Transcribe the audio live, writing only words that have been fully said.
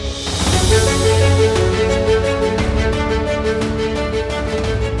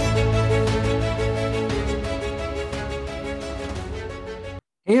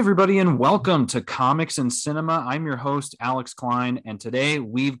everybody, and welcome to Comics and Cinema. I'm your host, Alex Klein, and today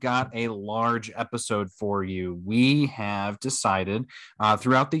we've got a large episode for you. We have decided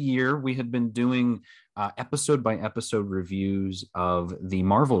throughout the year, we had been doing episode by episode reviews of the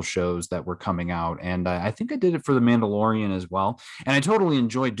Marvel shows that were coming out. And I think I did it for The Mandalorian as well. And I totally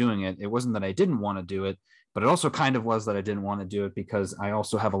enjoyed doing it. It wasn't that I didn't want to do it, but it also kind of was that I didn't want to do it because I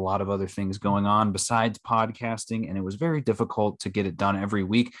also have a lot of other things going on besides podcasting. And it was very difficult to get it done every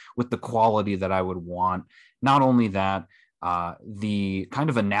week with the quality that I would want. Not only that, the kind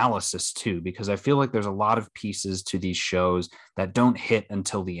of analysis too, because I feel like there's a lot of pieces to these shows that don't hit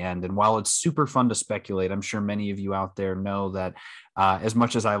until the end. And while it's super fun to speculate, I'm sure many of you out there know that as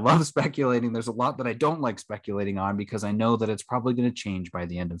much as I love speculating, there's a lot that I don't like speculating on because I know that it's probably going to change by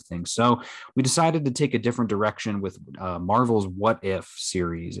the end of things. So we decided to take a different direction with Marvel's What If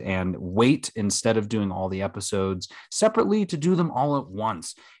series and wait instead of doing all the episodes separately to do them all at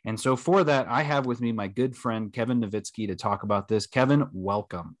once. And so for that, I have with me my good friend, Kevin Nowitzki, to talk about this. Kevin,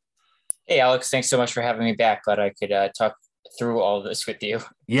 welcome. Hey, Alex, thanks so much for having me back. Glad I could talk through all this with you.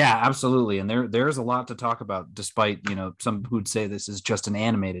 Yeah, absolutely. And there's a lot to talk about, despite, some who'd say this is just an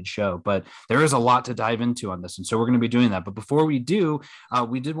animated show, but there is a lot to dive into on this. And so we're going to be doing that. But before we do,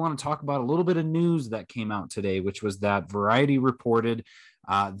 we did want to talk about a little bit of news that came out today, which was that Variety reported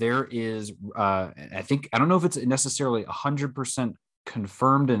there is, I don't know if it's necessarily 100%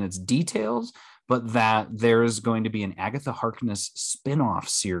 confirmed in its details, but that there's going to be an Agatha Harkness spin-off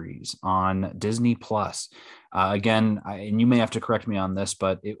series on Disney Plus. Again, and you may have to correct me on this,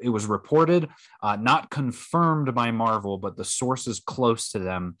 but it was reported, not confirmed by Marvel, but the sources close to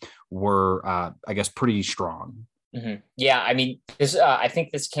them were, I guess, pretty strong. Mm-hmm. Yeah, I mean, I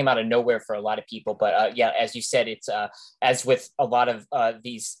think this came out of nowhere for a lot of people, but yeah, as you said, it's as with a lot of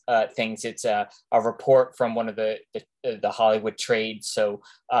these things, it's a report from one of the Hollywood trade, so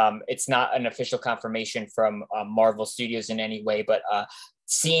it's not an official confirmation from Marvel Studios in any way, but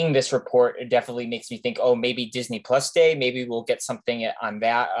seeing this report, it definitely makes me think, oh, maybe Disney Plus Day, maybe we'll get something on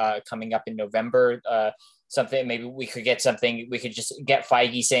that coming up in November. Something, maybe we could get something, we could just get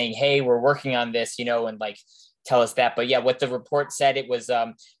Feige saying, hey, we're working on this, and like tell us that. But yeah, what the report said, it was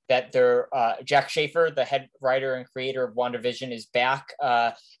that their Jack Schaefer, the head writer and creator of WandaVision, is back,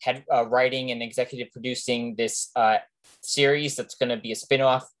 writing and executive producing this series that's going to be a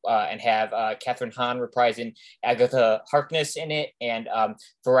spinoff and have Kathryn Hahn reprising Agatha Harkness in it. And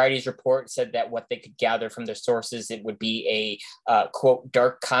Variety's report said that what they could gather from their sources, it would be a quote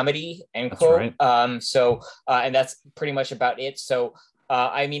dark comedy end quote. Right. And that's pretty much about it. So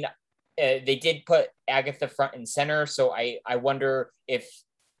I mean, they did put Agatha front and center, so I wonder if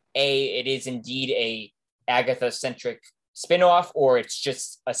it is indeed a Agatha-centric spinoff, or it's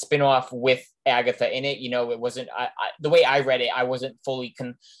just a spinoff with Agatha in it. It wasn't the way I read it. I wasn't fully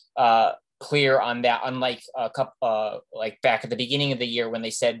clear on that. Unlike a couple, like back at the beginning of the year when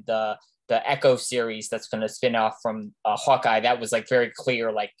they said the Echo series that's going to spin off from Hawkeye, that was like very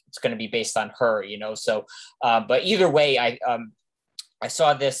clear, like it's going to be based on her. So, but either way, I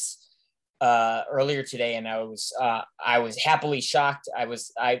saw this earlier today, and I was happily shocked.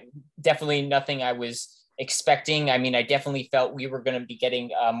 I definitely nothing I was expecting. I mean, I definitely felt we were going to be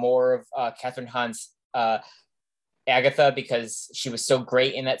getting more of Kathryn Hahn's Agatha because she was so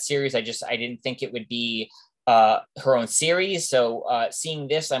great in that series. I didn't think it would be her own series. So seeing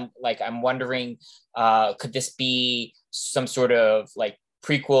this, I'm wondering, could this be some sort of like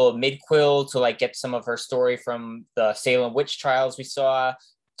prequel, midquel to like get some of her story from the Salem witch trials we saw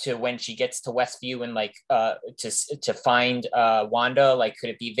to when she gets to Westview and like to find Wanda? Like,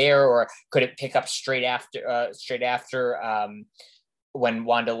 could it be there, or could it pick up straight after when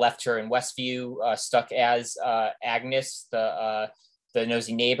Wanda left her in Westview, stuck as Agnes, the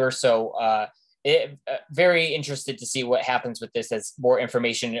nosy neighbor? So very interested to see what happens with this as more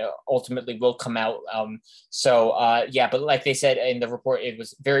information ultimately will come out. Yeah, but like they said in the report, it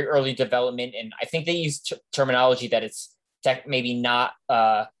was very early development, and I think they used terminology that it's maybe not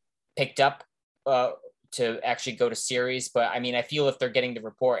picked up to actually go to series. But I mean, I feel if they're getting the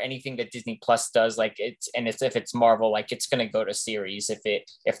report, anything that Disney Plus does, like if it's Marvel, like it's going to go to series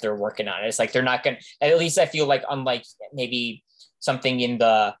if they're working on it. It's like they're not going to, at least I feel like, unlike maybe something in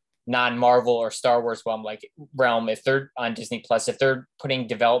the non-Marvel or Star Wars realm, if they're on Disney Plus, if they're putting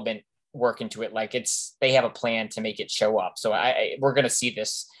development work into it, like they have a plan to make it show up. So we're going to see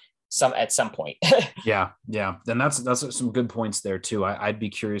this at some point. yeah. And that's some good points there too. I'd be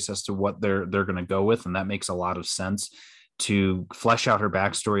curious as to what they're going to go with. And that makes a lot of sense to flesh out her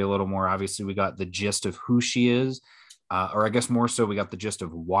backstory a little more. Obviously we got the gist of who she is. or I guess more so, we got the gist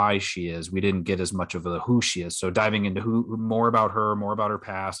of why she is. We didn't get as much of the who she is. So diving into who more about her, more about her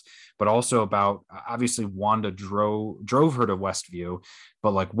past, but also about obviously Wanda drove her to Westview,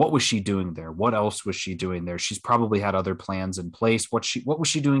 but like what was she doing there? What else was she doing there? She's probably had other plans in place. What was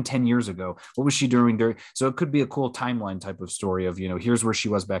she doing 10 years ago? What was she doing there? So it could be a cool timeline type of story of, here's where she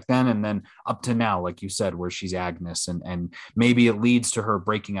was back then and then up to now, like you said, where she's Agnes, and maybe it leads to her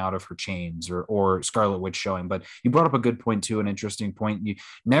breaking out of her chains, or Scarlet Witch showing. But you brought up a good point too, an interesting point. You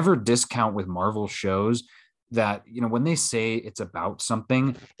never discount with Marvel shows that, when they say it's about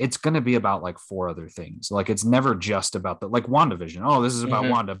something, it's going to be about like four other things. Like it's never just about like WandaVision. Oh, this is about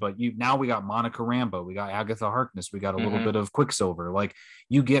Wanda, but now we got Monica Rambeau, we got Agatha Harkness, we got a little bit of Quicksilver. Like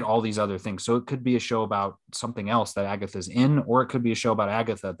you get all these other things. So it could be a show about something else that Agatha's in, or it could be a show about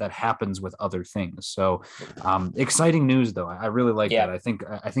Agatha that happens with other things. So exciting news though. I really like that. I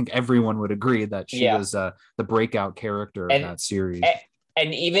think everyone would agree that she was the breakout character of that series.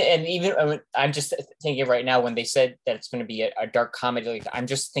 And even I'm just thinking right now, when they said that it's going to be a dark comedy, like I'm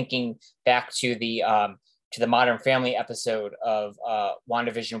just thinking back to the Modern Family episode of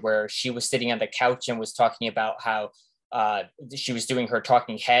WandaVision, where she was sitting on the couch and was talking about how she was doing her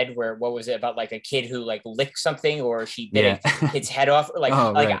talking head, where what was it about, like a kid who like licked something, or she bit a kid's head off,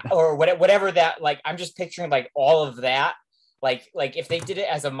 or or whatever that, like I'm just picturing like all of that. Like if they did it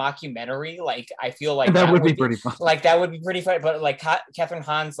as a mockumentary, like I feel like that would be pretty fun. Like that would be pretty fun. But like Catherine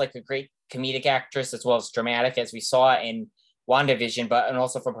Hahn's like a great comedic actress as well as dramatic, as we saw in WandaVision, and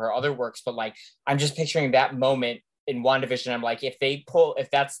also from her other works. But like I'm just picturing that moment in WandaVision. I'm like, if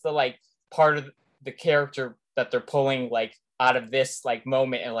that's the like part of the character that they're pulling like out of this like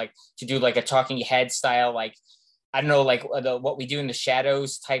moment, and like to do like a talking head style, like I don't know, like what we do in the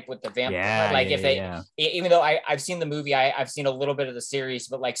shadows type with the vampire. Even though I've seen the movie, I've seen a little bit of the series,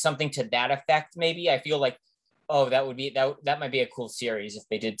 but like something to that effect, maybe I feel like, oh, that might be a cool series if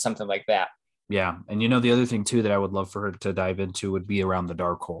they did something like that. Yeah. And the other thing too that I would love for her to dive into would be around the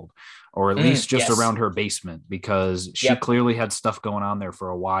Darkhold, or at least just around her basement, because she clearly had stuff going on there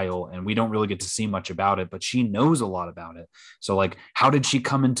for a while and we don't really get to see much about it, but she knows a lot about it. So like, how did she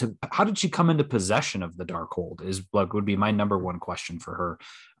come into possession of the Darkhold is like, would be my number one question for her.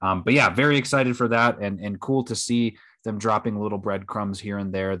 But yeah, very excited for that, and cool to see them dropping little breadcrumbs here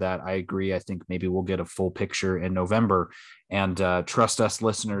and there. That I agree. I think maybe we'll get a full picture in November, and trust us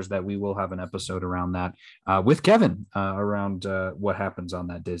listeners that we will have an episode around that with Kevin around what happens on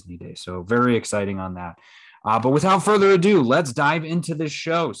that Disney day. So very exciting on that. But without further ado, let's dive into this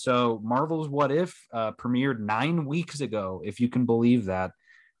show. So Marvel's What If premiered 9 weeks ago, if you can believe that.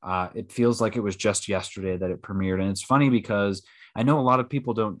 It feels like it was just yesterday that it premiered. And it's funny because I know a lot of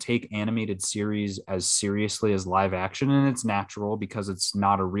people don't take animated series as seriously as live action, and it's natural because it's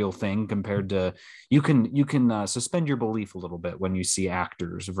not a real thing compared to you can suspend your belief a little bit when you see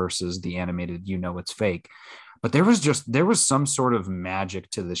actors versus the animated, it's fake. But there was some sort of magic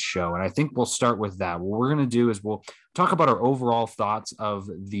to this show. And I think we'll start with that. What we're going to do is we'll talk about our overall thoughts of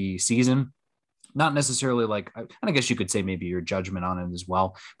the season. Not necessarily like, and I guess you could say maybe your judgment on it as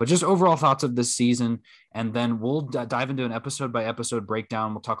well, but just overall thoughts of this season. And then we'll dive into an episode by episode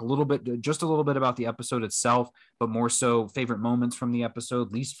breakdown. We'll talk a little bit about the episode itself, but more so favorite moments from the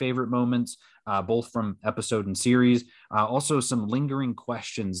episode, least favorite moments, both from episode and series. Also some lingering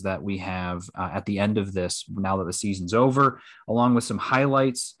questions that we have at the end of this, now that the season's over, along with some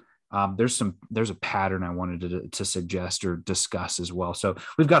highlights. There's a pattern I wanted to suggest or discuss as well. So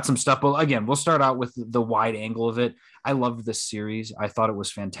we've got some stuff, but again, we'll start out with the wide angle of it. I loved this series. I thought it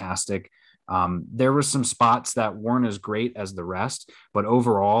was fantastic. There were some spots that weren't as great as the rest, but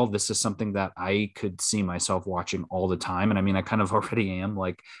overall, this is something that I could see myself watching all the time. And I mean, I kind of already am.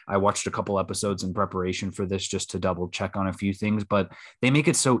 Like, I watched a couple episodes in preparation for this just to double check on a few things, but they make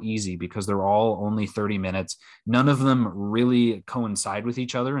it so easy because they're all only 30 minutes. None of them really coincide with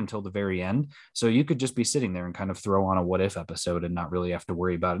each other until the very end. So you could just be sitting there and kind of throw on a What If episode and not really have to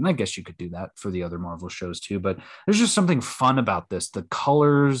worry about it. And I guess you could do that for the other Marvel shows too, but there's just something fun about this. The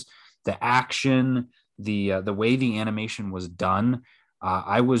colors, the action, the way the animation was done.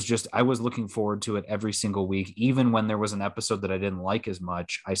 I was looking forward to it every single week. Even when there was an episode that I didn't like as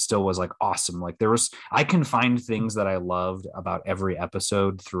much, I still was like, awesome. Like I can find things that I loved about every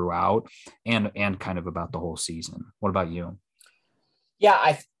episode throughout, and kind of about the whole season. What about you?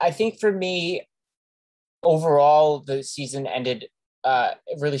 Yeah, I think for me, overall, the season ended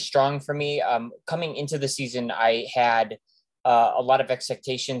really strong for me. Coming into the season, I had a lot of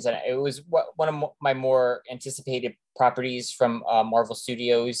expectations, and it was one of my more anticipated properties from Marvel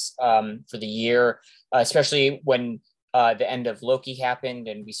Studios for the year, especially when the end of Loki happened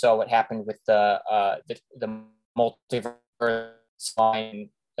and we saw what happened with the multiverse line,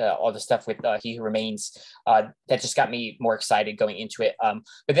 all the stuff with He Who Remains, that just got me more excited going into it.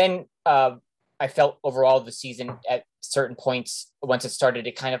 But then I felt overall the season at certain points, once it started,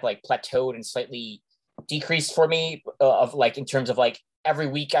 it kind of like plateaued and slightly decreased for me, of like, in terms of like every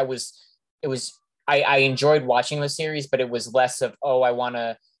week I enjoyed watching the series, but it was less of, oh, I want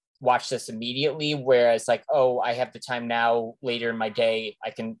to watch this immediately. Whereas like, oh, I have the time now later in my day, I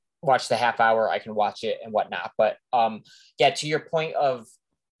can watch the half hour, I can watch it and whatnot. But yeah, to your point of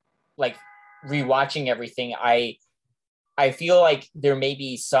like rewatching everything, I feel like there may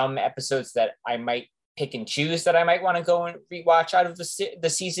be some episodes that I might pick and choose that I might want to go and rewatch out of the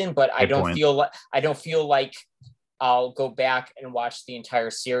season, but I don't feel like I'll go back and watch the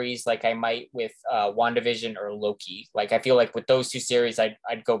entire series like I might with WandaVision or Loki. Like I feel like with those two series, I'd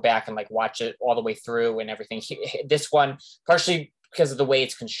go back and like watch it all the way through and everything. This one, partially because of the way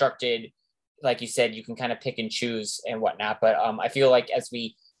it's constructed, like you said, you can kind of pick and choose and whatnot. But I feel like as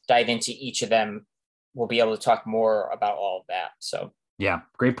we dive into each of them, we'll be able to talk more about all of that. So yeah,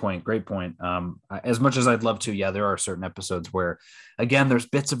 great point. Great point. As much as I'd love to, yeah, there are certain episodes where, again, there's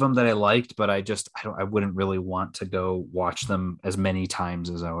bits of them that I liked, but I wouldn't really want to go watch them as many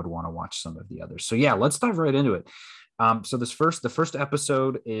times as I would want to watch some of the others. So yeah, let's dive right into it. So the first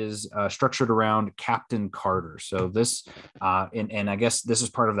episode is structured around Captain Carter. So this, and I guess this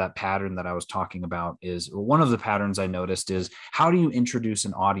is part of that pattern that I was talking about. Is one of the patterns I noticed is how do you introduce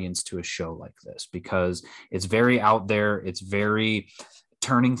an audience to a show like this? Because it's very out there. It's very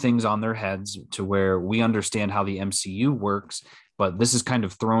turning things on their heads to where we understand how the MCU works, but this is kind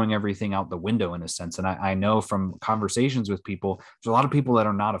of throwing everything out the window in a sense. And I know from conversations with people, there's a lot of people that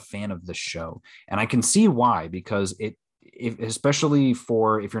are not a fan of this show. And I can see why, because especially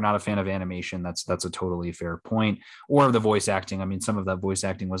if you're not a fan of animation, that's a totally fair point. Or the voice acting. I mean, some of that voice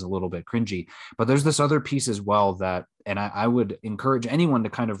acting was a little bit cringy, but there's this other piece as well that, and I would encourage anyone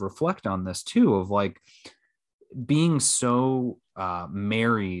to kind of reflect on this too, of like being so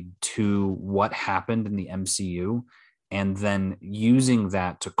married to what happened in the MCU and then using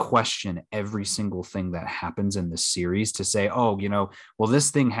that to question every single thing that happens in the series to say, oh, well,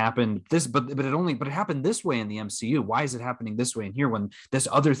 this thing happened but it happened this way in the MCU. Why is it happening this way in here when this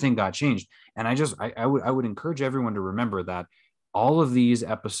other thing got changed? And I would encourage everyone to remember that all of these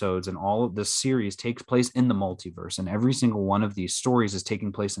episodes and all of this series takes place in the multiverse, and every single one of these stories is taking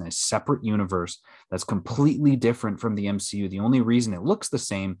place in a separate universe that's completely different from the MCU. The only reason it looks the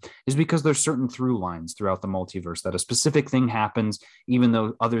same is because there's certain through lines throughout the multiverse that a specific thing happens, even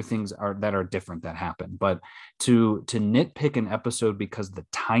though other things are different that happen. But to nitpick an episode because the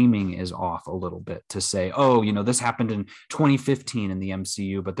timing is off a little bit, to say, oh, this happened in 2015 in the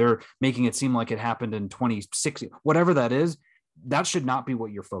MCU, but they're making it seem like it happened in 2016, whatever that is, that should not be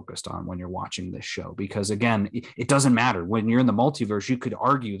what you're focused on when you're watching this show, because again, it doesn't matter. When you're in the multiverse, you could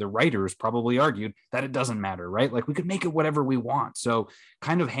argue, the writers probably argued that it doesn't matter, right? Like we could make it whatever we want. So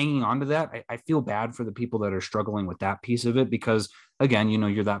kind of hanging on to that, I feel bad for the people that are struggling with that piece of it, because again,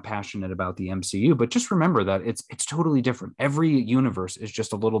 you're that passionate about the MCU, but just remember that it's totally different. Every universe is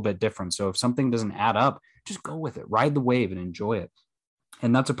just a little bit different. So if something doesn't add up, just go with it, ride the wave and enjoy it.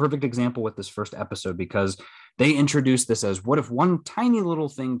 And that's a perfect example with this first episode, because they introduced this as, what if one tiny little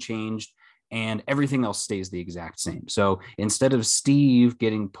thing changed and everything else stays the exact same? So instead of Steve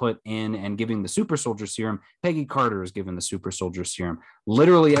getting put in and giving the super soldier serum, Peggy Carter is given the super soldier serum.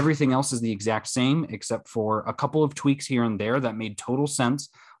 Literally everything else is the exact same, except for a couple of tweaks here and there that made total sense.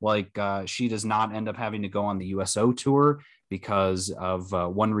 Like she does not end up having to go on the USO tour because of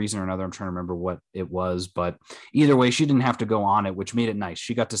one reason or another. I'm trying to remember what it was, but either way, she didn't have to go on it, which made it nice.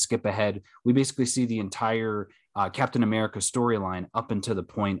 She got to skip ahead. We basically see the entire Captain America storyline up until the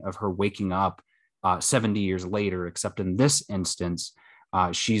point of her waking up 70 years later, except in this instance,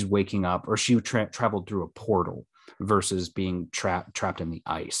 she's waking up, or she traveled through a portal versus being trapped in the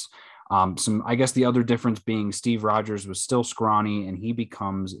ice. I guess the other difference being Steve Rogers was still scrawny, and he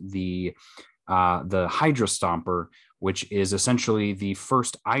becomes the Hydra Stomper, which is essentially the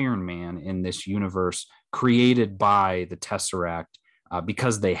first Iron Man in this universe, created by the Tesseract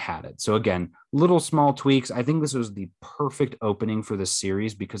because they had it. So again, little small tweaks. I think this was the perfect opening for this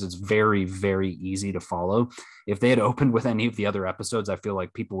series because it's very, very easy to follow. If they had opened with any of the other episodes, I feel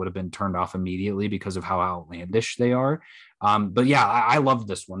like people would have been turned off immediately because of how outlandish they are. But yeah, I loved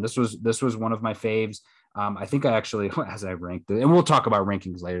this one. This was one of my faves. I think I actually, as I ranked it, and we'll talk about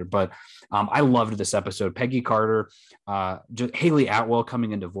rankings later, but I loved this episode. Peggy Carter, Haley Atwell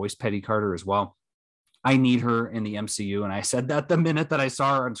coming into voice Peggy Carter as well. I need her in the MCU. And I said that the minute that I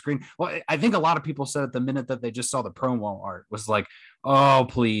saw her on screen. Well, I think a lot of people said it the minute that they just saw the promo art was like, oh,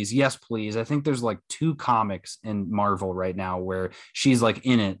 please. Yes, please. I think there's like 2 comics in Marvel right now where she's like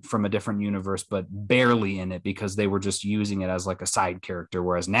in it from a different universe, but barely in it because they were just using it as like a side character.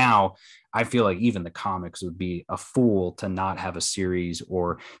 Whereas now I feel like even the comics would be a fool to not have a series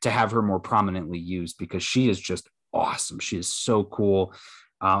or to have her more prominently used because she is just awesome. She is so cool.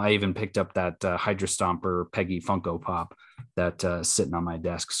 I even picked up that Hydra Stomper Peggy Funko Pop that sitting on my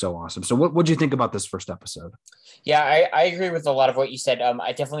desk. So awesome. So what do you think about this first episode? Yeah, I agree with a lot of what you said.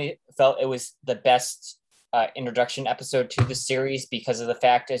 I definitely felt it was the best introduction episode to the series because of the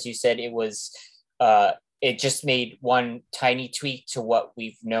fact, as you said, it just made one tiny tweak to what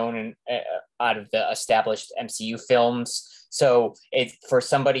we've known out of the established MCU films. So for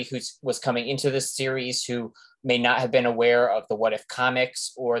somebody who was coming into this series who may not have been aware of the What If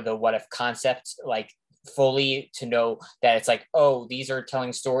comics or the What If concept, like fully to know that it's like, oh, these are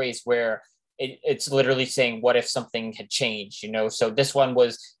telling stories where it's literally saying, what if something had changed, So this one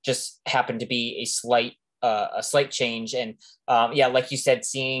was just happened to be a slight change. And yeah, like you said,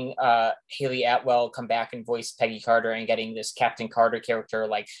 seeing Haley Atwell come back and voice Peggy Carter and getting this Captain Carter character,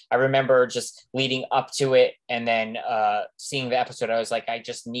 like I remember just leading up to it and then seeing the episode, I was like, I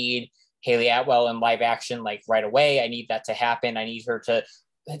just need Haley Atwell in live action, like right away. I need that to happen. I need her to,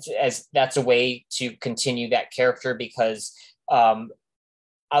 as that's a way to continue that character because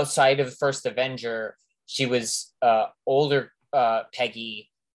outside of the first Avenger, she was older Peggy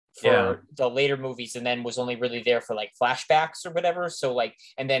for the later movies and then was only really there for like flashbacks or whatever. So like,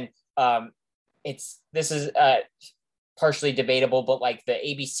 and then this is partially debatable, but like the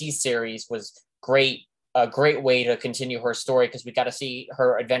ABC series was a great way to continue her story because we got to see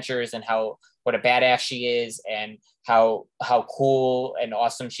her adventures and what a badass she is and how cool and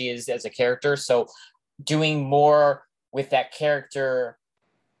awesome she is as a character. So doing more with that character,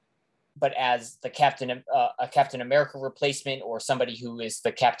 but as the a Captain America replacement or somebody who is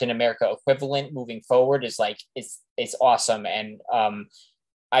the Captain America equivalent moving forward is like it's awesome. And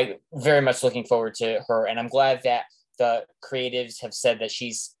I very much looking forward to her. And I'm glad that the creatives have said that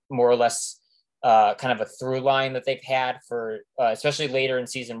she's more or less kind of a through line that they've had for especially later in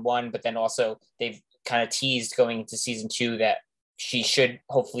season 1, but then also they've kind of teased going into season 2 that she should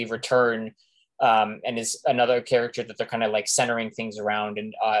hopefully return and is another character that they're kind of like centering things around.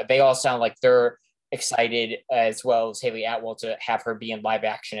 And they all sound like they're excited as well as Haley Atwell to have her be in live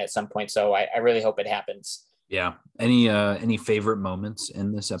action at some point. So I really hope it happens. Yeah. Any favorite moments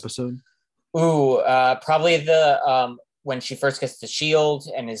in this episode? Ooh, probably the when she first gets the shield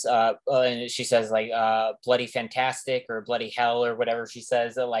and is and she says like bloody fantastic or bloody hell or whatever she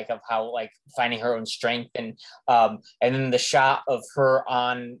says, like of how like finding her own strength. And then the shot of her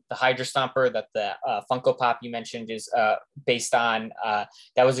on the Hydra Stomper that the Funko Pop you mentioned is based on,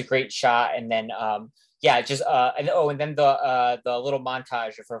 that was a great shot. And then yeah, just and then the little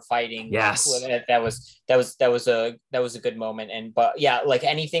montage of her fighting. Yes, that was a good moment. And but yeah, like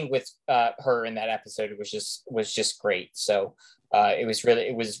anything with her in that episode was just great. So it was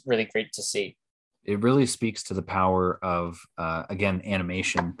really great to see. It really speaks to the power of again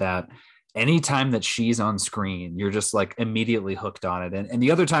animation, that anytime that she's on screen, you're just like immediately hooked on it. And the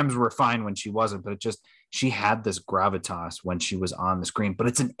other times were fine when she wasn't, but she had this gravitas when she was on the screen, but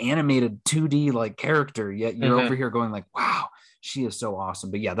it's an animated 2D like character, yet you're over here going like, wow, she is so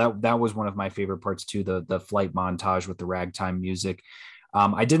awesome. But yeah, that was one of my favorite parts too, the flight montage with the ragtime music.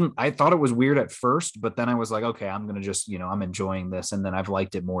 I thought it was weird at first, but then I was like, okay, I'm going to just, I'm enjoying this. And then I've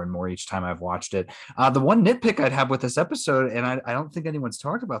liked it more and more each time I've watched it. The one nitpick I'd have with this episode, and I don't think anyone's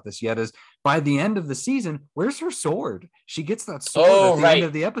talked about this yet, is by the end of the season, where's her sword? She gets that sword at the end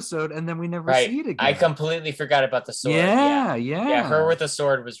of the episode, and then we never see it again. I completely forgot about the sword. Yeah. Her with the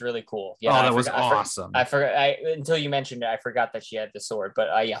sword was really cool. Yeah, that was awesome. I forgot until you mentioned it. I forgot that she had the sword,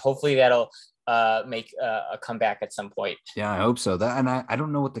 but yeah, hopefully that'll make a comeback at some point. Yeah, I hope so. That, and I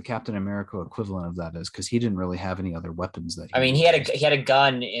don't know what the Captain America equivalent of that is, because he didn't really have any other weapons that he had a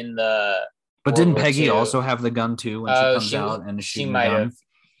gun in the but didn't Peggy also have the gun too when she comes out and she might have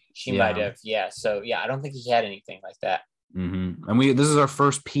yeah. So yeah, I don't think he had anything like that. Mm-hmm. And this is our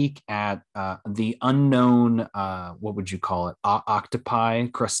first peek at the unknown, what would you call it, octopi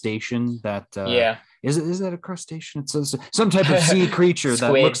crustacean that is that a crustacean? It's some type of sea creature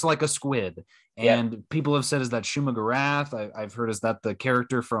that looks like a squid. And people have said, is that Shuma Gorath? I've heard, is that the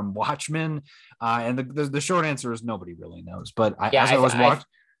character from Watchmen? And the short answer is nobody really knows. But I was watching.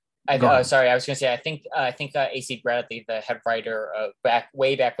 Sorry, I was going to say, I think AC Bradley, the head writer,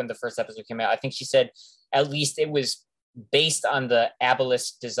 way back when the first episode came out, I think she said at least it was based on the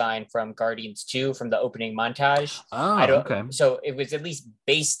Obelisk design from Guardians 2 from the opening montage. Oh, okay. So it was at least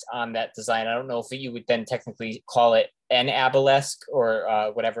based on that design. I don't know if you would then technically call it an Obelisk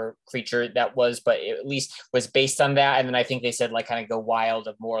or whatever creature that was, but it at least was based on that. And then I think they said like kind of go wild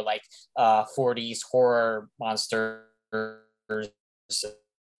of more like 40s horror monsters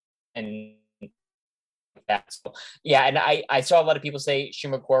and that. So, yeah, and I saw a lot of people say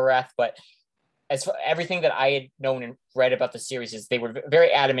Shuma Gorath, but as for everything that I had known and read about the series is they were very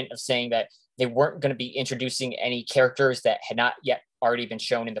adamant of saying that they weren't going to be introducing any characters that had not yet already been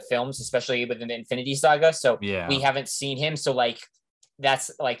shown in the films, especially within the Infinity Saga. So we haven't seen him. So like,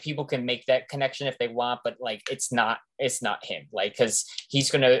 that's like, people can make that connection if they want, but like, it's not him. Like, cause he's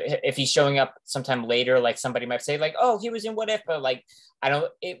going to, if he's showing up sometime later, like somebody might say like, oh, he was in What If, but like, I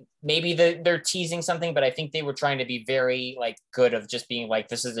don't, maybe they're teasing something, but I think they were trying to be very like good of just being like,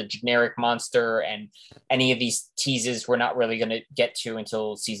 this is a generic monster. And any of these teases we're not really going to get to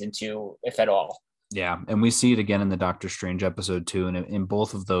until season 2, if at all. Yeah, and we see it again in the Doctor Strange episode 2, and in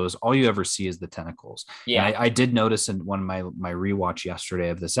both of those, all you ever see is the tentacles. Yeah, and I did notice in one of my rewatch yesterday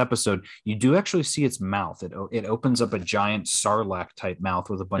of this episode, you do actually see its mouth. It opens up a giant Sarlacc type mouth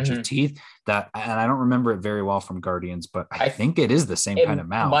with a bunch of teeth. That, and I don't remember it very well from Guardians, but I think it is the same kind of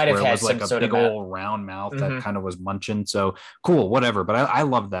mouth, where it was like a big old round mouth that kind of was munching. So cool, whatever. But I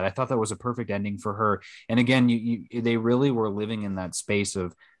love that. I thought that was a perfect ending for her. And again, they really were living in that space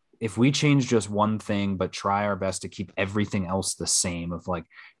of, if we change just one thing, but try our best to keep everything else the same, of like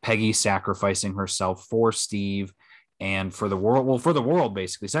Peggy sacrificing herself for Steve and for the world, well, for the world,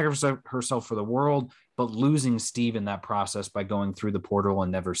 basically sacrificing herself for the world, but losing Steve in that process by going through the portal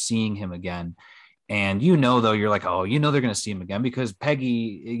and never seeing him again. And, though, you're like, oh, they're going to see him again because Peggy,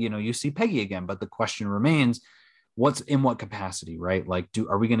 you see Peggy again. But the question remains, what's in what capacity, right? Like,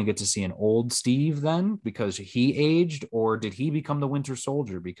 are we going to get to see an old Steve then because he aged, or did he become the Winter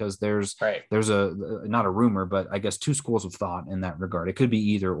Soldier? Because there's a not a rumor, but I guess two schools of thought in that regard. It could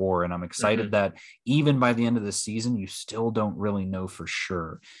be either or, and I'm excited that even by the end of the season, you still don't really know for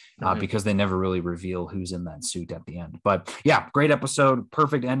sure because they never really reveal who's in that suit at the end. But yeah, great episode,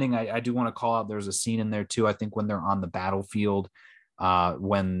 perfect ending. I do want to call out, there's a scene in there too, I think, when they're on the battlefield.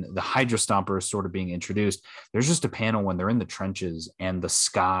 When the Hydra Stomper is sort of being introduced, there's just a panel when they're in the trenches and the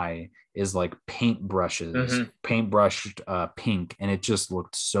sky is like paintbrushed pink, and it just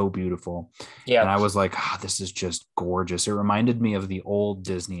looked so beautiful. Yeah, and I was like, this is just gorgeous. It reminded me of the old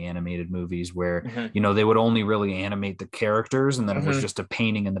Disney animated movies where they would only really animate the characters, and then it was just a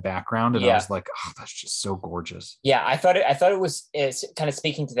painting in the background, and I was like, that's just so gorgeous. Yeah, I thought it was kind of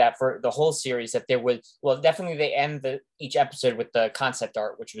speaking to that for the whole series, that there was, well, definitely they end each episode with the concept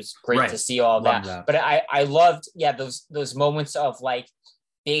art, which was great to see all that. But I loved those moments of like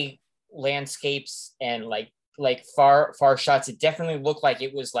big landscapes and like far shots. It definitely looked like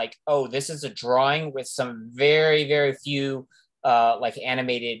it was like, oh, this is a drawing with some very, very few like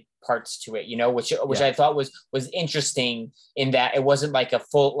animated parts to it, which I thought was interesting, in that it wasn't like a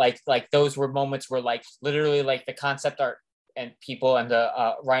full like those were moments where like literally like the concept art and people, and the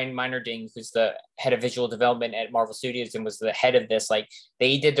Ryan Meinerding, who's the head of visual development at Marvel Studios and was the head of this, like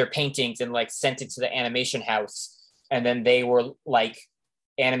they did their paintings and like sent it to the animation house, and then they were like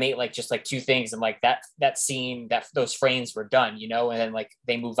animate like just like two things, and like that scene, that those frames were done, and then like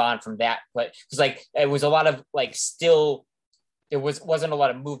they move on from that. But because like it was a lot of like, still there wasn't a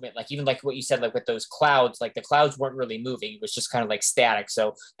lot of movement, like even like what you said, like with those clouds, like the clouds weren't really moving, it was just kind of like static.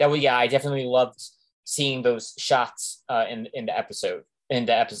 So that was, I definitely loved seeing those shots in the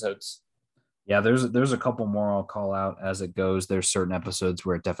episodes. Yeah, there's a couple more I'll call out as it goes. There's certain episodes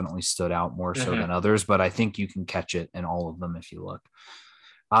where it definitely stood out more so than others, but I think you can catch it in all of them if you look.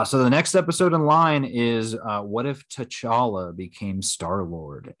 So the next episode in line is What If T'Challa Became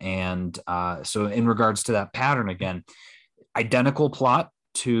Star-Lord? And so in regards to that pattern, again, identical plot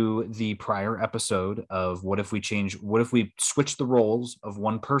to the prior episode of what if we switch the roles of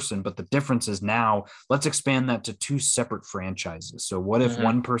one person, but the difference is now let's expand that to two separate franchises. So what if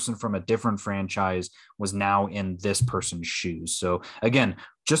one person from a different franchise was now in this person's shoes? So again,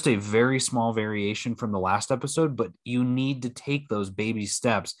 just a very small variation from the last episode, but you need to take those baby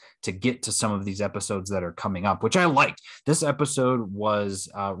steps to get to some of these episodes that are coming up, which I liked. This episode was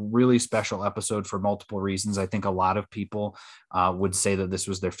a really special episode for multiple reasons. I think a lot of people would say that this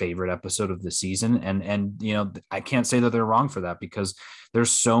was their favorite episode of the season. And I can't say that they're wrong for that, because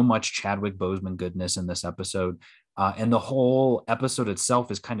there's so much Chadwick Boseman goodness in this episode. And the whole episode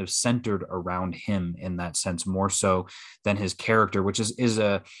itself is kind of centered around him in that sense, more so than his character, which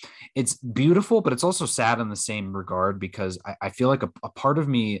it's beautiful, but it's also sad in the same regard, because I feel like a part of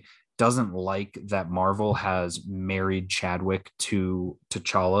me doesn't like that Marvel has married Chadwick to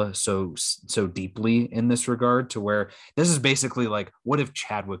T'Challa so deeply in this regard, to where this is basically like, what if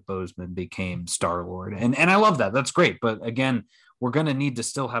Chadwick Boseman became Star-Lord? And I love that. That's great. But again, we're going to need to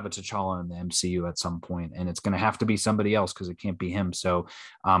still have a T'Challa in the MCU at some point, and it's going to have to be somebody else because it can't be him. So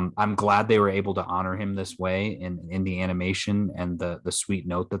I'm glad they were able to honor him this way in the animation and the sweet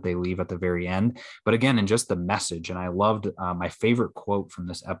note that they leave at the very end. But again, in just the message, and I loved my favorite quote from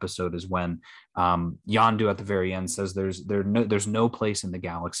this episode is when Yondu at the very end says, there's no place in the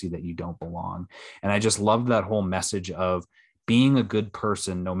galaxy that you don't belong. And I just loved that whole message of being a good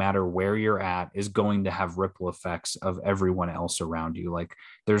person, no matter where you're at, is going to have ripple effects of everyone else around you. Like,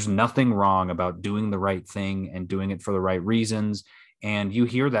 there's nothing wrong about doing the right thing and doing it for the right reasons. And you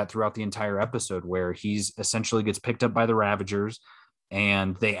hear that throughout the entire episode, where he's essentially gets picked up by the Ravagers,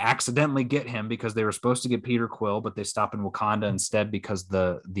 and they accidentally get him because they were supposed to get Peter Quill, but they stop in Wakanda instead because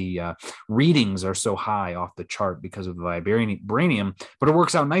the readings are so high off the chart because of the vibranium. But it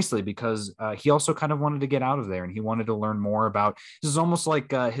works out nicely because he also kind of wanted to get out of there, and he wanted to learn more about. This is almost like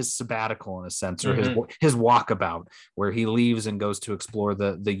his sabbatical in a sense, or his walkabout, where he leaves and goes to explore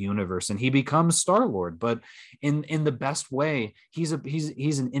the universe, and he becomes Star-Lord, but in the best way. He's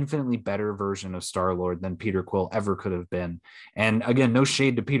an infinitely better version of Star-Lord than Peter Quill ever could have been. And again, no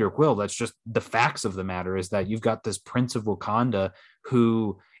shade to Peter Quill. That's just the facts of the matter, is that you've got this Prince of Wakanda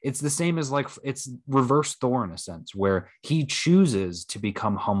who, it's the same as, like, it's reverse Thor in a sense, where he chooses to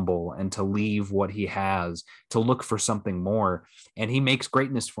become humble and to leave what he has to look for something more. And he makes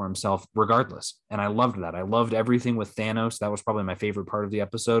greatness for himself regardless. And I loved that. I loved everything with Thanos. That was probably my favorite part of the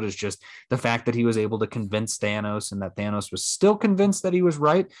episode, is just the fact that he was able to convince Thanos, and that Thanos was still convinced that he was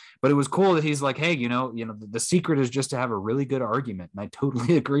right. But it was cool that he's like, hey, the secret is just to have a really good argument. And I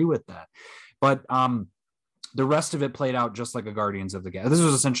totally agree with that. But the rest of it played out just like a Guardians of the Galaxy. This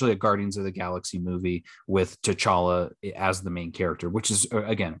was essentially a Guardians of the Galaxy movie with T'Challa as the main character, which is,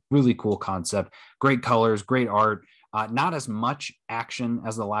 again, really cool concept. Great colors, great art. Not as much action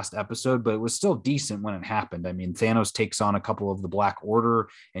as the last episode, but it was still decent when it happened. I mean, Thanos takes on a couple of the Black Order,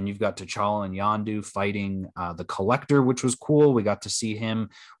 and you've got T'Challa and Yondu fighting the Collector, which was cool. We got to see him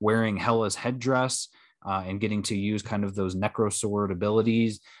wearing Hela's headdress and getting to use kind of those Necrosword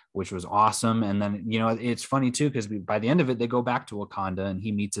abilities, which was awesome. And then, it's funny too, because by the end of it, they go back to Wakanda and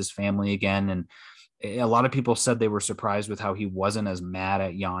he meets his family again. And a lot of people said they were surprised with how he wasn't as mad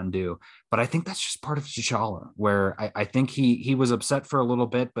at Yondu, but I think that's just part of T'Challa, where I think he was upset for a little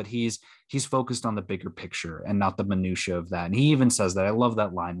bit, but he's focused on the bigger picture and not the minutia of that. And he even says that. I love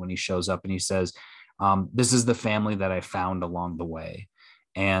that line when he shows up and he says, this is the family that I found along the way.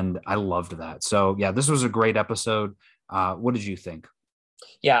 And I loved that. So yeah, this was a great episode. What did you think?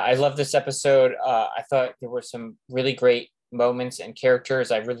 Yeah, I love this episode. I thought there were some really great moments and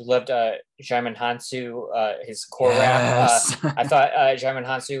characters. I really loved Djimon Hounsou, his core rap. I thought Djimon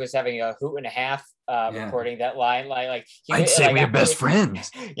Hounsou was having a hoot and a half recording that line. Like I'd say we're best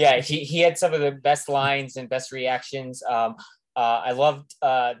friends. Yeah, he had some of the best lines and best reactions. I loved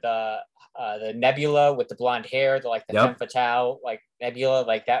the Nebula with the blonde hair, the femme fatale, like Nebula,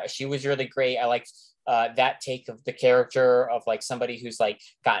 like that. She was really great. I liked that take of the character of like somebody who's like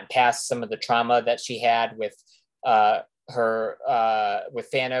gotten past some of the trauma that she had with her with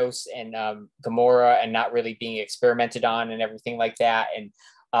Thanos and Gamora, and not really being experimented on and everything like that. And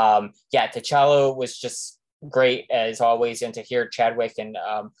T'Challa was just great as always. And to hear Chadwick and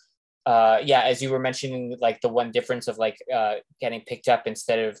as you were mentioning, like the one difference of like getting picked up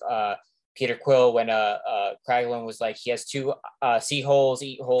instead of Peter Quill, when Kraglin was like, he has two see holes,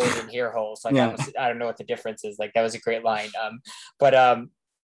 eat holes, and hear holes. Like I don't know what the difference is. Like that was a great line.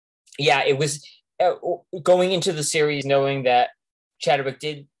 It was going into the series knowing that Chadwick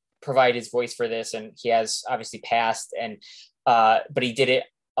did provide his voice for this, and he has obviously passed, and but he did it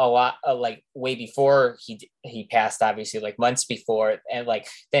a lot like way before he passed, obviously like months before, and like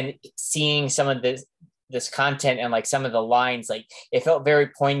then seeing some of this content and like some of the lines, like it felt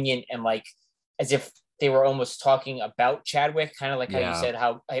very poignant and like as if they were almost talking about Chadwick, kind of like how you said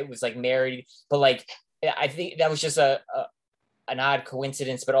how it was like married, but like I think that was just an odd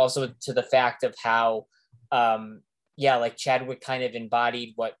coincidence, but also to the fact of how like Chadwick kind of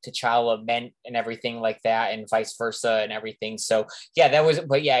embodied what T'Challa meant and everything like that, and vice versa and everything. So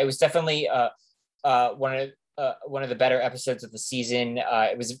it was definitely one of the better episodes of the season.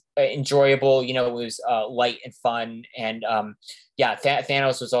 It was enjoyable, it was light and fun. And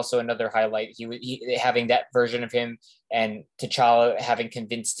Thanos was also another highlight. He having that version of him, and T'Challa having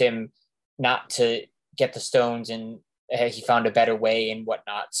convinced him not to get the stones, and he found a better way and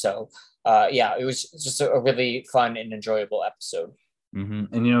whatnot. So it was just a really fun and enjoyable episode. And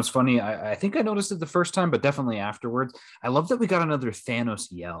it's funny. I think I noticed it the first time, but definitely afterwards. I love that we got another Thanos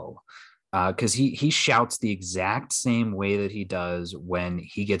yell, because he shouts the exact same way that he does when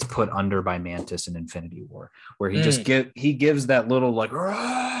he gets put under by Mantis in Infinity War, where he gives that little like,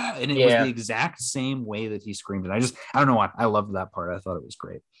 "Rah!" And it was the exact same way that he screamed. And I don't know why, I loved that part. I thought it was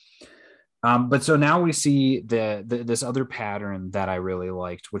great. But so now we see this other pattern that I really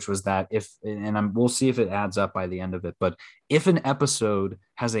liked, which was that we'll see if it adds up by the end of it. But if an episode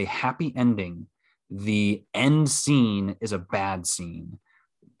has a happy ending, the end scene is a bad scene,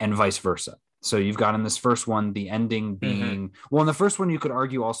 and vice versa. So you've got in this first one, the ending being, well, in the first one, you could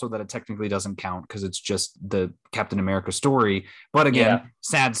argue also that it technically doesn't count because it's just the Captain America story. But again,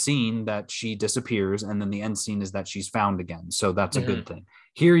 sad scene that she disappears. And then the end scene is that she's found again. So that's a good thing.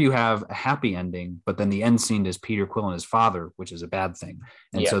 Here you have a happy ending, but then the end scene is Peter Quill and his father, which is a bad thing.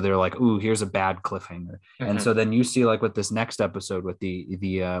 And so they're like, ooh, here's a bad cliffhanger. And so then you see, like, with this next episode with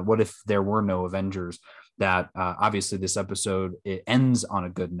the what if there were no Avengers, that obviously this episode, it ends on a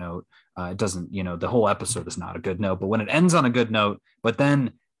good note. It doesn't, the whole episode is not a good note, but when it ends on a good note, but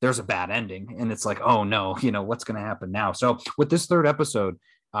then there's a bad ending and it's like, oh no, what's going to happen now? So with this third episode,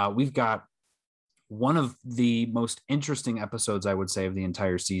 we've got one of the most interesting episodes, I would say, of the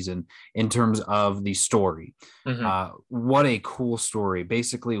entire season in terms of the story. What a cool story.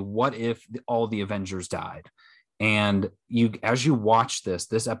 Basically, what if all the Avengers died? And as you watch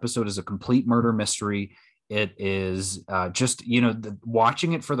this episode is a complete murder mystery. It is just,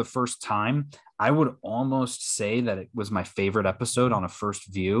 watching it for the first time, I would almost say that it was my favorite episode on a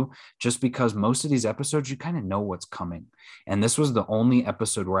first view, just because most of these episodes, you kind of know what's coming. And this was the only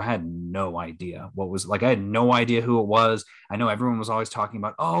episode where I had no idea what was like. I had no idea who it was. I know everyone was always talking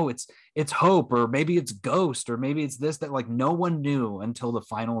about, oh, it's Hope, or maybe it's Ghost, or maybe it's this, that, like, no one knew until the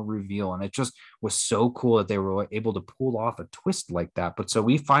final reveal. And it just was so cool that they were able to pull off a twist like that. But so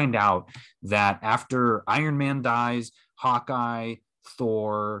we find out that after Iron Man dies, Hawkeye,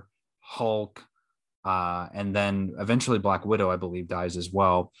 Thor, Hulk, and then eventually Black Widow, I believe, dies as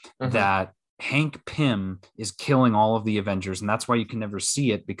well, that Hank Pym is killing all of the Avengers. And that's why you can never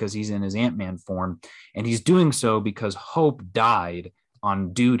see it, because he's in his Ant-Man form. And he's doing so because Hope died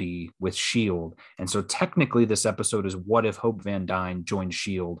on duty with S.H.I.E.L.D. And so technically this episode is what if Hope Van Dyne joined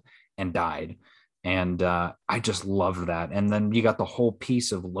S.H.I.E.L.D. and died. And I just loved that. And then you got the whole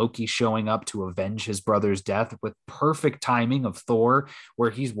piece of Loki showing up to avenge his brother's death with perfect timing of Thor, where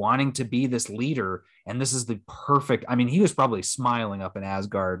he's wanting to be this leader. And this is the perfect, I mean, he was probably smiling up in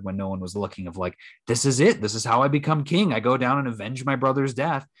Asgard when no one was looking, of like, this is it. This is how I become king. I go down and avenge my brother's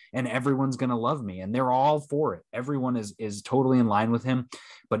death and everyone's going to love me. And they're all for it. Everyone is totally in line with him.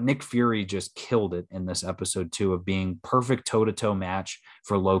 But Nick Fury just killed it in this episode too, of being perfect toe-to-toe match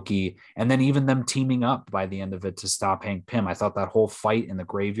for Loki. And then even them teaming up by the end of it to stop Hank Pym. I thought that whole fight in the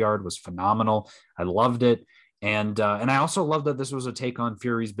graveyard was phenomenal. I loved it. And I also love that this was a take on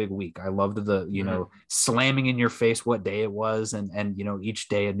Fury's big week. I loved the, slamming in your face what day it was. And each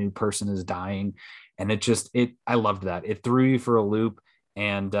day a new person is dying. And I loved that. It threw you for a loop.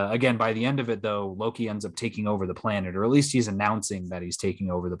 And again, by the end of it, though, Loki ends up taking over the planet, or at least he's announcing that he's taking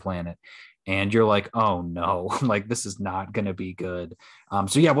over the planet. And you're like, oh no, like this is not going to be good.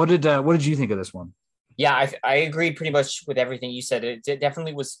 So yeah, what did you think of this one? Yeah, I agreed pretty much with everything you said. It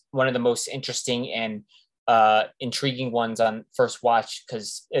definitely was one of the most interesting and intriguing ones on first watch,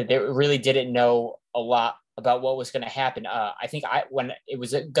 because they really didn't know a lot about what was going to happen. I think when it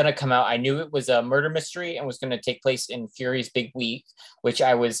was going to come out, I knew it was a murder mystery and was going to take place in Fury's big week, which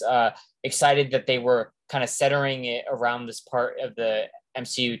I was excited that they were kind of centering it around this part of the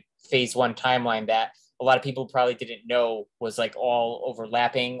MCU phase 1 timeline that a lot of people probably didn't know was like all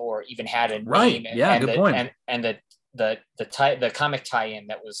overlapping or even had a name. Yeah, good point. And the comic tie-in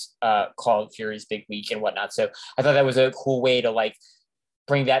that was called Fury's Big Week and whatnot. So I thought that was a cool way to like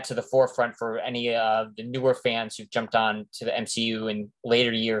bring that to the forefront for any of the newer fans who've jumped on to the MCU in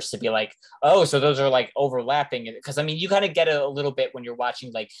later years to be like, oh, so those are like overlapping. Because I mean, you kind of get it a little bit when you're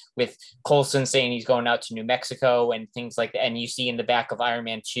watching, like with Coulson saying he's going out to New Mexico and things like that. And you see in the back of Iron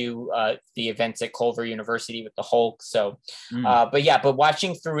Man 2, the events at Culver University with the Hulk. So, but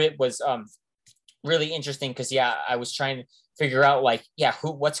watching through it was really interesting because, I was trying to figure out like,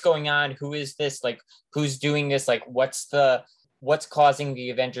 what's going on? Who is this? Like, who's doing this? Like, what's causing the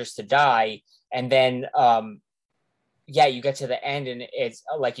Avengers to die? And then, you get to the end and it's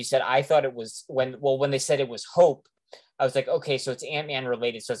like you said, I thought it was when they said it was Hope, I was like, okay, so it's Ant-Man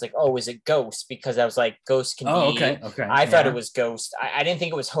related. So I was like, oh, is it Ghost? Because I was like, Ghost can Oh, be. okay. I thought it was Ghost. I didn't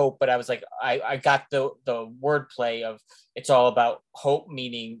think it was Hope, but I was like, I got the wordplay of it's all about hope,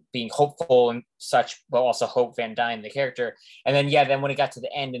 meaning being hopeful and such, but also Hope Van Dyne, the character. And then then when it got to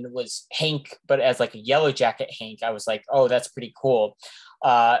the end and it was Hank, but as like a Yellow Jacket Hank, I was like, oh, that's pretty cool.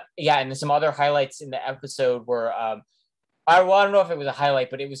 And then some other highlights in the episode were I don't know if it was a highlight,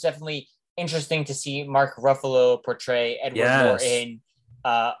 but it was definitely interesting to see Mark Ruffalo portray Edward Norton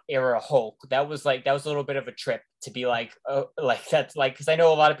era Hulk. That was a little bit of a trip to be like, oh, like that's like, because I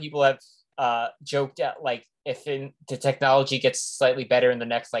know a lot of people have joked at like if the technology gets slightly better in the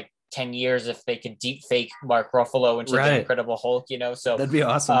next like 10 years, if they could deep fake Mark Ruffalo into the Incredible Hulk, so that'd be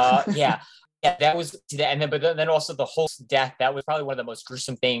awesome. Yeah, that was that, and then also the Hulk's death. That was probably one of the most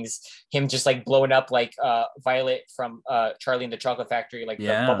gruesome things. Him just like blowing up like Violet from Charlie and the Chocolate Factory, like the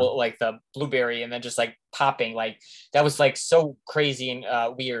bubble, like the blueberry, and then just like popping. Like that was like so crazy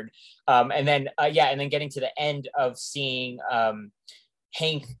and weird. And then getting to the end of seeing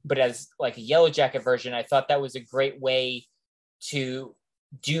Hank, but as like a Yellow Jacket version, I thought that was a great way to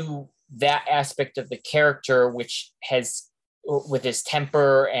do that aspect of the character, which has with his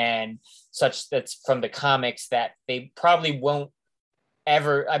temper and such, that's from the comics that they probably won't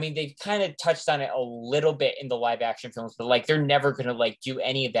ever. I mean, they've kind of touched on it a little bit in the live action films, but like they're never going to like do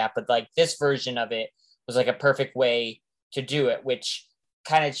any of that. But like this version of it was like a perfect way to do it, which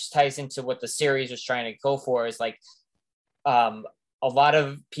kind of just ties into what the series was trying to go for, is like a lot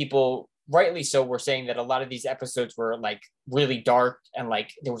of people, rightly so, were saying that a lot of these episodes were like really dark and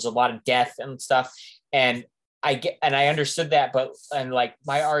like there was a lot of death and stuff. And I understood that, but like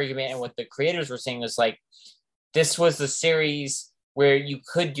my argument and what the creators were saying was like, this was the series where you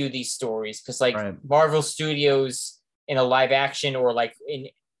could do these stories, because like Marvel Studios in a live action or like in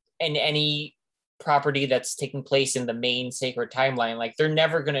any property that's taking place in the main sacred timeline, like they're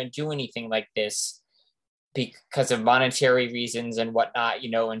never going to do anything like this because of monetary reasons and whatnot,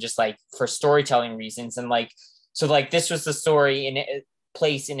 and just like for storytelling reasons. And like, so like this was the story in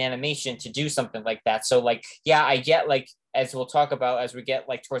place in animation to do something like that. So like, I get, like, as we'll talk about as we get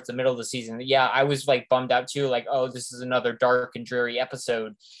like towards the middle of the season, I was like bummed out too, like, oh, this is another dark and dreary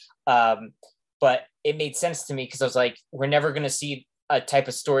episode. But it made sense to me because I was like, we're never going to see a type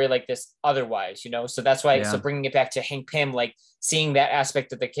of story like this otherwise, so that's why. So bringing it back to Hank Pym, like seeing that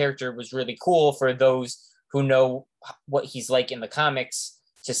aspect of the character was really cool for those who know what he's like in the comics,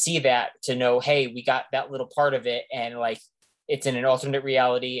 to see that, to know, hey, we got that little part of it, and like it's in an alternate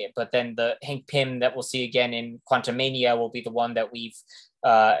reality, but then the Hank Pym that we'll see again in Quantumania will be the one that we've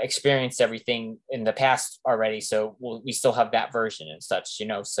experienced everything in the past already. So we still have that version and such,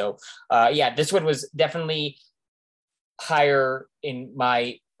 So this one was definitely higher in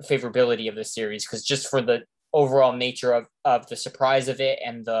my favorability of the series, because just for the overall nature of the surprise of it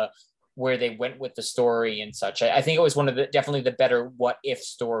and the where they went with the story and such. I think it was one of definitely the better what if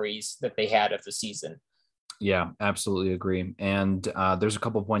stories that they had of the season. Yeah, absolutely agree. And there's a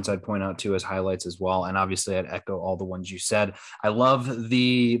couple of points I'd point out too as highlights as well. And obviously I'd echo all the ones you said. I love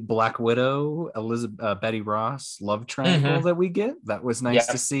the Black Widow, Betty Ross love triangle that we get. That was nice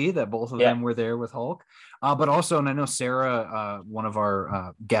to see that both of them were there with Hulk. But also, and I know Sarah, one of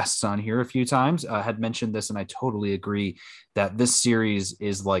our guests on here a few times, had mentioned this, and I totally agree that this series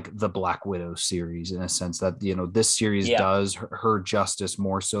is like the Black Widow series in a sense that, this series does her justice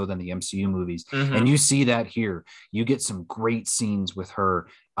more so than the MCU movies. And you see that here. You get some great scenes with her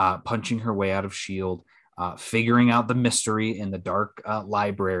punching her way out of S.H.I.E.L.D., figuring out the mystery in the dark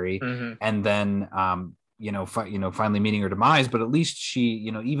library, and then finally meeting her demise. But at least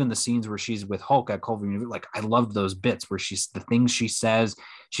she, even the scenes where she's with Hulk at Culver, like I loved those bits where the things she says,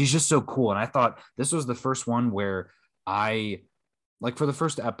 she's just so cool. And I thought this was the first one where for the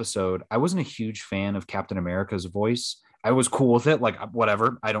first episode, I wasn't a huge fan of Captain America's voice. I was cool with it, like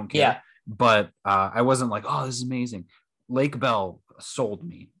whatever, I don't care. But I wasn't like, oh, this is amazing. Lake Bell sold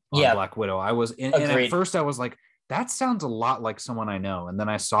me on Black Widow. I was and at first I was like, that sounds a lot like someone I know. And then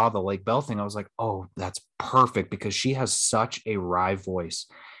I saw the Lake Bell thing. I was like, oh, that's perfect, because she has such a wry voice.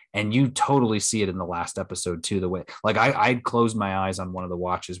 And you totally see it in the last episode too. The way, like I'd closed my eyes on one of the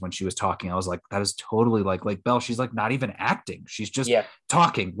watches when she was talking. I was like, that is totally like Lake Bell. She's like not even acting. She's just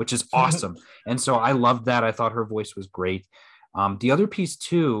talking, which is awesome. And so I loved that. I thought her voice was great. The other piece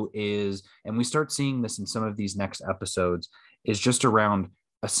too is, and we start seeing this in some of these next episodes, is just around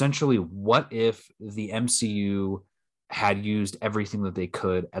essentially what if the MCU had used everything that they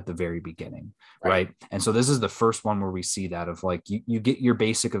could at the very beginning, right? And so this is the first one where we see that of like, you get your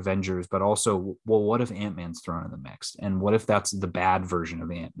basic Avengers, but also, well, what if Ant-Man's thrown in the mix? And what if that's the bad version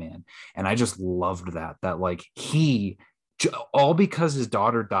of Ant-Man? And I just loved that like he all because his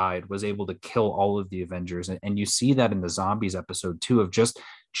daughter died, was able to kill all of the Avengers. And you see that in the zombies episode too, of just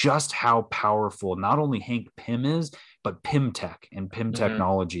how powerful not only Hank Pym is, but Pym Tech and Pym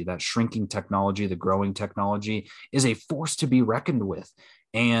technology, that shrinking technology, the growing technology, is a force to be reckoned with.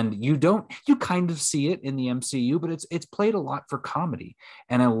 And you kind of see it in the MCU, but it's played a lot for comedy.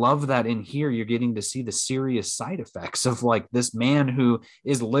 And I love that in here you're getting to see the serious side effects of like this man who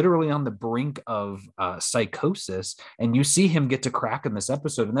is literally on the brink of psychosis, and you see him get to crack in this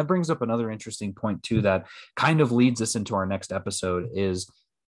episode. And that brings up another interesting point too, that kind of leads us into our next episode. Is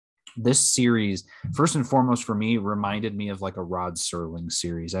this series, first and foremost, for me, reminded me of like a Rod Serling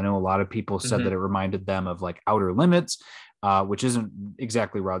series. I know a lot of people said that it reminded them of like Outer Limits, which isn't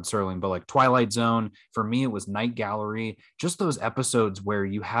exactly Rod Serling, but like Twilight Zone. For me, it was Night Gallery. Just those episodes where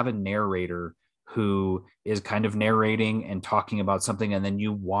you have a narrator who is kind of narrating and talking about something, and then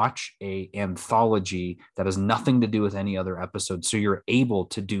you watch a anthology that has nothing to do with any other episode, so you're able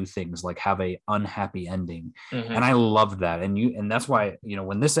to do things like have a unhappy ending. And I loved that. And that's why,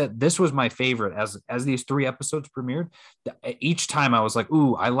 when this was my favorite as these 3 episodes premiered, each time I was like,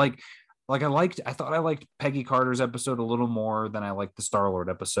 ooh, I thought I liked Peggy Carter's episode a little more than I liked the Star-Lord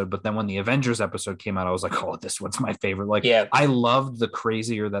episode. But then when the Avengers episode came out, I was like, oh, this one's my favorite. Like, yeah. I loved the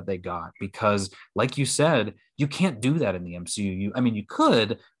crazier that they got, because like you said, you can't do that in the MCU. You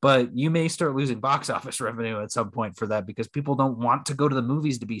could, but you may start losing box office revenue at some point for that, because people don't want to go to the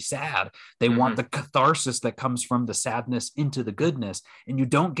movies to be sad. They want the catharsis that comes from the sadness into the goodness. And you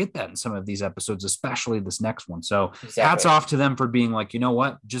don't get that in some of these episodes, especially this next one. So hats off to them for being like, you know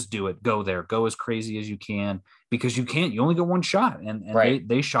what, just do it. Go there, go as crazy as you can, because you only get one shot. And right.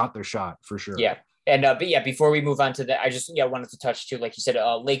 they shot their shot for sure. Yeah. And but yeah, before we move on to that, I just wanted to touch too, like you said,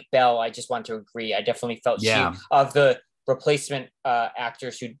 Lake Bell. I just want to agree. I definitely felt she, of the replacement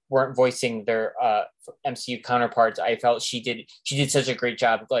actors who weren't voicing their MCU counterparts, I felt she did such a great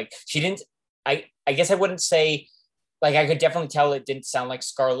job. Like she didn't. I guess I wouldn't say, like, I could definitely tell it didn't sound like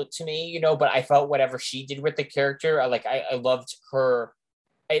Scarlet to me, but I felt whatever she did with the character, I loved her.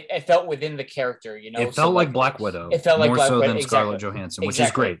 I felt within the character, It felt like Black Widow. It felt like more so than Scarlett Johansson, which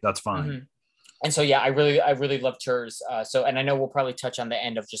is great. That's fine. And so, yeah, I really loved hers. And I know we'll probably touch on the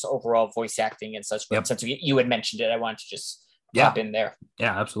end of just overall voice acting and such. But since you had mentioned it, I wanted to just pop in there.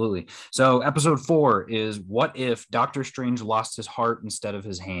 Yeah, absolutely. So episode 4 is What If Doctor Strange Lost His Heart Instead of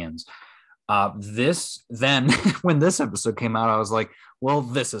His Hands? When this episode came out, I was like, well,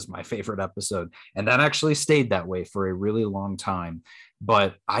 this is my favorite episode. And that actually stayed that way for a really long time.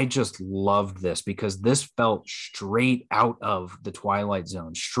 But I just loved this because this felt straight out of the Twilight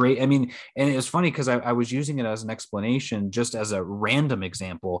Zone. And it was funny because I was using it as an explanation, just as a random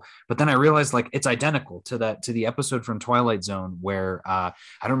example. But then I realized like it's identical to the episode from Twilight Zone where I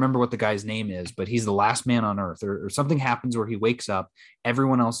don't remember what the guy's name is, but he's the last man on Earth, or something happens where he wakes up,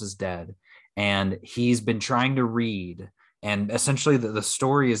 everyone else is dead, and he's been trying to read. And essentially the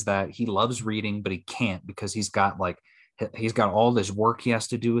story is that he loves reading, but he can't because he's got all this work he has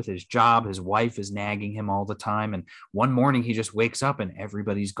to do with his job. His wife is nagging him all the time. And one morning he just wakes up and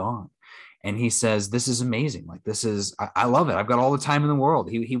everybody's gone. And he says, this is amazing. Like, I love it. I've got all the time in the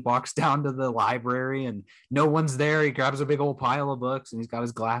world. He walks down to the library and no one's there. He grabs a big old pile of books and he's got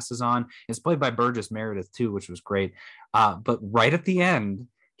his glasses on. It's played by Burgess Meredith too, which was great. But right at the end,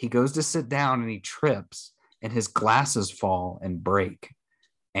 he goes to sit down and he trips and his glasses fall and break.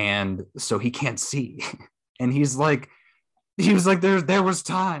 And so he can't see. And he was like, there was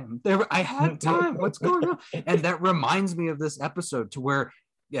time. I had time. What's going on? And that reminds me of this episode to where,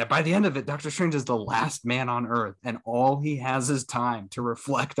 by the end of it, Doctor Strange is the last man on Earth and all he has is time to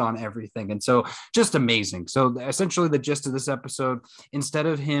reflect on everything. And so just amazing. So essentially the gist of this episode, instead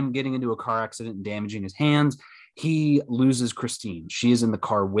of him getting into a car accident and damaging his hands, he loses Christine. She is in the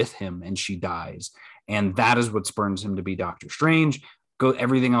car with him and she dies. And that is what spurns him to be Doctor Strange.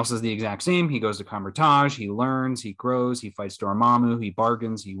 Everything else is the exact same. He goes to Kamar-Taj, he learns, he grows, he fights Dormammu, he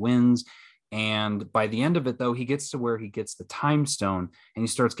bargains, he wins. And by the end of it, though, he gets to where he gets the time stone and he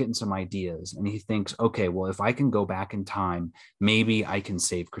starts getting some ideas. And he thinks, okay, well, if I can go back in time, maybe I can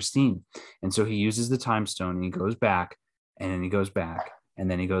save Christine. And so he uses the time stone and he goes back and then he goes back and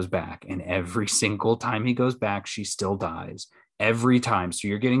then he goes back. And every single time he goes back, she still dies. Every time. So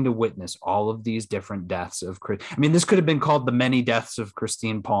you're getting to witness all of these different deaths of this could have been called the many deaths of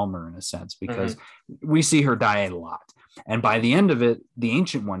Christine Palmer in a sense, because we see her die a lot. And by the end of it, the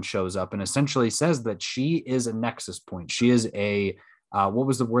Ancient One shows up and essentially says that she is a nexus point. She is a, what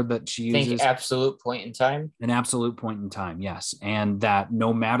was the word that she uses? Absolute point in time. An absolute point in time. Yes. And that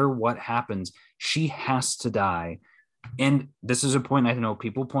no matter what happens, she has to die. And this is a point I know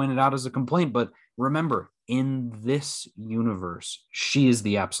people pointed out as a complaint, but remember, in this universe, she is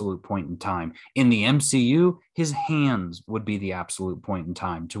the absolute point in time. In the MCU, his hands would be the absolute point in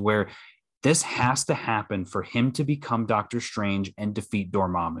time, to where this has to happen for him to become Doctor Strange and defeat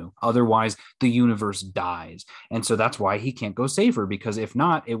Dormammu. Otherwise, the universe dies. And so that's why he can't go save her, because if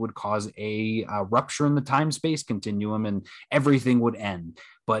not, it would cause a rupture in the time-space continuum and everything would end.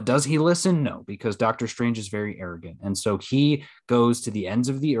 But does he listen? No, because Doctor Strange is very arrogant. And so he goes to the ends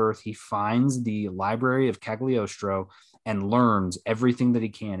of the earth. He finds the library of Cagliostro and learns everything that he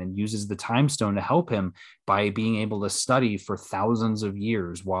can and uses the time stone to help him by being able to study for thousands of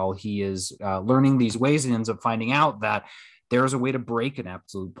years while he is learning these ways. And ends up finding out that there is a way to break an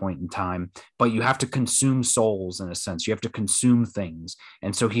absolute point in time, but you have to consume souls in a sense. You have to consume things.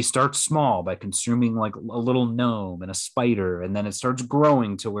 And so he starts small by consuming like a little gnome and a spider, and then it starts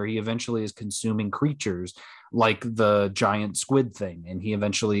growing to where he eventually is consuming creatures like the giant squid thing, and he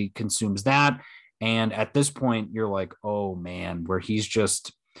eventually consumes that. And at this point, you're like, oh man, where he's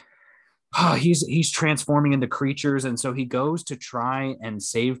just he's transforming into creatures. And so he goes to try and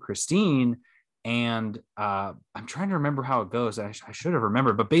save Christine. And I'm trying to remember how it goes. I should have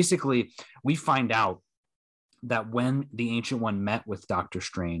remembered, but basically we find out that when the Ancient One met with Doctor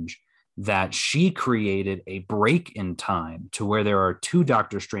Strange, that she created a break in time to where there are two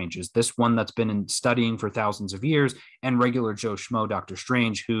Doctor Stranges, this one that's been studying for thousands of years, and regular Joe Schmo Doctor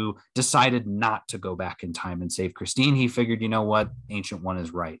Strange, who decided not to go back in time and save Christine. He figured, you know what, Ancient One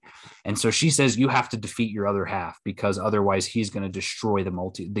is right. And so she says, you have to defeat your other half, because otherwise he's going to destroy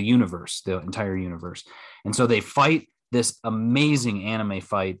the universe, the entire universe. And so they fight this amazing anime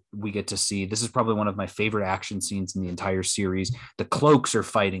fight we get to see. This is probably one of my favorite action scenes in the entire series. The cloaks are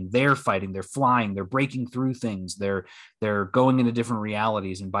fighting, they're flying, they're breaking through things, they're going into different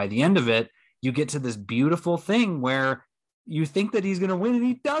realities. And by the end of it, you get to this beautiful thing where you think that he's going to win and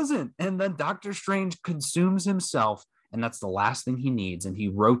he doesn't. And then Doctor Strange consumes himself, and that's the last thing he needs. And he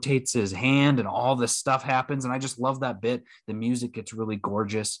rotates his hand and all this stuff happens. And I just love that bit. The music gets really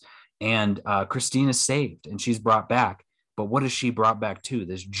gorgeous. And Christine is saved and she's brought back. But what is she brought back to?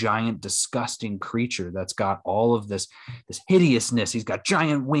 This giant, disgusting creature that's got all of this hideousness. He's got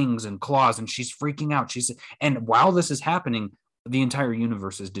giant wings and claws, and she's freaking out. And while this is happening, the entire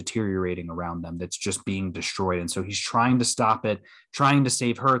universe is deteriorating around them. That's just being destroyed. And so he's trying to stop it, trying to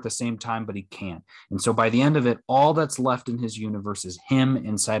save her at the same time, but he can't. And so by the end of it, all that's left in his universe is him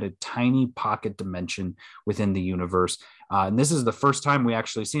inside a tiny pocket dimension within the universe. And this is the first time we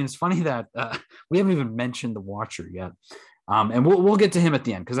actually see, and it's funny that we haven't even mentioned the Watcher yet. And we'll get to him at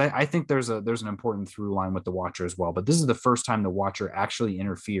the end, because I think there's an important through line with the Watcher as well. But this is the first time the Watcher actually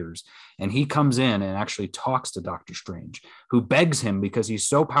interferes, and he comes in and actually talks to Doctor Strange, who begs him, because he's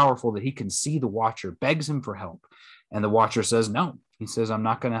so powerful that he can see the Watcher, begs him for help. And the Watcher says no. He says, I'm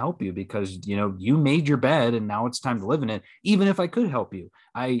not going to help you, because you made your bed and now it's time to live in it. Even if I could help you,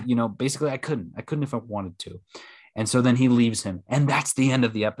 basically I couldn't if I wanted to. And so then he leaves him. And that's the end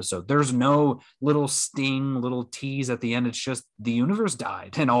of the episode. There's no little sting, little tease at the end. It's just the universe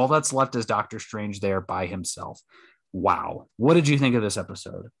died. And all that's left is Doctor Strange there by himself. Wow. What did you think of this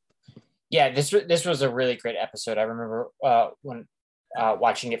episode? Yeah, this was a really great episode. I remember when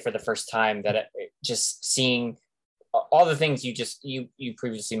watching it for the first time, that just seeing all the things you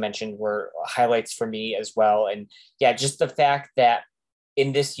previously mentioned were highlights for me as well. And yeah, just the fact that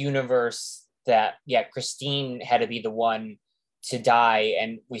in this universe, that Christine had to be the one to die,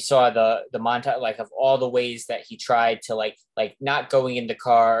 and we saw the montage like of all the ways that he tried to like not going in the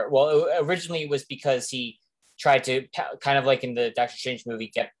car. Well, originally it was because he tried to kind of like in the Doctor Strange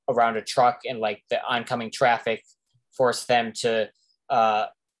movie get around a truck, and like the oncoming traffic forced them to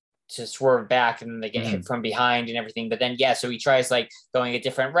swerve back, and then they get hit from behind and everything. But then so he tries like going a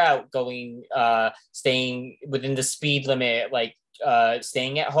different route, going staying within the speed limit, like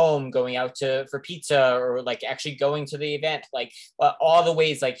staying at home, going out for pizza, or like actually going to the event, like all the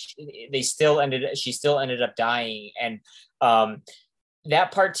ways, like she still ended up dying. And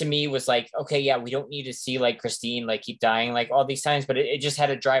that part to me was like, okay, we don't need to see like Christine like keep dying like all these times, but it just had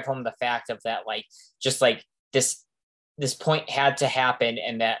to drive home the fact of that, like just like this point had to happen,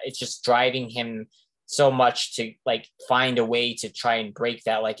 and that it's just driving him so much to like find a way to try and break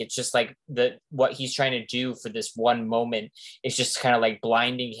that. Like it's just like what he's trying to do for this one moment is just kind of like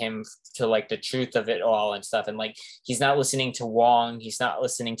blinding him to like the truth of it all and stuff. And like he's not listening to Wong, he's not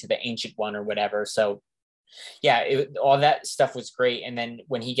listening to the Ancient One or whatever. So all that stuff was great. And then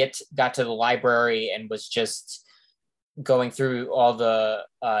when he got to the library and was just going through all the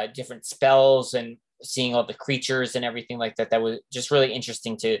different spells and seeing all the creatures and everything like that, that was just really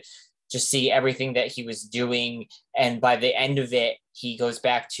interesting to just see everything that he was doing. And by the end of it, he goes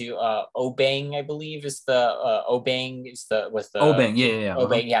back to Obang, I believe is the Obang is the with the Obang, yeah.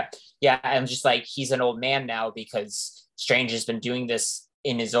 Obang, yeah. I'm just like, he's an old man now because Strange has been doing this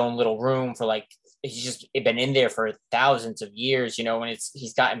in his own little room for like, he's just been in there for thousands of years, you know, and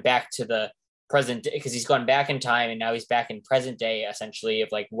he's gotten back to the present because he's gone back in time and now he's back in present day essentially of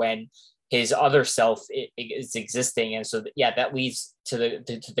like when his other self is existing. And so yeah, that leads to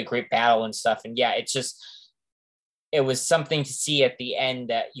the great battle and stuff. And yeah, it was something to see at the end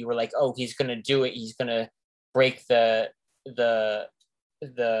that you were like, oh, he's gonna do it, he's gonna break the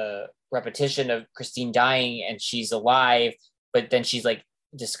repetition of Christine dying and she's alive, but then she's like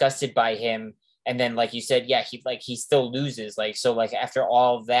disgusted by him. And then like you said, yeah, he still loses, like, so like after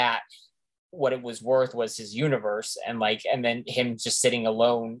all of that, what it was worth was his universe, and then him just sitting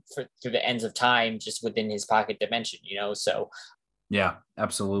alone through the ends of time just within his pocket dimension, you know. So yeah,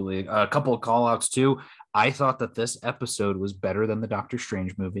 absolutely. A couple of call outs too. I thought that this episode was better than the Doctor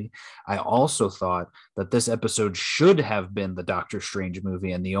Strange movie. I also thought that this episode should have been the Doctor Strange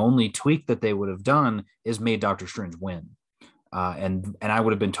movie, and the only tweak that they would have done is made Doctor Strange win. And I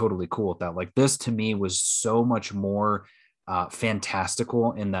would have been totally cool with that. Like, this to me was so much more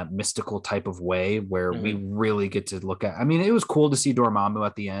fantastical in that mystical type of way where we really get to look at, I mean, it was cool to see Dormammu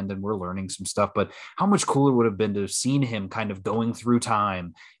at the end and we're learning some stuff, but how much cooler would have been to have seen him kind of going through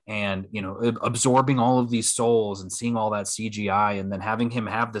time and, you know, absorbing all of these souls and seeing all that CGI and then having him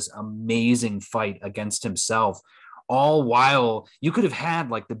have this amazing fight against himself, all while you could have had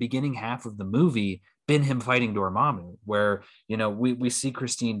like the beginning half of the movie been him fighting Dormammu, where, you know, we see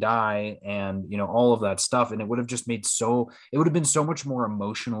Christine die and, you know, all of that stuff. And it would have just it would have been so much more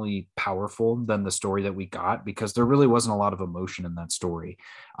emotionally powerful than the story that we got, because there really wasn't a lot of emotion in that story.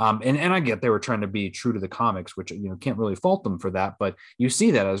 And I get they were trying to be true to the comics, which, you know, can't really fault them for that. But you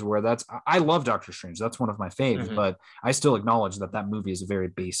see that as where I love Doctor Strange. That's one of my faves, but I still acknowledge that movie is a very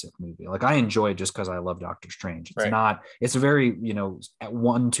basic movie. Like, I enjoy it just because I love Doctor Strange. It's a very, you know,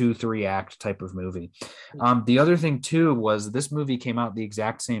 1, 2, 3 act type of movie. The other thing too was this movie came out the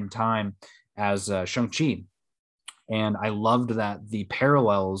exact same time as Shang-Chi, and I loved that the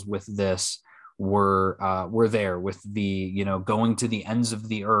parallels with this were there with the, you know, going to the ends of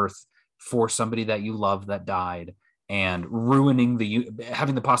the earth for somebody that you love that died and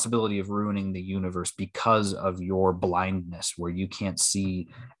having the possibility of ruining the universe because of your blindness where you can't see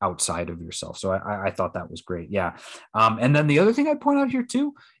outside of yourself. So I thought that was great. Yeah. And then the other thing I'd point out here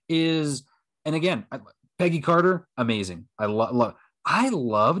too is, and again, Peggy Carter, amazing. I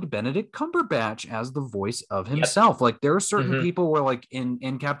loved Benedict Cumberbatch as the voice of himself. Yep. Like, there are certain people where, like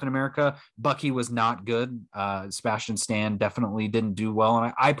in Captain America, Bucky was not good. Sebastian Stan definitely didn't do well,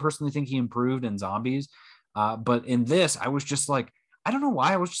 and I personally think he improved in Zombies. But in this, I was just like, I don't know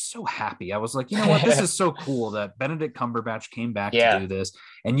why, I was just so happy. I was like, you know what, this is so cool that Benedict Cumberbatch came back to do this,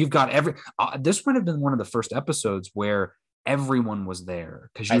 and you've got this would have been one of the first episodes where everyone was there,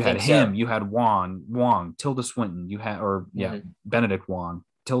 because you had him, you had Wong, Tilda Swinton, Benedict Wong,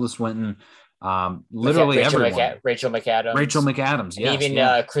 Tilda Swinton, literally everyone. Rachel McAdams, yes,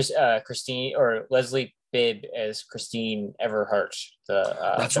 even Christine or Leslie Bibb as Christine Everhart,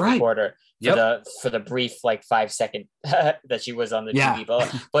 the reporter. For the brief like 5-second that she was on the TV.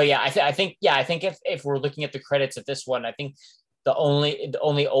 But yeah, I think if we're looking at the credits of this one, I think the only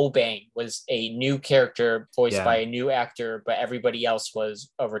Obang was a new character voiced by a new actor, but everybody else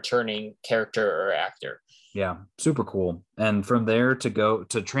was a returning character or actor. Yeah, super cool. And from there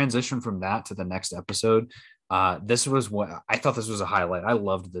to transition from that to the next episode, this was what I thought this was a highlight. I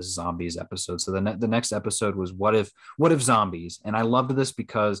loved this Zombies episode. So the next episode was what if Zombies, and I loved this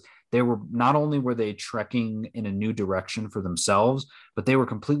because they were not only were they trekking in a new direction for themselves, but they were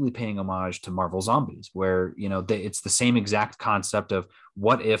completely paying homage to Marvel Zombies, where, you know, it's the same exact concept of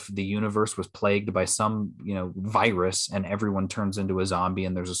what if the universe was plagued by some, you know, virus and everyone turns into a zombie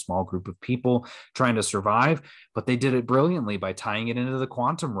and there's a small group of people trying to survive. But they did it brilliantly by tying it into the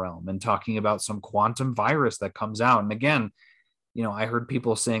quantum realm and talking about some quantum virus that comes out. And again, you know, I heard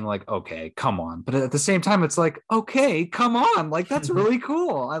people saying like, okay, come on. But at the same time, it's like, okay, come on. Like, that's really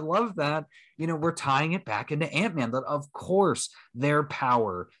cool. I love that. You know, we're tying it back into Ant-Man, that of course their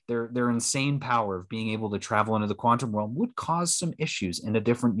power, their insane power of being able to travel into the quantum realm would cause some issues in a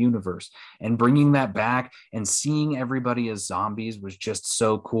different universe, and bringing that back and seeing everybody as zombies was just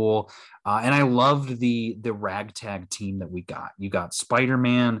so cool. And I loved the ragtag team that we got. You got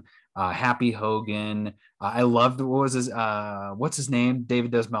Spider-Man, Happy Hogan. I loved, what's his name?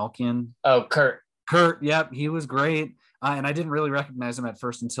 David Dastmalchian. Oh, Kurt. Yep, he was great. and I didn't really recognize him at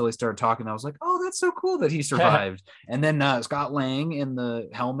first until he started talking. I was like, oh, that's so cool that he survived. And then Scott Lang in the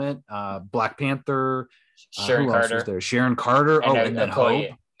helmet, Black Panther, Sharon who else was Carter there? Sharon Carter. And then Hope,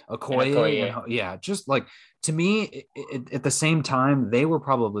 Okoye. Okoye, and yeah, just like, to me, at the same time, they were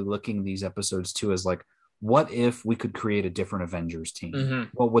probably looking these episodes too as like, what if we could create a different Avengers team? Mm-hmm.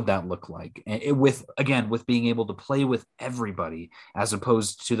 What would that look like? And with being able to play with everybody, as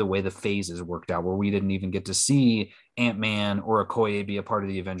opposed to the way the phases worked out, where we didn't even get to see Ant-Man or Okoye be a part of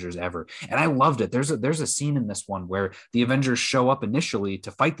the Avengers ever. And I loved it. There's a scene in this one where the Avengers show up initially to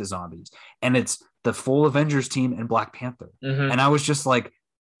fight the zombies, and it's the full Avengers team and Black Panther. Mm-hmm. And I was just like,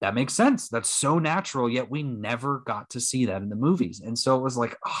 that makes sense. That's so natural, yet we never got to see that in the movies. And so it was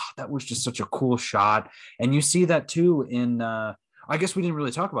like, oh, that was just such a cool shot. And you see that too in I guess we didn't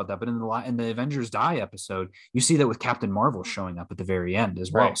really talk about that, but in the Avengers Die episode, you see that with Captain Marvel showing up at the very end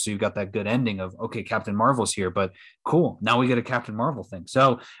as well. Right. So you've got that good ending of, okay, Captain Marvel's here, but cool, now we get a Captain Marvel thing.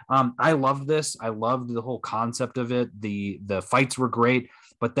 So I loved this. I loved the whole concept of it. The fights were great.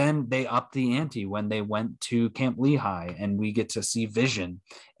 But then they upped the ante when they went to Camp Lehigh, and we get to see Vision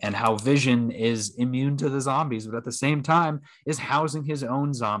and how Vision is immune to the zombies, but at the same time is housing his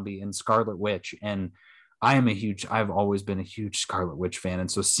own zombie in Scarlet Witch. And I've always been a huge Scarlet Witch fan. And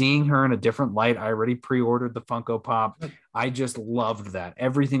so seeing her in a different light, I already pre-ordered the Funko Pop. I just loved that.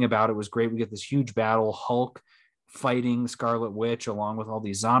 Everything about it was great. We get this huge battle, Hulk fighting Scarlet Witch along with all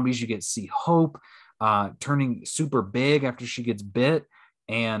these zombies. You get to see Hope turning super big after she gets bit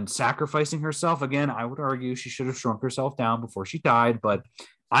and sacrificing herself. Again, I would argue she should have shrunk herself down before she died, but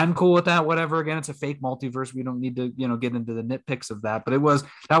I'm cool with that. Whatever. Again, it's a fake multiverse. We don't need to, get into the nitpicks of that, but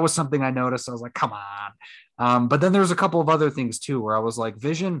that was something I noticed. I was like, come on. But then there's a couple of other things too, where I was like,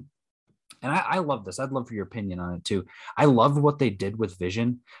 Vision, and I love this. I'd love for your opinion on it too. I loved what they did with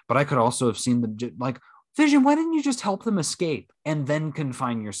Vision, but I could also have seen them like, Vision, why didn't you just help them escape and then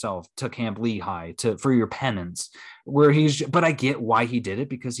confine yourself to Camp Lehigh for your penance? But I get why he did it,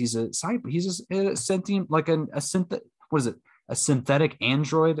 because he's a sentient, like a synthetic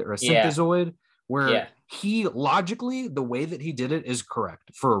android or a synthezoid, where he logically, the way that he did it is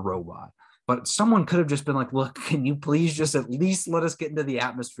correct for a robot. But someone could have just been like, look, can you please just at least let us get into the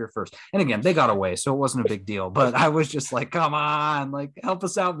atmosphere first? And again, they got away, so it wasn't a big deal. But I was just like, come on, like, help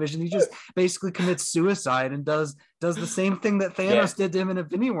us out, Vision. He just basically commits suicide and does the same thing that Thanos did to him in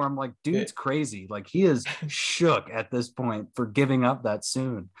Infinity War. I'm like, dude's crazy. Like, he is shook at this point for giving up that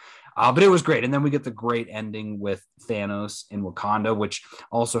soon. But it was great. And then we get the great ending with Thanos in Wakanda, which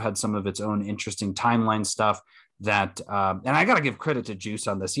also had some of its own interesting timeline stuff. That and I gotta give credit to Juice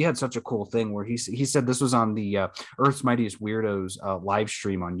on this. He had such a cool thing where he said this was on the Earth's Mightiest Weirdos live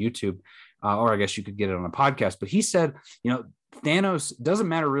stream on YouTube, or I guess you could get it on a podcast. But he said, Thanos, doesn't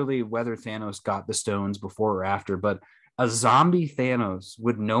matter really whether Thanos got the stones before or after, but a zombie Thanos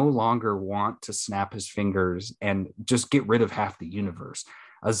would no longer want to snap his fingers and just get rid of half the universe.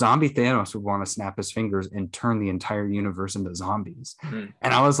 A zombie Thanos would want to snap his fingers and turn the entire universe into zombies. Mm-hmm.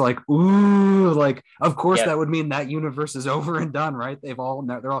 And I was like, ooh, like, of course that would mean that universe is over and done, right? They're all,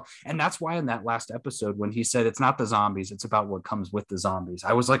 and that's why in that last episode, when he said, it's not the zombies, it's about what comes with the zombies,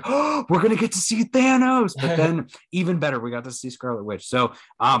 I was like, oh, we're going to get to see Thanos. But then even better, we got to see Scarlet Witch. So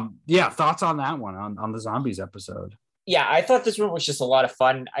thoughts on that one, on the zombies episode? Yeah, I thought this one was just a lot of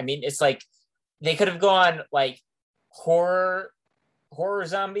fun. I mean, it's like, they could have gone like horror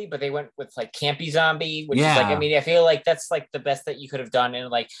zombie, but they went with like campy zombie, which is like, I mean, I feel like that's like the best that you could have done. And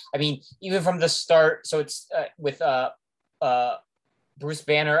like, I mean, even from the start, so it's with Bruce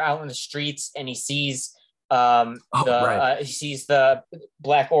Banner out in the streets, and he sees he sees the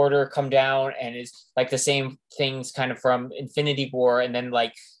Black Order come down, and is like the same things kind of from Infinity War, and then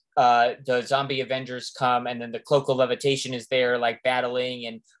like the zombie Avengers come, and then the Cloak of Levitation is there, like battling,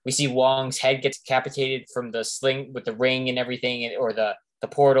 and we see Wong's head gets decapitated from the sling with the ring and everything, or the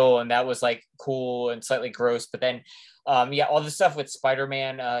portal, and that was like cool and slightly gross. But then all the stuff with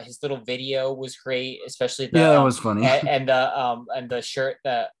Spider-Man, his little video was great, especially that was funny. and the shirt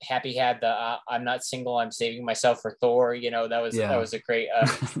that Happy had, the I'm not single, I'm saving myself for Thor, that was a great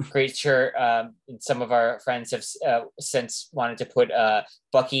great shirt. And some of our friends have since wanted to put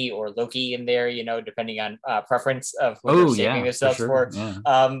Bucky or Loki in there, depending on preference of who they're saving themselves for.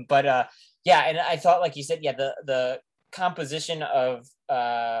 And I thought, like you said, the composition of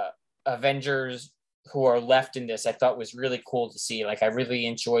Avengers who are left in this, I thought was really cool to see. Like, I really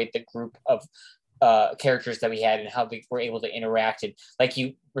enjoyed the group of characters that we had and how they were able to interact. And like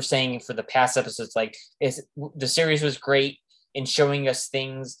you were saying for the past episodes, like the series was great in showing us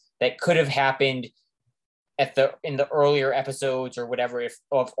things that could have happened in the earlier episodes or whatever, if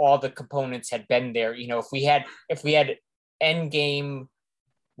all the components had been there. If we had end game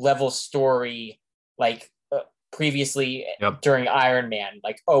level story, like previously Yep. during Iron Man.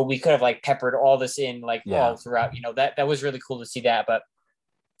 Like, oh, we could have like peppered all this in like all throughout. That was really cool to see that. But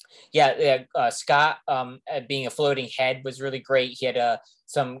Scott being a floating head was really great. He had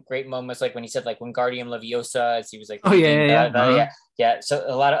some great moments, like when he said like Wingardium Leviosa, as he was like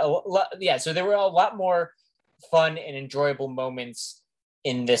So so there were a lot more fun and enjoyable moments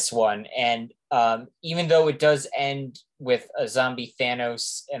in this one. And even though it does end with a zombie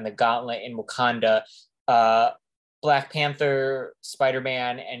Thanos and the gauntlet in Wakanda, Black Panther,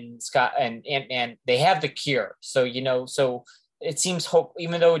 Spider-Man, and Scott and Ant-Man, they have the cure. So so it seems hope,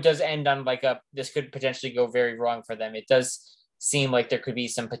 even though it does end on like this could potentially go very wrong for them, it does seem like there could be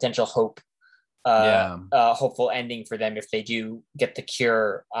some potential hope, hopeful ending for them if they do get the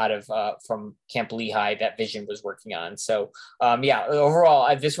cure out of from Camp Lehigh that Vision was working on. So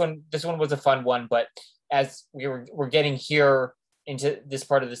overall, this one was a fun one, but as we're getting here into this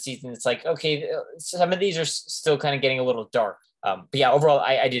part of the season, it's like, okay, some of these are still kind of getting a little dark. But yeah, overall,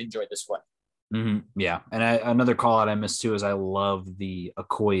 I did enjoy this one. Mm-hmm. Yeah. And another call out I missed too is I love the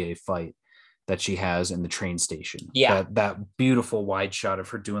Okoye fight that she has in the train station. Yeah. That beautiful wide shot of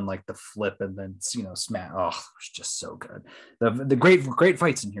her doing like the flip and then, smash. Oh, it's just so good. The great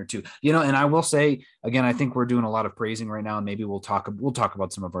fights in here too, and I will say again, I think we're doing a lot of praising right now, and maybe we'll talk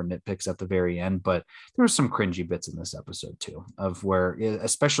about some of our nitpicks at the very end, but there were some cringy bits in this episode too, of where,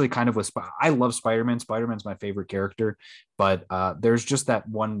 especially kind of with, I love Spider-Man. Spider-Man's my favorite character, but there's just that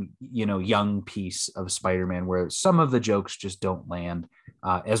one, young piece of Spider-Man where some of the jokes just don't land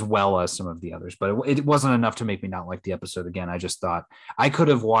as well as some of the others, but it wasn't enough to make me not like the episode. Again, I just thought I could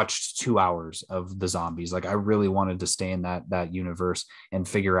have watched 2 hours of the zombies. Like I really wanted to stay in that universe and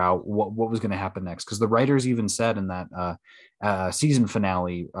figure out what was going to happen next. Because the writers even said in that season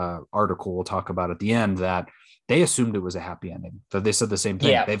finale article we'll talk about at the end that they assumed it was a happy ending. So they said the same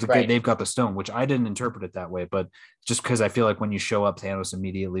thing. Yeah, they've got the stone, which I didn't interpret it that way, but just because I feel like when you show up, Thanos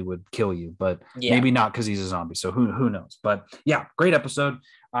immediately would kill you, but maybe not because he's a zombie. So who knows? But yeah, great episode.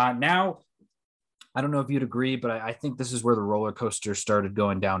 Now, I don't know if you'd agree, but I think this is where the roller coaster started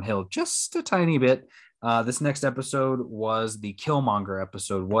going downhill just a tiny bit. This next episode was the Killmonger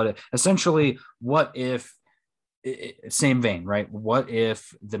episode. What if, same vein, right? What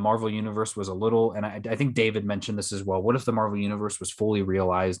if the Marvel universe was a little, and I think David mentioned this as well. What if the Marvel universe was fully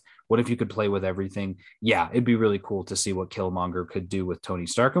realized? What if you could play with everything? Yeah, it'd be really cool to see what Killmonger could do with Tony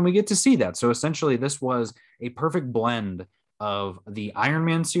Stark. And we get to see that. So essentially this was a perfect blend of the Iron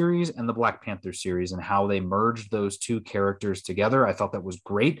Man series and the Black Panther series and how they merged those two characters together. I thought that was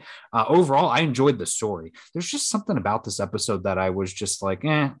great. Overall, I enjoyed the story. There's just something about this episode that I was just like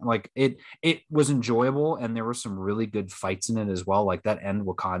it was enjoyable. And there were some really good fights in it as well. Like that end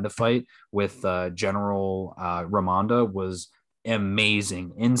Wakanda fight with General Ramonda was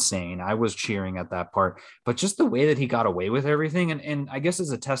amazing, insane. I was cheering at that part, but just the way that he got away with everything, and I guess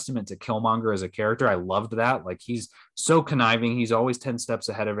as a testament to Killmonger as a character, I loved that. Like he's so conniving, he's always 10 steps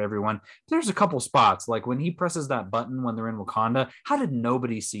ahead of everyone. There's a couple spots like when he presses that button when they're in Wakanda. How did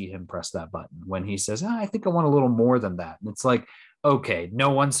nobody see him press that button when he says, I think I want a little more than that? And it's like, okay, no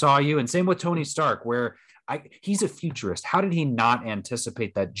one saw you. And same with Tony Stark, where he's a futurist. How did he not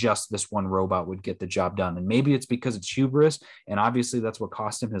anticipate that just this one robot would get the job done? And maybe it's because it's hubris, and obviously that's what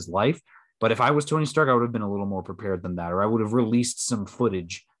cost him his life. But if I was Tony Stark, I would have been a little more prepared than that, or I would have released some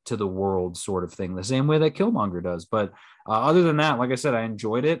footage to the world, sort of thing, the same way that Killmonger does. But other than that, like I said, I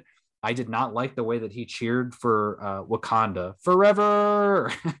enjoyed it. I did not like the way that he cheered for Wakanda forever.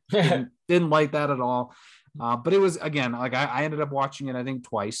 didn't like that at all. But it was, again, like I ended up watching it, I think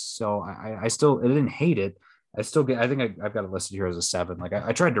twice. So I didn't hate it. I think I've got it listed here as a 7. Like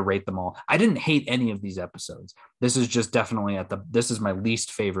I tried to rate them all. I didn't hate any of these episodes. This is just definitely this is my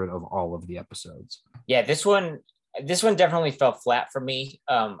least favorite of all of the episodes. Yeah, this one definitely fell flat for me.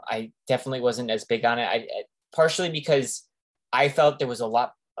 I definitely wasn't as big on it. I partially because I felt there was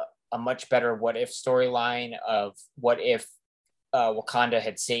a much better what if storyline of what if Wakanda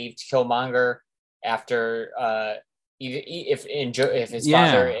had saved Killmonger after if his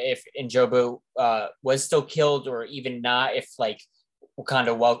father, if Njobu was still killed, or even not, if like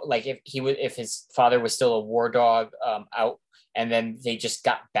Wakanda, like if his father was still a war dog out, and then they just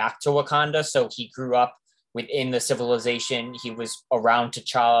got back to Wakanda, so he grew up within the civilization. He was around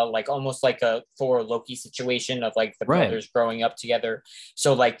T'Challa, like almost like a Thor Loki situation of like the brothers growing up together.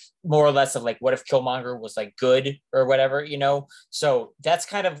 So like more or less of like, what if Killmonger was like good or whatever, So that's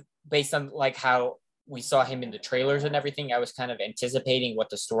kind of based on like how we saw him in the trailers and everything. I was kind of anticipating what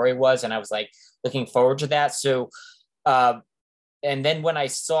the story was, and I was like looking forward to that. So, and then when I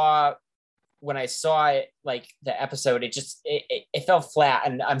saw when I saw it, like the episode, it fell flat.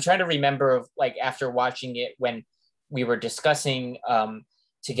 And I'm trying to remember of like after watching it when we were discussing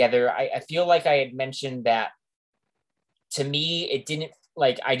together, I feel like I had mentioned that to me, it didn't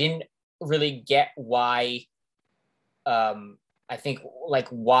like, I didn't really get why, I think like,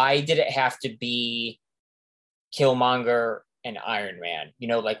 why did it have to be Killmonger and Iron Man? You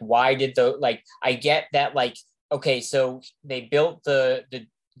know, like why did like, I get that, like, okay, so they built the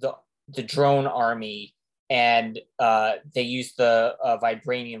drone army and they used the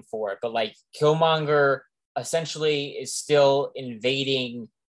vibranium for it, but like Killmonger essentially is still invading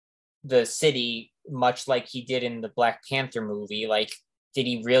the city much like he did in the Black Panther movie. Like, did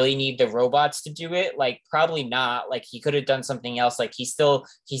he really need the robots to do it? Like, probably not. Like, he could have done something else. Like, he still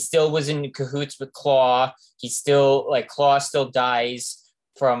was in cahoots with Claw. Claw still dies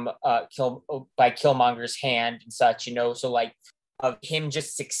from by Killmonger's hand and such, you know. So like, of him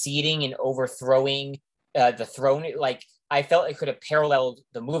just succeeding in overthrowing the throne, like, I felt it could have paralleled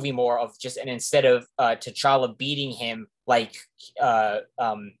the movie more of just, and instead of T'Challa beating him, like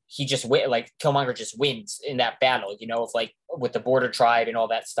he just like Killmonger just wins in that battle, you know, of like with the border tribe and all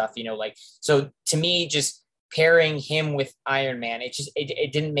that stuff, you know, like, so to me, just pairing him with Iron Man,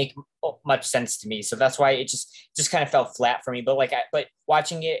 it didn't make much sense to me. So that's why it just kind of fell flat for me. But like, but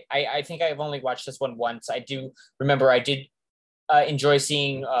watching it, I think I've only watched this one once. I do remember I did enjoy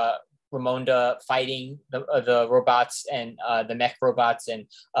seeing Ramonda fighting the robots and the mech robots and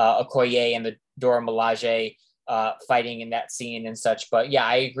Okoye and the Dora Milaje fighting in that scene and such. But yeah,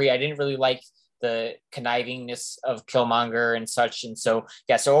 I agree. I didn't really like the connivingness of Killmonger and such. And so,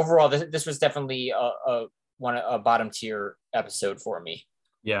 yeah, so overall, this was definitely a bottom tier episode for me.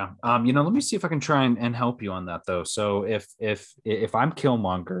 Yeah. You know, let me see if I can try and help you on that though. So if I'm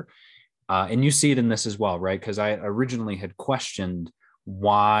Killmonger, and you see it in this as well, right? Because I originally had questioned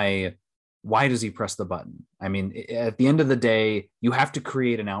why does he press the button? I mean, at the end of the day, you have to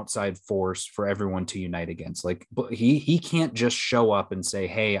create an outside force for everyone to unite against. Like, he can't just show up and say,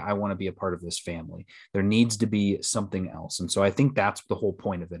 hey, I want to be a part of this family. There needs to be something else. And so I think that's the whole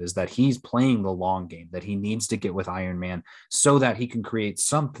point of it, is that he's playing the long game, that he needs to get with Iron Man so that he can create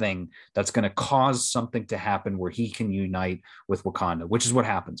something that's going to cause something to happen where he can unite with Wakanda, which is what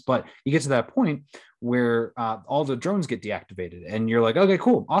happens. But you get to that point where all the drones get deactivated and you're like, okay,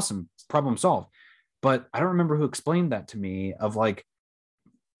 cool, awesome, problem solved. But I don't remember who explained that to me, of like,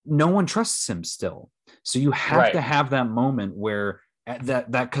 no one trusts him still. So you have to have that moment where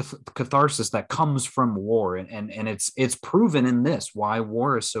that catharsis that comes from war, and it's proven in this why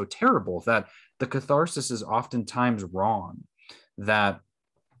war is so terrible, that the catharsis is oftentimes wrong, that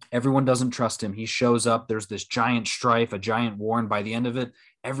everyone doesn't trust him. He shows up, there's this giant strife, a giant war, and by the end of it,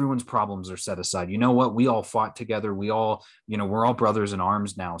 everyone's problems are set aside. You know what? We all fought together. We all, you know, we're all brothers in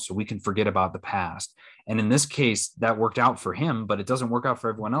arms now, so we can forget about the past. And in this case, that worked out for him, but it doesn't work out for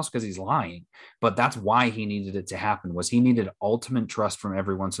everyone else because he's lying. But that's why he needed it to happen, was he needed ultimate trust from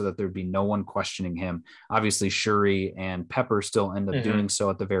everyone so that there'd be no one questioning him. Obviously, Shuri and Pepper still end up doing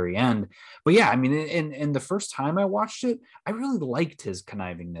so at the very end. But yeah, I mean, in the first time I watched it, I really liked his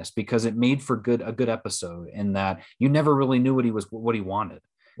connivingness because it made for a good episode, in that you never really knew what he wanted.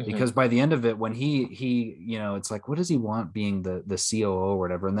 Because by the end of it, when he you know, it's like, what does he want being the COO or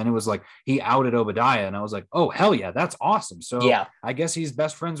whatever, and then it was like he outed Obadiah, and I was like, oh hell yeah, that's awesome. So yeah, I guess he's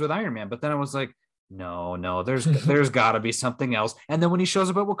best friends with Iron Man. But then I was like, no, there's got to be something else. And then when he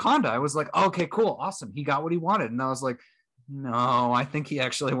shows up at Wakanda, I was like, okay, cool, awesome, he got what he wanted. And I was like, no, I think he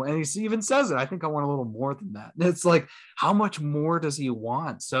actually, and he even says it, I think I want a little more than that. And it's like, how much more does he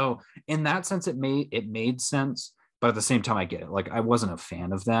want? So in that sense, it made sense. But at the same time, I get it. Like, I wasn't a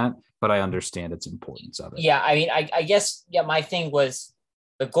fan of that, but I understand its importance of it. Yeah, I mean, I guess, yeah, my thing was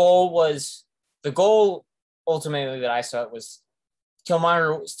the goal ultimately that I saw it was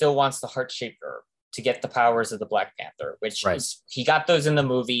Killmonger still wants the Heart Shaper to get the powers of the Black Panther, which is, he got those in the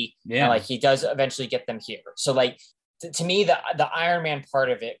movie. Yeah. And like, he does eventually get them here. So like, to me, the Iron Man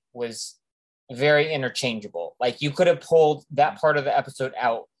part of it was very interchangeable. Like, you could have pulled that part of the episode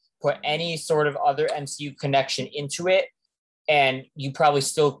out, put any sort of other MCU connection into it, and you probably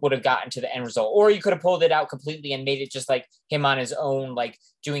still would have gotten to the end result. Or you could have pulled it out completely and made it just like him on his own, like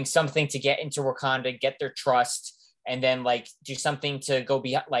doing something to get into Wakanda, get their trust, and then like do something to go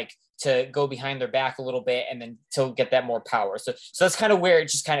behind their back a little bit, and then to get that more power. So that's kind of where it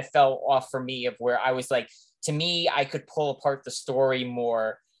just kind of fell off for me, of where I was like, to me, I could pull apart the story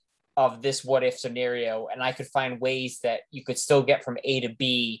more of this what if scenario, and I could find ways that you could still get from A to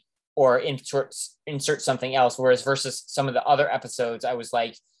B, or insert something else. Whereas versus some of the other episodes, I was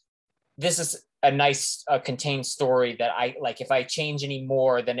like, this is a nice contained story that I like. If I change any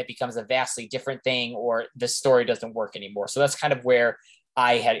more, then it becomes a vastly different thing, or the story doesn't work anymore. So that's kind of where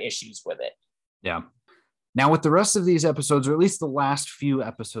I had issues with it. Yeah. Now, with the rest of these episodes, or at least the last few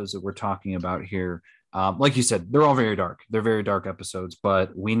episodes that we're talking about here, like you said, they're all very dark. They're very dark episodes,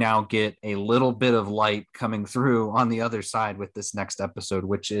 but we now get a little bit of light coming through on the other side with this next episode,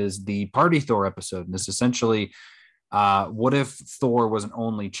 which is the Party Thor episode. And this essentially, what if Thor was an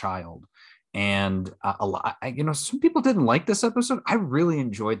only child? And a lot, some people didn't like this episode. I really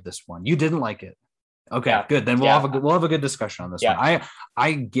enjoyed this one. You didn't like it. Okay, yeah. Good. Then we'll have a good discussion on this one.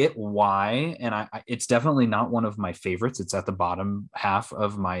 I get why, and it's definitely not one of my favorites. It's at the bottom half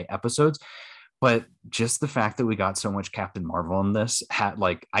of my episodes, but just the fact that we got so much Captain Marvel in this,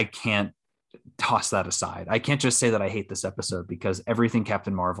 I can't toss that aside. I can't just say that I hate this episode, because everything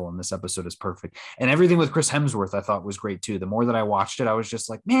Captain Marvel in this episode is perfect, and everything with Chris Hemsworth I thought was great too. The more that I watched it, I was just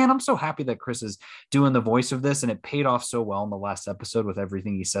like, man, I'm so happy that Chris is doing the voice of this, and it paid off so well in the last episode with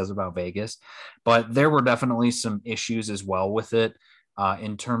everything he says about Vegas. But there were definitely some issues as well with it,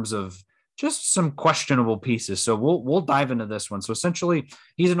 in terms of just some questionable pieces. So we'll dive into this one. So essentially,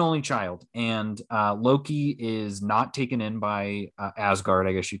 he's an only child, and Loki is not taken in by Asgard,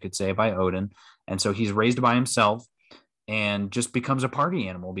 I guess you could say, by Odin. And so he's raised by himself and just becomes a party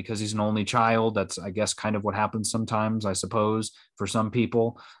animal because he's an only child. That's, I guess, kind of what happens sometimes, I suppose, for some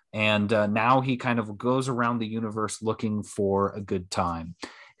people. And now he kind of goes around the universe looking for a good time.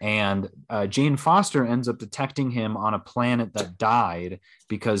 And Jane Foster ends up detecting him on a planet that died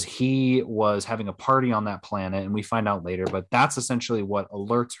because he was having a party on that planet. And we find out later, but that's essentially what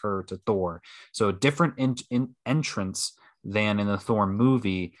alerts her to Thor. So a different entrance than in the Thor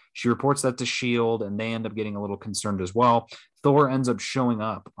movie. She reports that to S.H.I.E.L.D. and they end up getting a little concerned as well. Thor ends up showing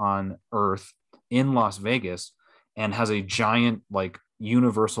up on Earth in Las Vegas and has a giant,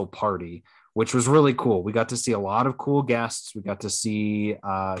 universal party, which was really cool. We got to see a lot of cool guests. We got to see,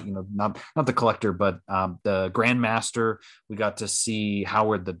 not the Collector, but the Grandmaster. We got to see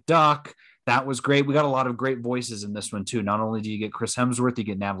Howard the Duck. That was great. We got a lot of great voices in this one too. Not only do you get Chris Hemsworth, you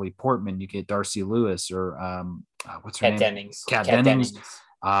get Natalie Portman, you get Darcy Lewis, or what's her name? Kat Dennings.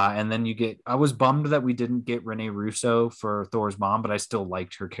 And then I was bummed that we didn't get Rene Russo for Thor's mom, but I still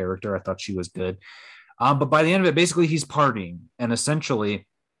liked her character. I thought she was good. But by the end of it, basically he's partying, and essentially,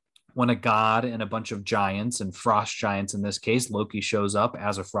 when a god and a bunch of giants, and frost giants in this case, Loki shows up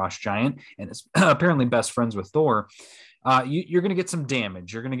as a frost giant and is apparently best friends with Thor, you're going to get some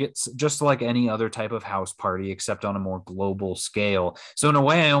damage. You're going to get just like any other type of house party, except on a more global scale. So in a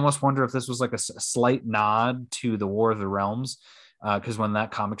way, I almost wonder if this was like a slight nod to the War of the Realms, because when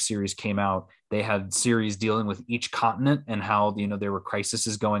that comic series came out, they had series dealing with each continent and how, there were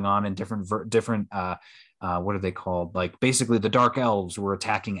crises going on in different what are they called? Like basically the Dark Elves were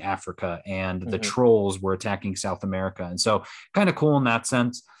attacking Africa and the Trolls were attacking South America. And so kind of cool in that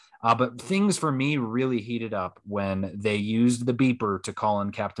sense. But things for me really heated up when they used the beeper to call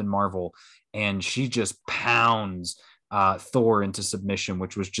in Captain Marvel, and she just pounds Thor into submission,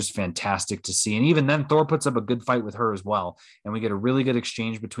 which was just fantastic to see. And even then, Thor puts up a good fight with her as well. And we get a really good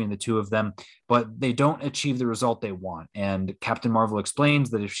exchange between the two of them, but they don't achieve the result they want. And Captain Marvel explains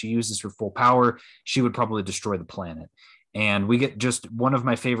that if she uses her full power, she would probably destroy the planet. And we get just one of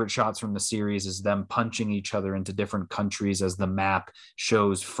my favorite shots from the series is them punching each other into different countries as the map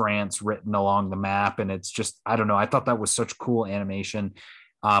shows France written along the map. And it's just, I don't know. I thought that was such cool animation.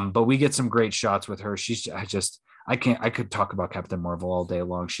 But we get some great shots with her. I could talk about Captain Marvel all day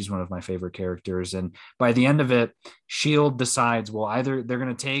long. She's one of my favorite characters. And by the end of it, S.H.I.E.L.D. decides, well, either they're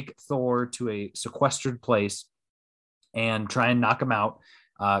going to take Thor to a sequestered place and try and knock him out.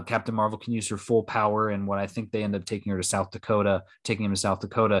 Captain Marvel can use her full power, and what I think they end up taking him to South Dakota,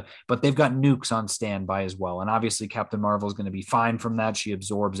 but they've got nukes on standby as well. And obviously Captain Marvel is going to be fine from that. She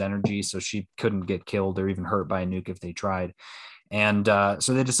absorbs energy, so she couldn't get killed or even hurt by a nuke if they tried. And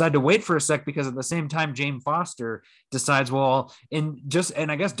so they decide to wait for a sec, because at the same time, Jane Foster decides, well, and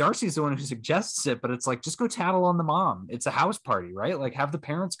I guess Darcy's the one who suggests it, but it's like, just go tattle on the mom. It's a house party, right? Like, have the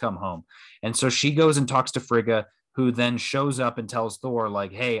parents come home. And so she goes and talks to Frigga, who then shows up and tells Thor,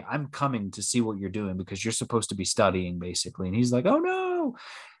 like, hey, I'm coming to see what you're doing because you're supposed to be studying, basically. And he's like, oh no.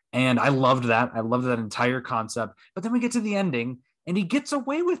 And I loved that. I loved that entire concept. But then we get to the ending and he gets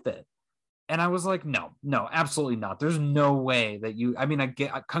away with it. And I was like, no, absolutely not. There's no way that I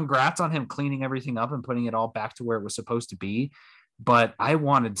get congrats on him cleaning everything up and putting it all back to where it was supposed to be. But I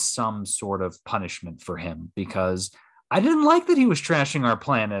wanted some sort of punishment for him, because I didn't like that he was trashing our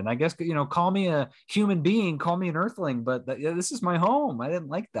planet. And I guess, call me a human being, call me an earthling, but this is my home. I didn't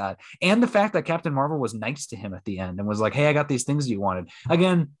like that. And the fact that Captain Marvel was nice to him at the end and was like, hey, I got these things you wanted.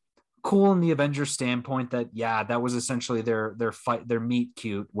 Again, cool in the Avengers standpoint that, yeah, that was essentially their fight, their meet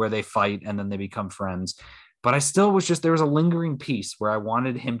cute where they fight and then they become friends. But I still was just, there was a lingering piece where I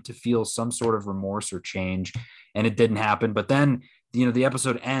wanted him to feel some sort of remorse or change, and it didn't happen. But then, the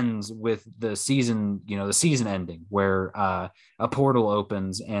episode ends with the season ending where a portal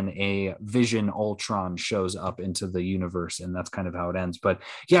opens and a Vision Ultron shows up into the universe, and that's kind of how it ends. But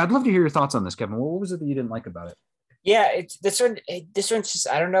yeah, I'd love to hear your thoughts on this, Kevin. What was it that you didn't like about it? Yeah, it's this one. This one's just,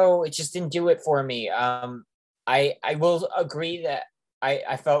 I don't know. It just didn't do it for me. I will agree that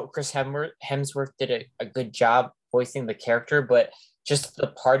I felt Chris Hemsworth did a good job voicing the character, but just the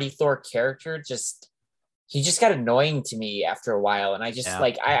Party Thor character, he just got annoying to me after a while. And I just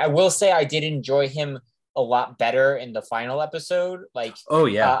like, I will say I did enjoy him a lot better in the final episode. Like, oh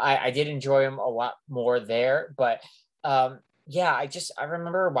yeah, I did enjoy him a lot more there. But yeah, I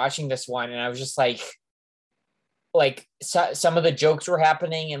remember watching this one and I was just like some of the jokes were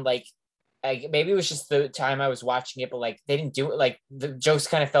happening and like maybe it was just the time I was watching it, but like they didn't do it. Like the jokes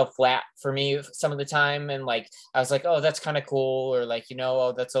kind of fell flat for me some of the time. And like, I was like, oh, that's kind of cool. Or like,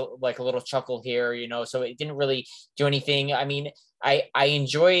 oh, that's like a little chuckle here, so it didn't really do anything. I mean, I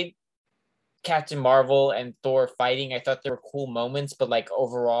enjoyed Captain Marvel and Thor fighting. I thought there were cool moments, but like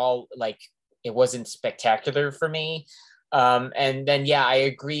overall, like it wasn't spectacular for me. And then, yeah, I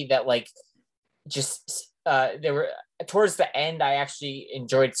agree that like just there were towards the end, I actually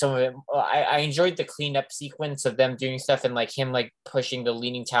enjoyed some of it. I enjoyed the cleanup sequence of them doing stuff and like him like pushing the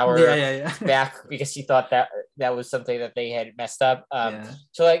Leaning Tower back because he thought that was something that they had messed up.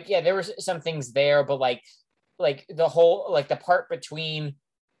 So like, yeah, there were some things there, but like the whole, like the part between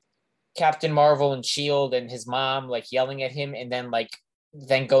Captain Marvel and Shield and his mom like yelling at him and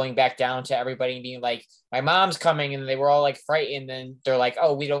then going back down to everybody and being like, my mom's coming, and they were all like frightened, and they're like,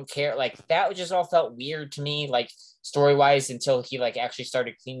 oh, we don't care. Like that just all felt weird to me, like story-wise, until he like actually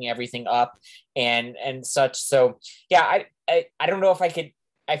started cleaning everything up and such. So yeah, I don't know if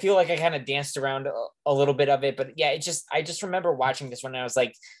I feel like I kind of danced around a little bit of it, but yeah, I just remember watching this one and I was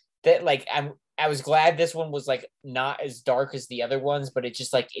like, that like I was glad this one was like not as dark as the other ones, but it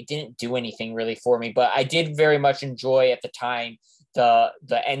just like it didn't do anything really for me. But I did very much enjoy at the time the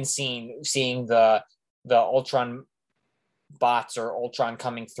end scene, seeing the Ultron bots or Ultron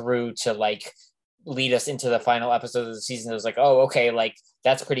coming through to like lead us into the final episode of the season. It was like, oh, okay, like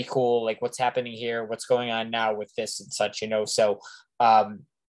that's pretty cool. Like what's happening here? What's going on now with this and such, So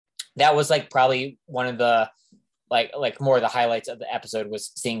that was like probably one of the like more of the highlights of the episode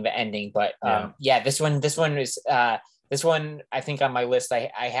was seeing the ending. But yeah, this one is this one, I think on my list, I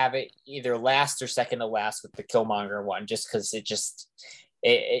have it either last or second to last with the Killmonger one, just because it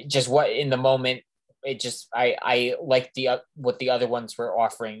just what in the moment, it just, I like what the other ones were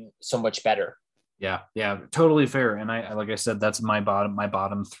offering so much better. Yeah, totally fair. And I, like I said, that's my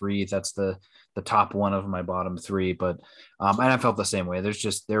bottom three. That's the top one of my bottom three. But and I felt the same way.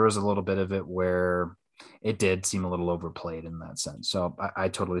 There was a little bit of it where it did seem a little overplayed in that sense. So I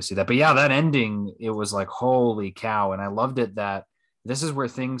totally see that. But yeah, that ending, it was like, holy cow. And I loved it that this is where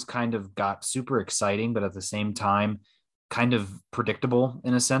things kind of got super exciting, but at the same time, kind of predictable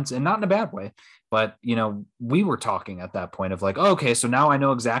in a sense, and not in a bad way. But, we were talking at that point of like, oh, okay, so now I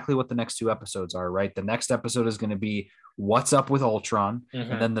know exactly what the next two episodes are, right? The next episode is going to be what's up with Ultron.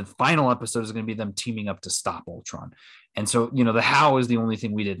 Mm-hmm. And then the final episode is going to be them teaming up to stop Ultron. And so, the how is the only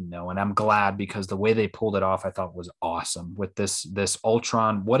thing we didn't know. And I'm glad, because the way they pulled it off, I thought was awesome with this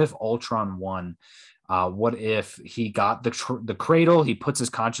Ultron. What if Ultron won? What if he got the cradle? He puts his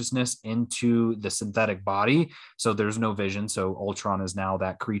consciousness into the synthetic body, so there's no Vision. So Ultron is now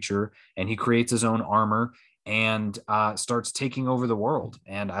that creature, and he creates his own armor and starts taking over the world.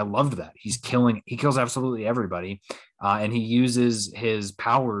 And I loved that. He kills absolutely everybody, and he uses his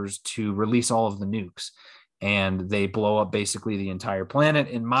powers to release all of the nukes, and they blow up basically the entire planet.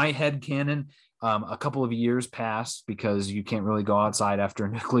 In my head canon, a couple of years pass because you can't really go outside after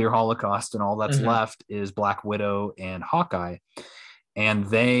a nuclear holocaust, and all that's mm-hmm. left is Black Widow and Hawkeye.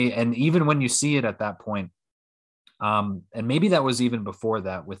 And even when you see it at that point, and maybe that was even before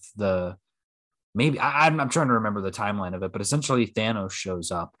that with I'm trying to remember the timeline of it, but essentially Thanos shows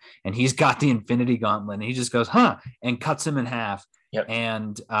up and he's got the Infinity Gauntlet and he just goes, and cuts him in half. Yep.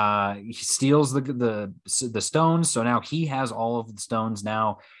 And he steals the stones. So now he has all of the stones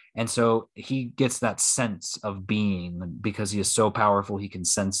now. And so he gets that sense of being because he is so powerful, he can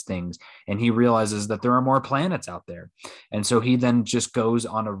sense things. And he realizes that there are more planets out there. And so he then just goes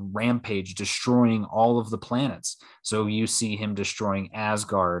on a rampage, destroying all of the planets. So you see him destroying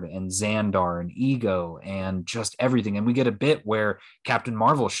Asgard and Xandar and Ego and just everything. And we get a bit where Captain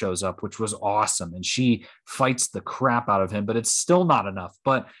Marvel shows up, which was awesome. And she fights the crap out of him, but it's still not enough.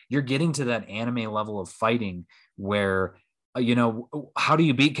 But you're getting to that anime level of fighting where, how do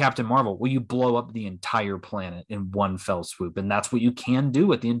you beat Captain Marvel? Well, you blow up the entire planet in one fell swoop. And that's what you can do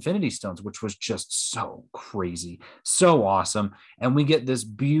with the Infinity Stones, which was just so crazy, so awesome. And we get this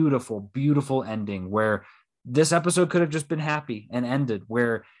beautiful, beautiful ending where this episode could have just been happy and ended,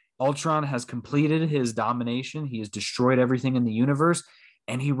 where Ultron has completed his domination. He has destroyed everything in the universe.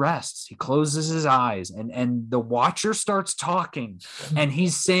 And he rests, he closes his eyes, and the Watcher starts talking, and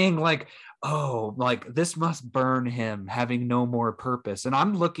he's saying like, oh, like this must burn him having no more purpose. And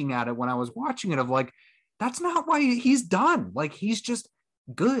I'm looking at it when I was watching it of like, that's not why he's done. Like, he's just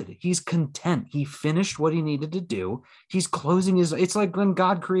good. He's content. He finished what he needed to do. He's closing it's like when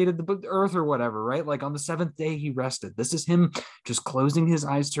God created the earth or whatever, right? Like on the seventh day, he rested. This is him just closing his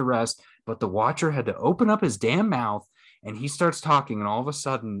eyes to rest. But the Watcher had to open up his damn mouth, and he starts talking, and all of a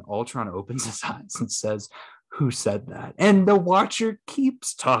sudden, Ultron opens his eyes and says, who said that? And the Watcher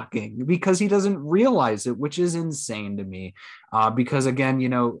keeps talking because he doesn't realize it, which is insane to me. Because again,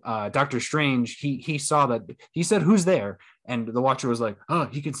 Doctor Strange, he saw that, he said, who's there? And the Watcher was like, oh,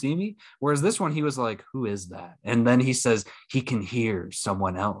 he can see me. Whereas this one, he was like, who is that? And then he says, he can hear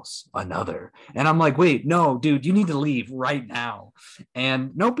someone else, another. And I'm like, wait, no, dude, you need to leave right now.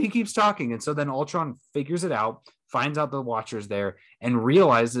 And nope, he keeps talking. And so then Ultron figures it out, finds out the Watcher's there, and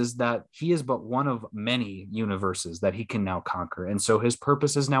realizes that he is but one of many universes that he can now conquer. And so his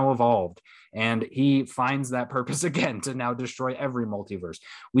purpose has now evolved, and he finds that purpose again to now destroy every multiverse.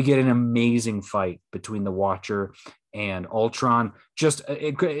 We get an amazing fight between the Watcher and Ultron. Just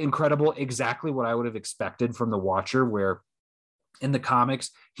incredible, exactly what I would have expected from the Watcher, where in the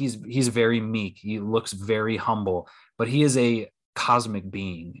comics, he's very meek. He looks very humble, but he is a cosmic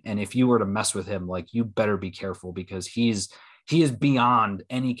being, and if you were to mess with him, like, you better be careful, because he is beyond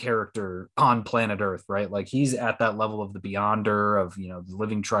any character on planet Earth, right? Like, he's at that level of the Beyonder, of the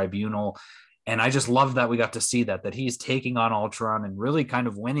living tribunal. And I just love that we got to see that he's taking on Ultron and really kind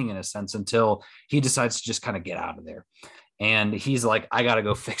of winning in a sense, until he decides to just kind of get out of there. And he's like, I got to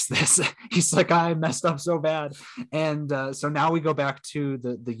go fix this. He's like, I messed up so bad. And so now we go back to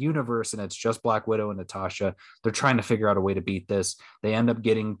the universe, and it's just Black Widow and Natasha. They're trying to figure out a way to beat this. They end up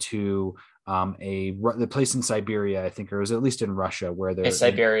getting to the place in Siberia, I think, or it was at least in Russia, where they're in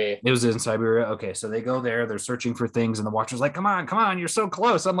Siberia. It was in Siberia. Okay, so they go there, they're searching for things, and the Watcher's like, come on, you're so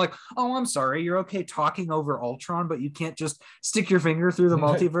close. I'm like, oh, I'm sorry, you're okay talking over Ultron, but you can't just stick your finger through the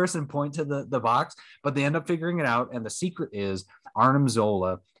multiverse and point to the box. But they end up figuring it out, and the secret is Arnim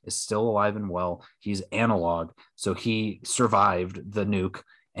Zola is still alive and well. He's analog, so he survived the nuke,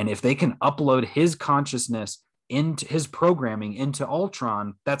 and if they can upload his consciousness into his programming into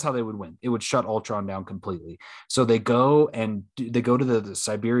Ultron, that's how they would win. It would shut Ultron down completely. So they go to the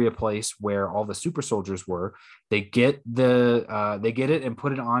Siberia place where all the super soldiers were. They get it and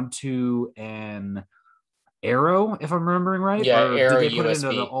put it onto an Arrow, if I'm remembering right. Yeah, or Arrow did they put USB. It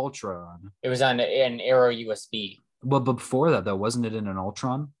into the Ultron? It was on an Arrow USB. But before that, though, wasn't it in an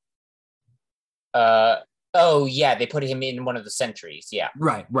Ultron? Oh yeah, they put him in one of the Sentries. Yeah.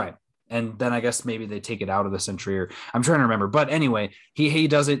 Right. And then I guess maybe they take it out of the Sentry, or I'm trying to remember. But anyway, he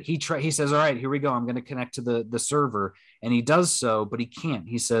does it. He says, all right, here we go. I'm going to connect to the server. And he does so, but he can't.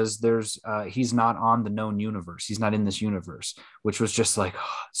 He says he's not on the known universe. He's not in this universe, which was just like,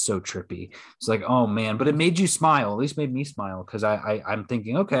 so trippy. It's like, oh man, but it made you smile. At least made me smile, because I'm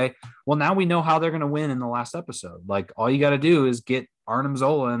thinking, okay, well, now we know how they're going to win in the last episode. Like, all you got to do is get Arnim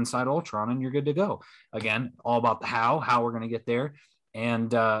Zola inside Ultron and you're good to go. Again, all about the how we're going to get there.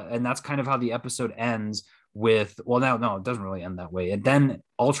 And that's kind of how the episode ends with, well, no, it doesn't really end that way. And then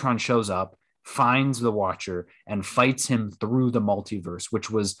Ultron shows up, finds the Watcher, and fights him through the multiverse, which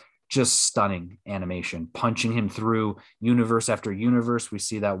was just stunning animation, punching him through universe after universe. We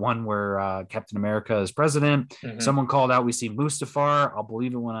see that one where Captain America is president. Mm-hmm. Someone called out, we see Mustafar. I'll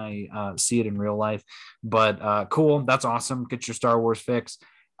believe it when I see it in real life. But cool, that's awesome. Get your Star Wars fix.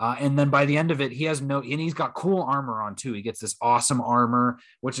 And then by the end of it, he's got cool armor on too. He gets this awesome armor,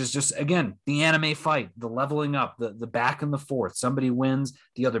 which is just, again, the anime fight, the leveling up, the back and the forth. Somebody wins,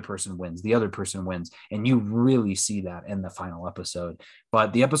 the other person wins, the other person wins. And you really see that in the final episode.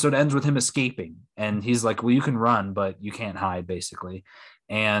 But the episode ends with him escaping. And he's like, well, you can run, but you can't hide, basically.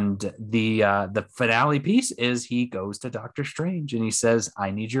 And the finale piece is he goes to Doctor Strange and he says, I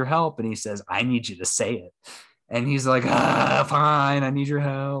need your help. And he says, I need you to say it. And he's like, fine, I need your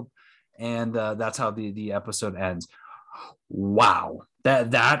help. And that's how the episode ends. Wow.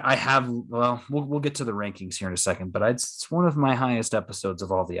 That I have, well, we'll get to the rankings here in a second, but it's one of my highest episodes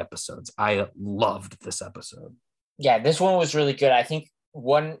of all the episodes. I loved this episode. Yeah, this one was really good. I think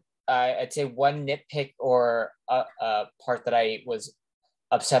I'd say one nitpick or part that I was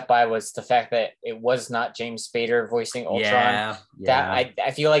upset by was the fact that it was not James Spader voicing Ultron. Yeah. That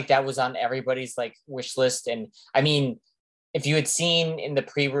I feel like that was on everybody's like wish list. And I mean, if you had seen in the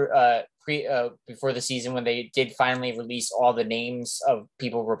before the season when they did finally release all the names of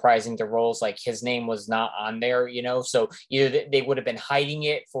people reprising their roles, like his name was not on there, you know. So either they would have been hiding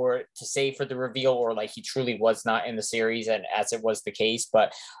it to save for the reveal, or like he truly was not in the series, and as it was the case.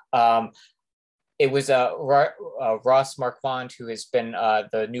 But it was Ross Marquand, who has been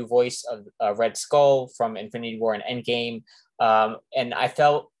the new voice of Red Skull from Infinity War and Endgame, and I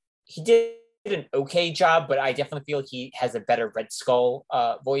felt he did an okay job, but I definitely feel he has a better Red Skull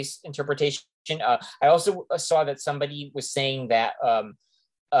voice interpretation. I also saw that somebody was saying that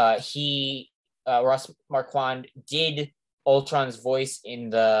Ross Marquand did Ultron's voice in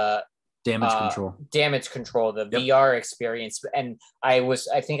the Damage Control, the VR experience. And I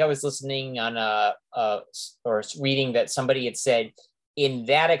think I was listening on or reading that somebody had said in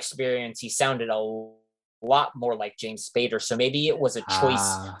that experience he sounded a lot more like James Spader. So maybe it was a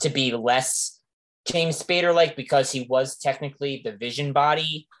choice to be less James Spader like, because he was technically the Vision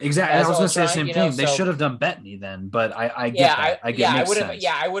body. Exactly. I was going to say the same thing. They should have done Bettany then, but I get that.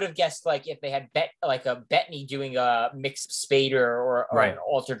 I would have guessed like if they had a Bettany doing a mixed Spader or an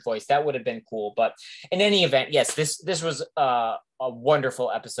altered voice, that would have been cool. But in any event, yes, this was a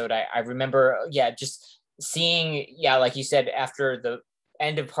wonderful episode. I remember, just seeing, like you said, after the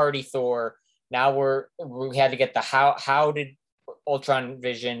end of Party Thor, now we had to get the how did Ultron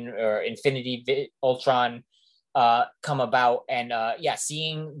Vision or Infinity Ultron come about, and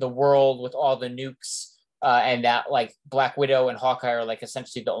seeing the world with all the nukes and that like Black Widow and Hawkeye are like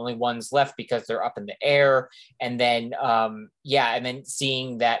essentially the only ones left because they're up in the air, and then and then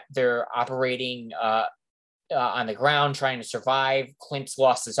seeing that they're operating on the ground trying to survive. Clint's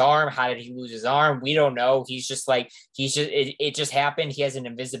lost his arm. How did he lose his arm? We don't know. It just happened. He has an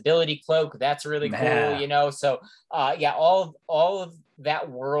invisibility cloak. That's really cool, you know? So all of that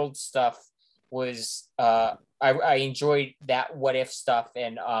world stuff was, I enjoyed that what if stuff,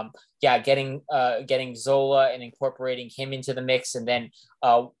 and getting Zola and incorporating him into the mix. And then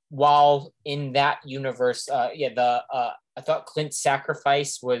while in that universe, I thought Clint's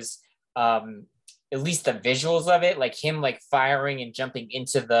sacrifice was, at least the visuals of it, like him like firing and jumping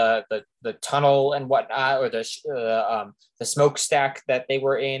into the tunnel and whatnot, or the smokestack that they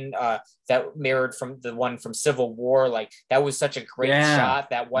were in, that mirrored from the one from Civil War. Like that was such a great shot,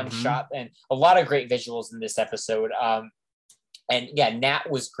 that one shot, and a lot of great visuals in this episode. And Nat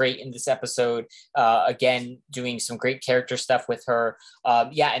was great in this episode. Again, doing some great character stuff with her.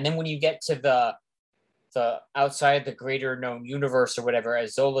 And then when you get to the outside the greater known universe or whatever,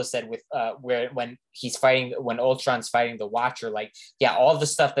 as Zola said, with when Ultron's fighting the Watcher, like all the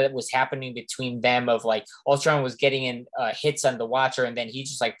stuff that was happening between them, of like Ultron was getting in hits on the Watcher, and then he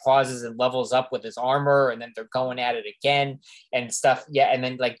just like pauses and levels up with his armor, and then they're going at it again and stuff. And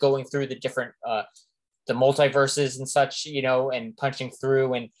then like going through the different the multiverses and such, you know, and punching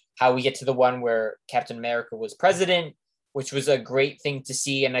through, and how we get to the one where Captain America was president, which was a great thing to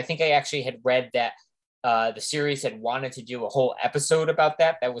see. And I think I actually had read that the series had wanted to do a whole episode about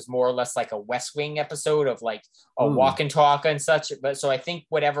that was more or less like a West Wing episode of like a walk and talk and such. But so I think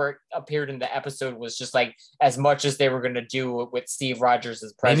whatever appeared in the episode was just like as much as they were going to do with Steve Rogers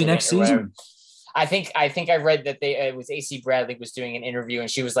as president. Maybe next season. I think I read that it was AC Bradley was doing an interview, and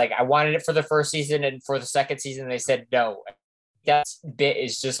she was like, I wanted it for the first season, and for the second season they said no. That bit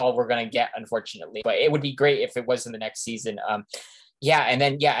is just all we're going to get, unfortunately. But it would be great if it was in the next season. And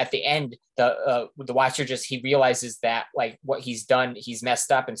then at the end, the Watcher he realizes that like what he's done, he's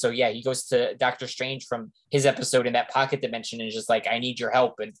messed up, and so he goes to Doctor Strange from his episode in that pocket dimension, and is just like, I need your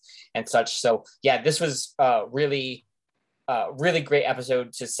help and such. So this was really great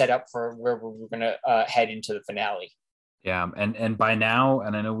episode to set up for where we're gonna head into the finale. Yeah, and by now,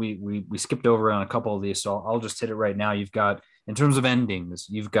 and I know we skipped over on a couple of these, so I'll just hit it right now. You've got, in terms of endings,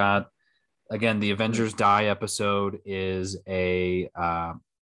 you've got, again, the Avengers Die episode is a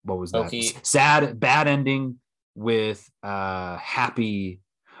what was that? Loki. Sad, bad ending with happy.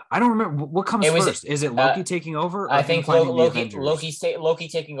 I don't remember what comes first. Is it Loki taking over? I think Loki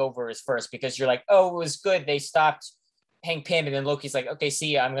taking over is first, because you're like, oh, it was good. They stopped Hank Pym, and then Loki's like, okay,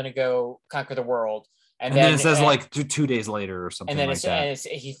 see ya, I'm gonna go conquer the world. And then it says like 2 days later or something and then like that. And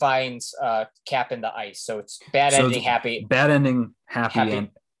he finds Cap in the ice. So it's bad So ending, happy. Bad ending,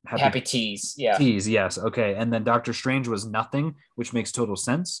 happy tease. Yeah. Tease, yes. Okay. And then Doctor Strange was nothing, which makes total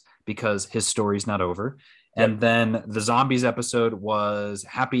sense because his story's not over. Yep. And then the zombies episode was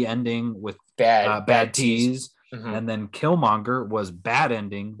happy ending with bad tease. Mm-hmm. And then Killmonger was bad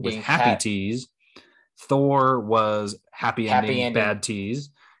ending with happy tease. Thor was happy ending, bad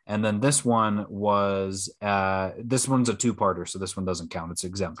tease. And then this one was this one's a two-parter, so this one doesn't count. It's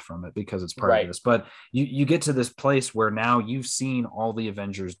exempt from it because it's part of this. But you get to this place where now you've seen all the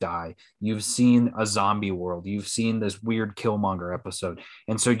Avengers die. You've seen a zombie world. You've seen this weird Killmonger episode.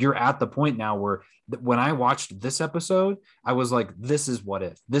 And so you're at the point now where when I watched this episode, I was like, this is what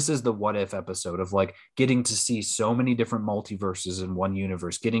if. This is the what if episode of like getting to see so many different multiverses in one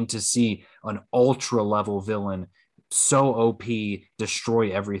universe, getting to see an ultra level villain so OP,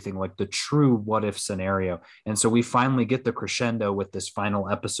 destroy everything, like the true what if scenario. And so we finally get the crescendo with this final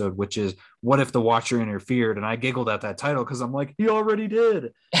episode, which is what if the Watcher interfered? And I giggled at that title because I'm like, he already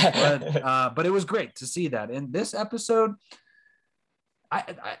did. But it was great to see that. In this episode,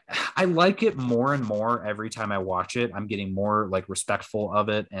 I like it more and more every time I watch it. I'm getting more like respectful of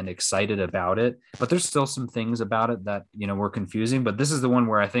it and excited about it, but there's still some things about it that, were confusing, but this is the one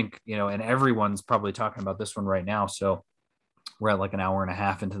where I think, and everyone's probably talking about this one right now. So we're at like an hour and a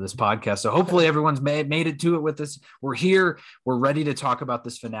half into this podcast. So hopefully everyone's made it to it with us. We're here. We're ready to talk about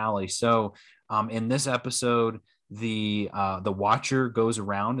this finale. So in this episode, the Watcher goes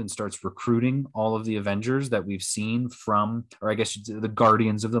around and starts recruiting all of the Avengers that we've seen from, or I guess the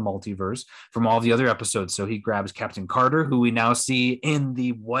Guardians of the Multiverse from all the other episodes. So he grabs Captain Carter, who we now see in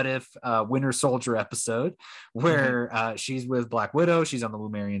the What If Winter Soldier episode, where she's with Black Widow. She's on the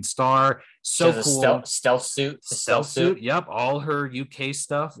Lumerian Star. So cool. Stealth suit. Yep. All her UK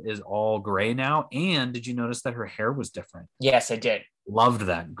stuff is all gray now. And did you notice that her hair was different? Yes, I did. Loved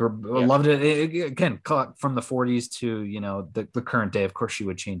that. Loved it. Again, from the 40s to the current day. Of course, she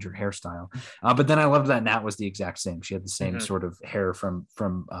would change her hairstyle, but then I loved that Nat was the exact same. She had the same sort of hair from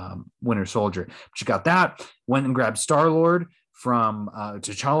Winter Soldier. She got that. Went and grabbed Star-Lord from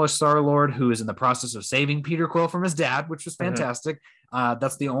T'Challa's Star-Lord, who is in the process of saving Peter Quill from his dad, which was fantastic.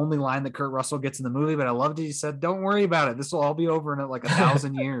 That's the only line that Kurt Russell gets in the movie, but I loved it. He said, "Don't worry about it. This will all be over in like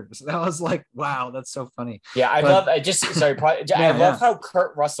 1,000 years." That was like, wow, that's so funny. Yeah, I love how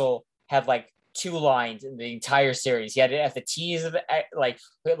Kurt Russell had like 2 lines in the entire series. He had it at the tease of like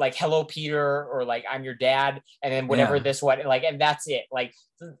 "Hello, Peter" or like "I'm your dad," and then whatever this one, like, and that's it. Like.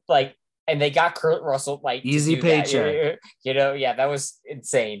 And they got Kurt Russell like easy paycheck. That was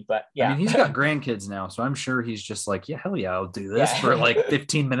insane. But yeah, I mean, he's got grandkids now, so I'm sure he's just like, yeah, hell yeah, I'll do this for like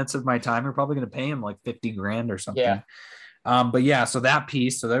 15 minutes of my time. We're probably going to pay him like 50 grand or something. Yeah. But yeah, so that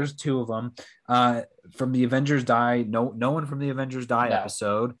piece. So there's 2 of them. From the Avengers Die. No one from the Avengers Die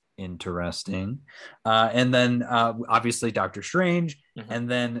episode. Interesting. And then obviously Doctor Strange, and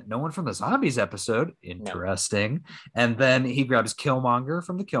then no one from the Zombies episode. Interesting. And then he grabs Killmonger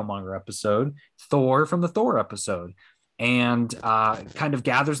from the Killmonger episode, Thor from the Thor episode, and kind of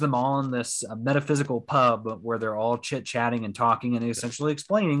gathers them all in this metaphysical pub where they're all chit-chatting and talking and essentially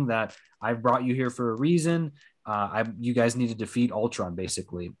explaining that I've brought you here for a reason. You guys need to defeat Ultron,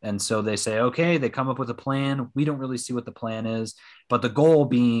 basically. And so they say, okay, they come up with a plan. We don't really see what the plan is, but the goal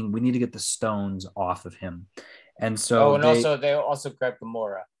being we need to get the stones off of him. And so they also grab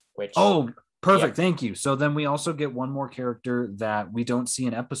Gamora, which perfect. Yeah. Thank you. So then we also get one more character that we don't see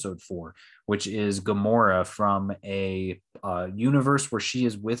in episode 4, which is Gamora from a universe where she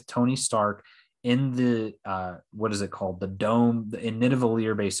is with Tony Stark in the what is it called, the dome in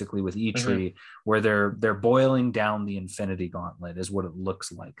Nidavellir, basically with Eitri, where they're boiling down the Infinity Gauntlet is what it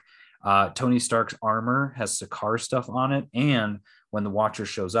looks like. Tony Stark's armor has Sakaar stuff on it, and when the Watcher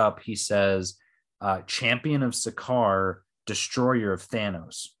shows up, he says champion of Sakaar, destroyer of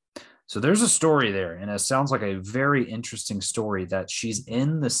Thanos. So there's a story there, and it sounds like a very interesting story that she's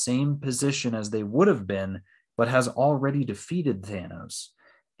in the same position as they would have been, but has already defeated Thanos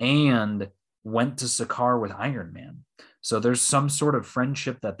and went to Sakaar with Iron Man. So there's some sort of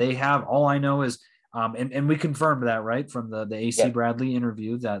friendship that they have. All I know is, and we confirmed that, right, from the AC Bradley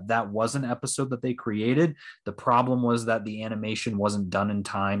interview, that was an episode that they created. The problem was that the animation wasn't done in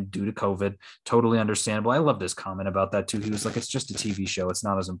time due to COVID. Totally understandable. I love this comment about that too. He was like, it's just a TV show. It's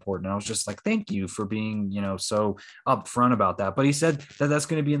not as important. And I was just like, thank you for being, so upfront about that. But he said that that's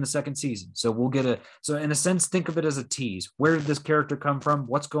going to be in the 2nd season. So we'll get so in a sense, think of it as a tease. Where did this character come from?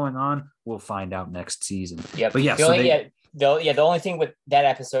 What's going on? We'll find out next season. Yeah. But yeah, the only thing with that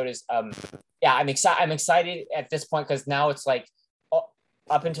episode is I'm excited at this point because now it's like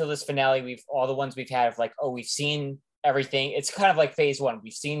up until this finale, all the ones we've had of like, we've seen everything. It's kind of like phase one.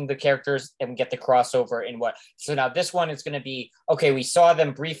 We've seen the characters and we get the crossover in what. So now this one is going to be, okay, we saw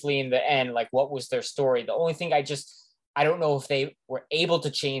them briefly in the end, like what was their story? The only thing I don't know if they were able to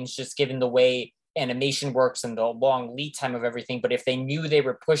change just given the way animation works and the long lead time of everything, but if they knew they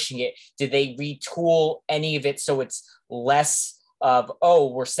were pushing it, did they retool any of it so it's less of,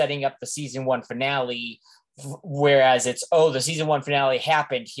 we're setting up the season one finale, whereas it's, the season one finale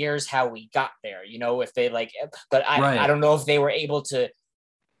happened, here's how we got there, if they like, but I don't know if they were able to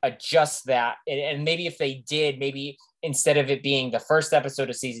adjust that, and maybe if they did, maybe instead of it being the first episode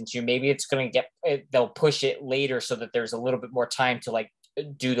of season two, maybe it's going to they'll push it later so that there's a little bit more time to like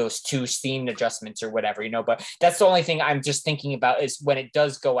do those two scene adjustments or whatever, but that's the only thing I'm just thinking about is when it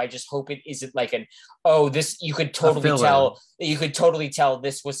does go, I just hope it isn't like this, you could totally tell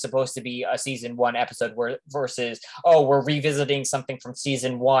this was supposed to be a season one episode versus, we're revisiting something from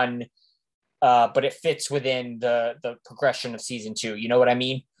season one, but it fits within the progression of season two. You know what I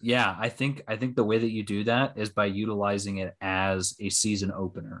mean? Yeah, I think the way that you do that is by utilizing it as a season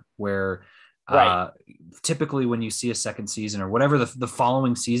opener where typically when you see a second season or whatever the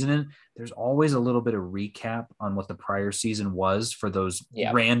following season there's always a little bit of recap on what the prior season was for those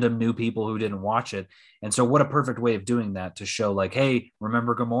random new people who didn't watch it. And so what a perfect way of doing that to show like, hey,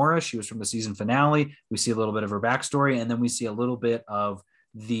 remember Gamora? She was from the season finale. We see a little bit of her backstory and then we see a little bit of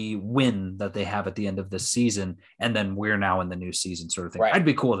the win that they have at the end of this season. And then we're now in the new season sort of thing. I'd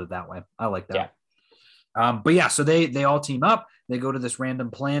be cool with it that way. I like that. But yeah, so they all team up. They go to this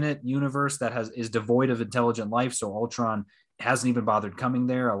random planet universe that is devoid of intelligent life. So Ultron hasn't even bothered coming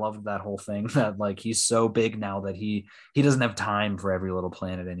there. I love that whole thing that like he's so big now that he doesn't have time for every little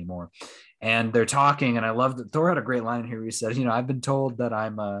planet anymore. And they're talking, and I love that Thor had a great line here. He said, I've been told that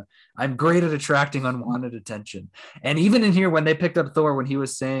I'm great at attracting unwanted attention. And even in here, when they picked up Thor, when he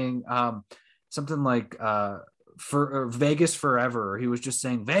was saying something like for Vegas forever, he was just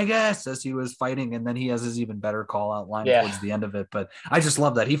saying Vegas as he was fighting, and then he has his even better call out line towards the end of it. But I just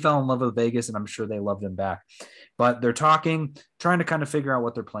love that he fell in love with Vegas, and I'm sure they loved him back. But they're talking, trying to kind of figure out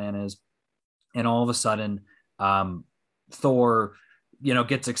what their plan is, and all of a sudden Thor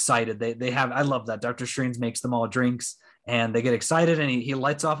gets excited. They have, I love that Dr. Strange makes them all drinks and they get excited and he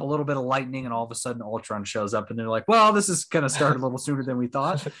lights off a little bit of lightning and all of a sudden Ultron shows up and they're like, well, this is going to start a little sooner than we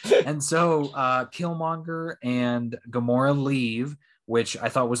thought. And so Killmonger and Gamora leave, which I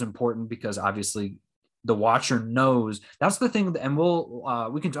thought was important because obviously the Watcher knows. That's the thing. And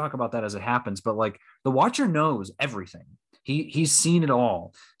we can talk about that as it happens, but like the Watcher knows everything. He's seen it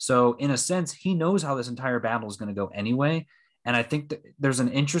all. So in a sense, he knows how this entire battle is going to go anyway. And I think that there's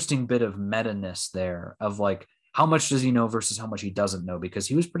an interesting bit of meta-ness there of like, how much does he know versus how much he doesn't know? Because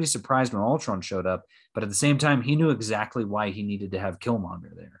he was pretty surprised when Ultron showed up, but at the same time, he knew exactly why he needed to have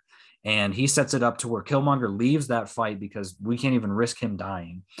Killmonger there. And he sets it up to where Killmonger leaves that fight because we can't even risk him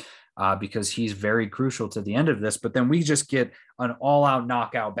dying because he's very crucial to the end of this. But then we just get an all-out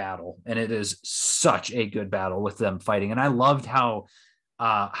knockout battle, and it is such a good battle with them fighting. And I loved how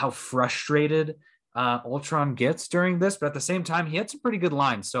frustrated Ultron gets during this, but at the same time he had some pretty good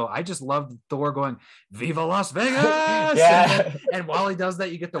lines. So I just loved Thor going Viva Las Vegas. And while he does that,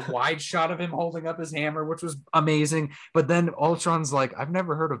 you get the wide shot of him holding up his hammer, which was amazing. But then Ultron's like, I've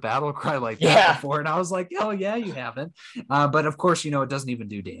never heard a battle cry like that before. And I was like, oh yeah, you haven't. But of course, it doesn't even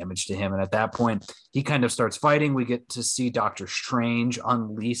do damage to him. And at that point he kind of starts fighting. We get to see Doctor Strange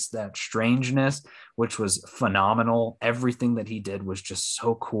unleash that strangeness, which was phenomenal. Everything that he did was just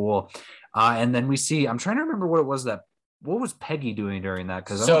so cool. And then we see, I'm trying to remember what was Peggy doing during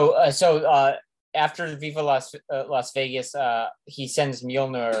that? After the Viva Las Vegas, he sends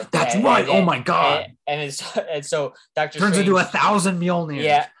Mjolnir. That's right. Oh my God. And so Dr. Turns Strange, into 1,000 Mjolnirs.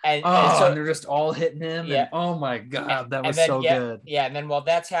 Yeah. And they're just all hitting him. Yeah. And, oh my God. That was so good. Yeah. And then while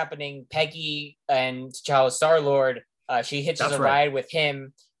that's happening, Peggy and T'Challa Star-Lord, she hitches a ride with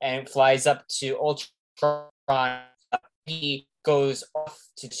him and flies up to Ultron. He goes off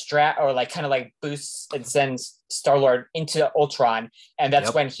to kind of boosts and sends Star-Lord into Ultron, and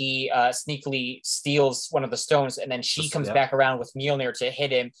that's when he sneakily steals one of the stones, and then she comes back around with Mjolnir to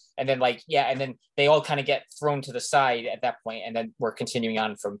hit him, and then and then they all kind of get thrown to the side at that point, and then we're continuing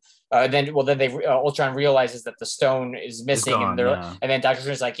on from Ultron realizes that the stone is missing, and then Doctor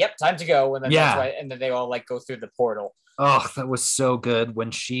Strange's like, yep, time to go, and then that's why, and then they all go through the portal. Oh, that was so good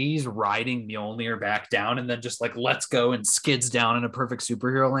when she's riding Mjolnir back down and then just like lets go and skids down in a perfect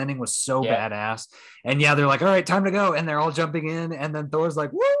superhero landing was so Yeah. badass. And yeah, they're like, all right, time to go. And they're all jumping in. And then Thor's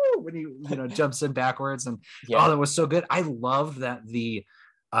like, woo, when he, jumps in backwards. And Yeah. oh, that was so good. I loved that the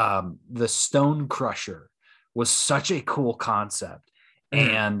stone crusher was such a cool concept.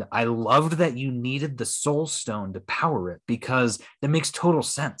 And I loved that you needed the soul stone to power it because that makes total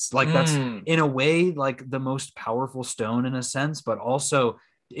sense. Like that's in a way like the most powerful stone in a sense, but also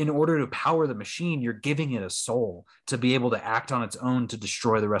in order to power the machine, you're giving it a soul to be able to act on its own to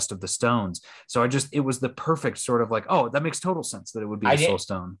destroy the rest of the stones. So it was the perfect sort of like, oh, that makes total sense that it would be the soul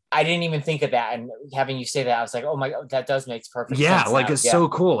stone. I didn't even think of that. And having you say that, I was like, oh my God, that does make perfect sense. Yeah, like now. it's so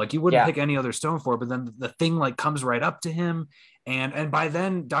cool. Like you wouldn't pick any other stone for it, but then the thing like comes right up to him. And by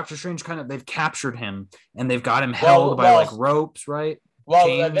then Doctor Strange they've captured him and they've got him held by like ropes, right?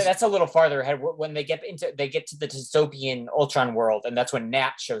 Well, that's a little farther ahead when they get to the dystopian Ultron world, and that's when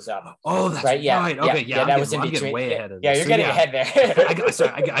Nat shows up. Oh, that's right. Yeah. Right. Okay. Yeah. That was in between. Getting way ahead of this. Yeah, you're getting ahead there.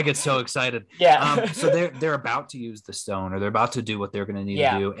 I get so excited. Yeah. So they're about to use the stone, or they're about to do what they're going to need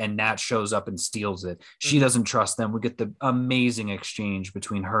to do, and Nat shows up and steals it. She doesn't trust them. We get the amazing exchange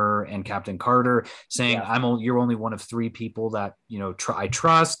between her and Captain Carter, saying, "You're only one of 3 people that I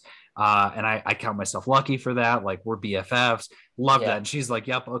trust." And I count myself lucky for that. Like we're BFFs. Love that. And she's like,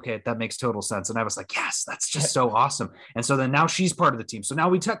 yep, okay, that makes total sense. And I was like, yes, that's just so awesome. And so then now she's part of the team. So now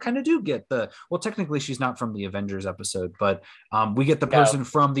we kind of do get technically she's not from the Avengers episode, but we get the person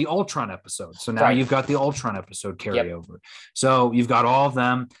from the Ultron episode. So now you've got the Ultron episode carryover. So you've got all of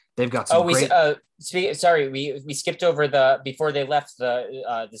them. They've got some we skipped over before they left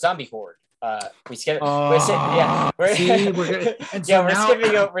the zombie horde. We're skipping over stuff.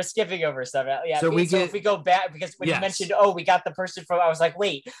 Yeah. So if we go back, because when you mentioned, we got the person from, I was like,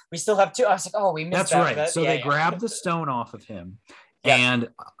 wait, we still have 2. I was like, oh, we missed that. That's right. So they grab the stone off of him, and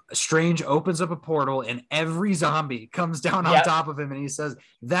Strange opens up a portal, and every zombie comes down on top of him, and he says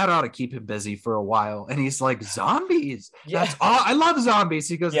that ought to keep him busy for a while. And he's like, zombies? That's all. I love zombies.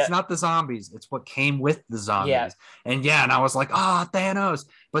 He goes, it's not the zombies, it's what came with the zombies. And and I was like, Thanos.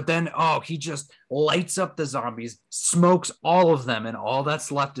 But then, he just lights up the zombies, smokes all of them, and all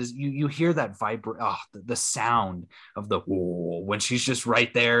that's left is you hear that the sound of the when she's just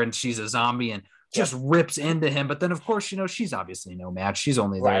right there and she's a zombie and just rips into him. But then, of course, she's obviously no match. She's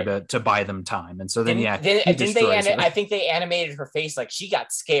only there to buy them time. And so then, I think they animated her face like she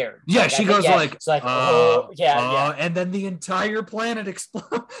got scared. Yeah, she goes and then the entire planet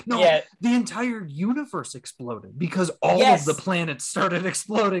exploded. The entire universe exploded because all of the planets started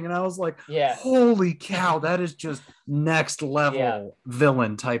exploding. And I was like, holy cow, that is just next level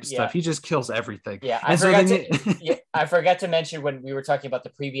villain type stuff. He just kills everything. Yeah, I forgot to mention when we were talking about the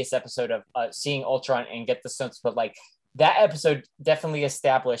previous episode of seeing Ultron and get the stones, but like that episode definitely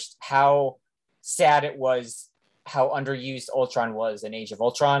established how sad it was, how underused Ultron was in Age of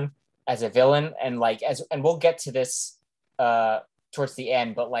Ultron as a villain, and and we'll get to this towards the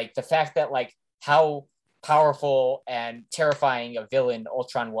end, but like the fact that like how powerful and terrifying a villain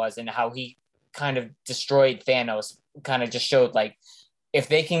Ultron was and how he kind of destroyed Thanos kind of just showed like if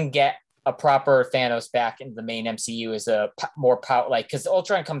they can get a proper Thanos back in the main MCU is a more power, like, because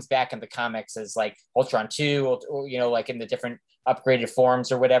Ultron comes back in the comics as like Ultron 2, like in the different upgraded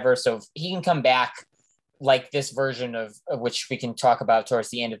forms or whatever. So if he can come back like this version of which we can talk about towards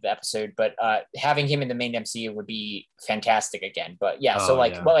the end of the episode, but having him in the main MCU would be fantastic again. But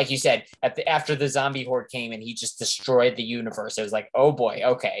like you said, after the zombie horde came and he just destroyed the universe, it was like, oh boy,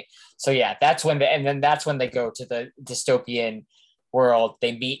 okay. So that's when that's when they go to the dystopian world.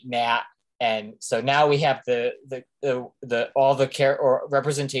 They meet Nat, and so now we have the all the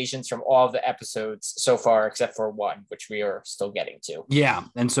representations from all the episodes so far except for one, which we are still getting to. Yeah,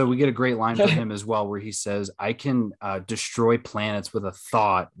 and so we get a great line from him as well, where he says, "I can destroy planets with a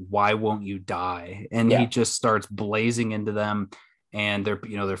thought. Why won't you die?" And he just starts blazing into them, and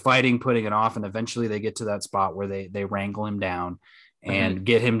they're fighting, putting it off, and eventually they get to that spot where they wrangle him down and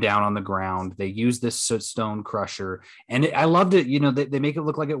get him down on the ground. They use this stone crusher, and I loved it. They make it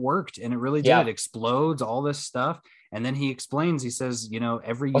look like it worked, and it really did. It explodes all this stuff, and then he explains. He says,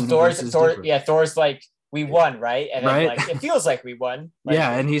 every universe is different. Thor's like, we won, right? And then like, it feels like we won. Like,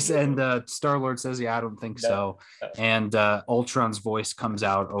 and Star-Lord says, I don't think so. And Ultron's voice comes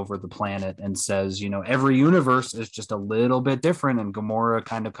out over the planet and says, every universe is just a little bit different. And Gamora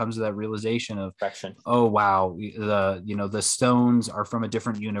kind of comes to that realization of, oh wow, the stones are from a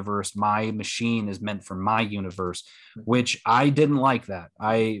different universe. My machine is meant for my universe, which I didn't like that.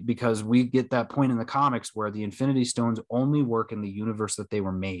 Because we get that point in the comics where the Infinity Stones only work in the universe that they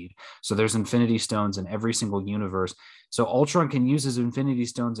were made. So there's Infinity Stones in every single universe. So Ultron can use his Infinity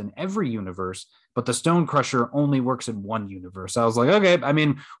Stones in every universe, but the Stone Crusher only works in one universe. I was like, okay, I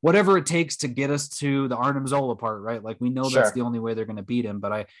mean, whatever it takes to get us to the Arnim Zola part, right? Like we know that's the only way they're going to beat him.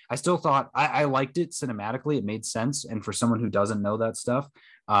 But I still thought I liked it cinematically. It made sense. And for someone who doesn't know that stuff,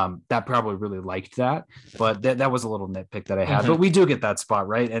 that probably really liked that. But that was a little nitpick that I had. But we do get that spot,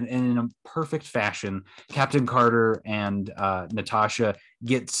 right? And in a perfect fashion, Captain Carter and Natasha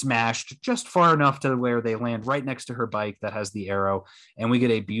get smashed just far enough to where they land right next to her bike that has the arrow. And we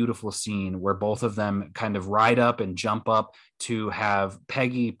get a beautiful scene where both of them kind of ride up and jump up to have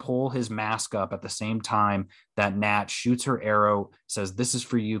Peggy pull his mask up at the same time that Nat shoots her arrow, says, "This is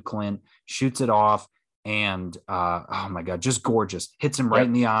for you, Clint," shoots it off. And oh my God, just gorgeous. Hits him right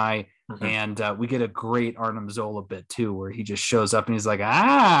in the eye. And we get a great Arnim Zola bit too, where he just shows up and he's like,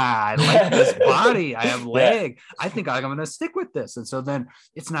 I like this body. I have leg. I think I'm going to stick with this. And so then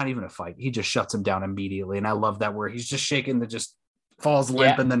it's not even a fight. He just shuts him down immediately. And I love that where he's just shaking the just falls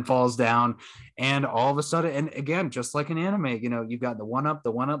limp and then falls down. And all of a sudden, and again, just like an anime, you know, you've got the one up,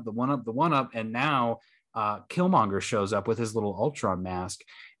 the one up, the one up, the one up. And now Killmonger shows up with his little Ultron mask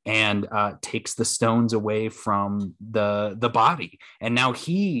and takes the stones away from the body, and now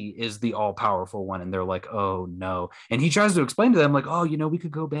he is the all-powerful one. And they're like, oh no. And he tries to explain to them like, oh, you know, we could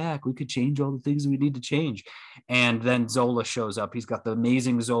go back, we could change all the things we need to change. And then Zola shows up. He's got the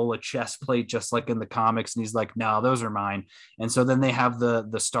amazing Zola chest plate just like in the comics, and he's like, no, those are mine. And so then they have the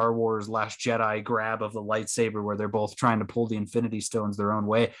Star Wars Last Jedi grab of the lightsaber where they're both trying to pull the Infinity Stones their own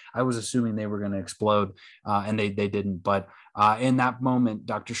way. I was assuming they were going to explode, and they didn't. But in that moment,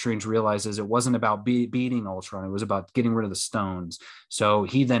 Doctor Strange realizes it wasn't about beating Ultron. It was about getting rid of the stones. So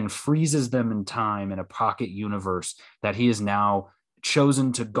he then freezes them in time in a pocket universe that he is now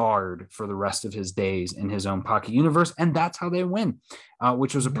chosen to guard for the rest of his days in his own pocket universe. And that's how they win,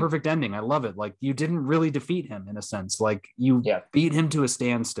 which was a perfect ending. I love it. Like, you didn't really defeat him in a sense. Like, you beat him to a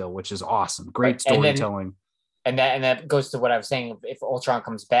standstill, which is awesome. Great storytelling. And that goes to what I was saying. If Ultron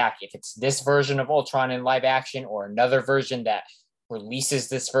comes back, if it's this version of Ultron in live action or another version that releases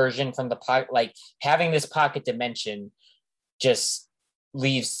this version from the pocket, like having this pocket dimension just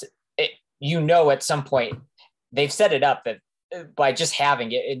leaves it, you know, at some point they've set it up that by just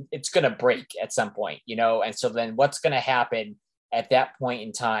having it, it's going to break at some point, you know? And so then what's going to happen at that point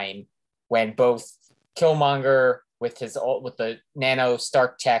in time when both Killmonger with the nano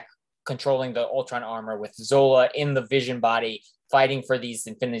Stark tech controlling the Ultron armor, with Zola in the Vision body fighting for these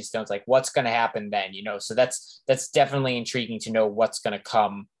Infinity Stones, like what's going to happen then, you know? So that's definitely intriguing to know what's going to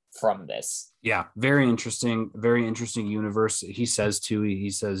come from this. Yeah, very interesting universe. He says,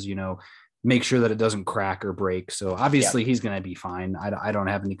 you know, make sure that it doesn't crack or break. So obviously he's going to be fine. I don't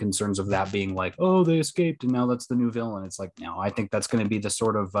have any concerns of that being like, oh, they escaped and now that's the new villain. It's like, no, I think that's going to be the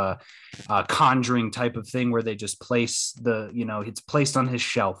sort of Conjuring type of thing where they just place it's placed on his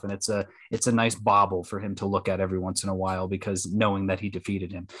shelf, and it's a nice bauble for him to look at every once in a while, because knowing that he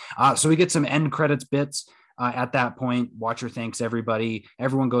defeated him. So we get some end credits bits. At that point, Watcher thanks everybody.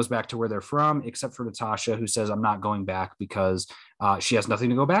 Everyone goes back to where they're from, except for Natasha, who says, I'm not going back because she has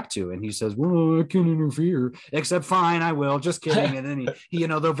nothing to go back to. And he says, well, I can't interfere, except fine, I will. Just kidding. And then he, you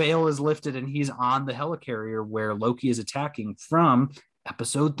know, the veil is lifted and he's on the helicarrier where Loki is attacking from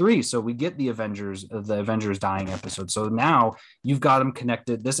episode 3. So we get the Avengers dying episode. So now you've got them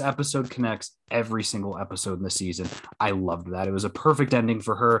connected. This episode connects every single episode in the season. I loved that. It was a perfect ending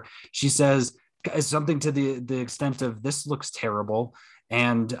for her. She says something to the extent of, this looks terrible,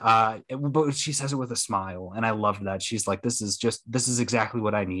 but she says it with a smile, and I loved that. She's like, this is exactly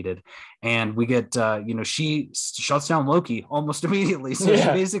what I needed. And we get she shuts down Loki almost immediately, so she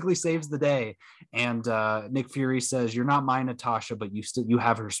basically saves the day. And Nick Fury says, you're not my Natasha, but you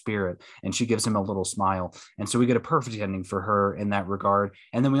have her spirit, and she gives him a little smile. And so we get a perfect ending for her in that regard.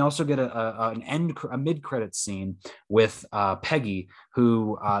 And then we also get a mid-credit scene with Peggy,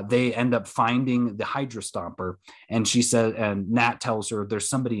 who they end up finding the Hydra Stomper, and she says, and Nat tells her there's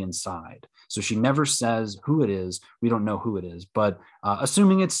somebody inside. So she never says who it is. We don't know who it is, but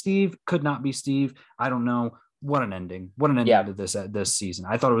assuming it's Steve, could not be Steve. I don't know. What an ending to this season.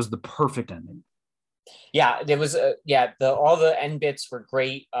 I thought it was the perfect ending. Yeah, there was all the end bits were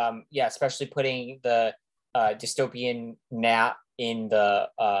great. Especially putting the dystopian Nat in the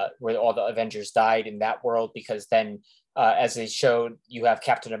where all the Avengers died in that world, because then as they showed, you have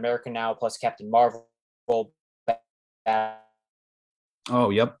Captain America now plus Captain Marvel.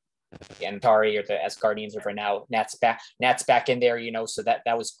 Oh, yep. And Tari, or the Asgardians, or for now Nat's back in there, you know, so that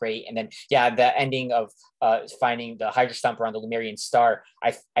was great. And then the ending of finding the Hydra Stomper on the Lemurian star.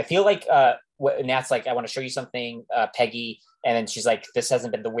 I feel like Nat's like, I want to show you something, Peggy, and then she's like, this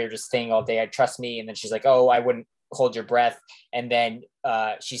hasn't been the weirdest thing all day, I trust me. And then she's like, oh, I wouldn't hold your breath. And then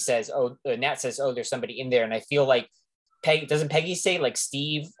she says, Nat says, oh, there's somebody in there. And I feel like doesn't Peggy say like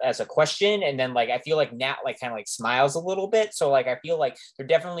Steve as a question? And then like I feel like Nat like kind of like smiles a little bit. So like I feel like they're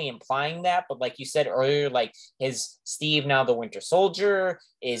definitely implying that. But like you said earlier, like is Steve now the Winter Soldier?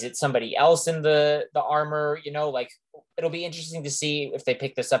 Is it somebody else in the armor? You know, like it'll be interesting to see if they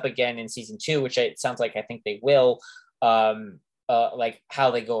pick this up again in season 2, which it sounds like I think they will. Like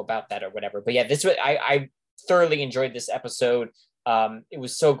how they go about that or whatever. But yeah, I thoroughly enjoyed this episode. It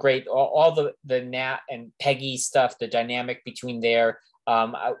was so great. All the Nat and Peggy stuff, the dynamic between there.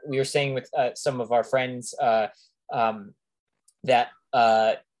 We were saying with some of our friends that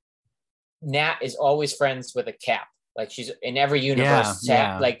Nat is always friends with a Cap. Like she's in every universe.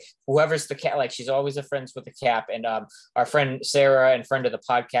 Like whoever's the Cap, like she's always a friends with a Cap. And our friend Sarah and friend of the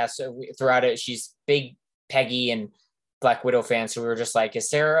podcast, throughout it, she's big Peggy and Black Widow fans, so we were just like, is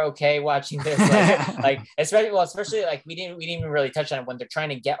Sarah okay watching this? Especially like we didn't even really touch on it when they're trying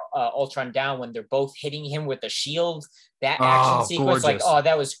to get Ultron down, when they're both hitting him with the shield. That action sequence, gorgeous. Like,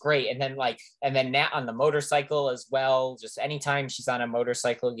 that was great. And then Nat on the motorcycle as well. Just anytime she's on a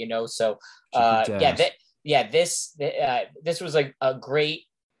motorcycle, you know. So this was like a great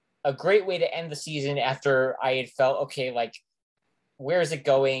way to end the season after I had felt okay, like where is it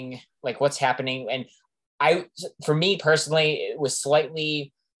going? Like what's happening? And for me personally, it was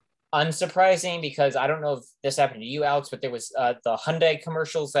slightly unsurprising because I don't know if this happened to you, Alex, but there was the Hyundai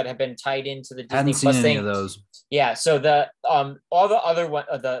commercials that have been tied into the Disney Plus thing. Of those. Yeah, so the all the other one,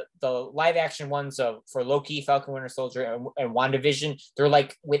 the live action ones for Loki, Falcon Winter Soldier, and WandaVision, they're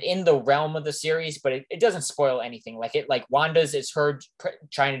like within the realm of the series, but it doesn't spoil anything. Like Wanda's is her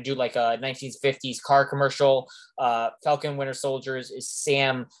trying to do like a 1950s car commercial. Falcon Winter Soldiers is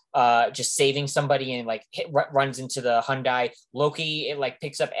Sam just saving somebody and like runs into the Hyundai. Loki, it like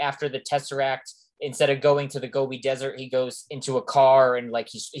picks up after the Tesseract. Instead of going to the Gobi Desert, he goes into a car and like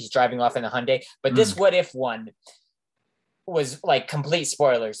he's driving off in the Hyundai. But this What If one was like complete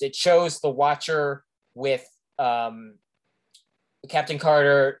spoilers. It shows the Watcher with Captain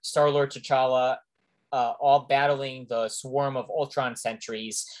Carter, Star-Lord, T'Challa, all battling the swarm of Ultron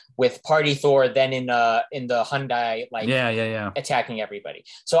sentries, with Party Thor then in the Hyundai, like attacking everybody.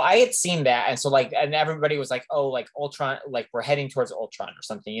 So I had seen that, and so like, and everybody was like, oh, like Ultron, like we're heading towards Ultron or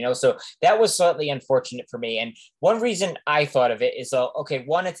something, you know. So that was slightly unfortunate for me. And one reason I thought of it is, okay,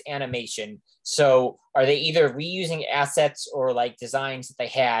 one, it's animation. So are they either reusing assets or like designs that they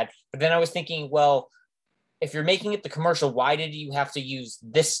had? But then I was thinking, well, if you're making it the commercial, why did you have to use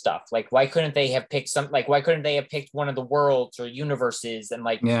this stuff? Like, why couldn't they have picked why couldn't they have picked one of the worlds or universes and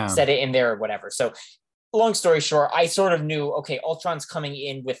set it in there or whatever? So long story short, I sort of knew, okay, Ultron's coming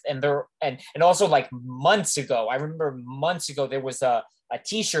in with, and also like months ago, I remember months ago, there was a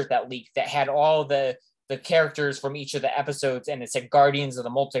t-shirt that leaked that had all the characters from each of the episodes, and it said Guardians of the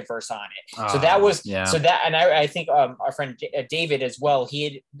Multiverse on it. So that was, and I think our friend David as well,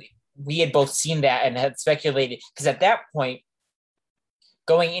 we had both seen that and had speculated, because at that point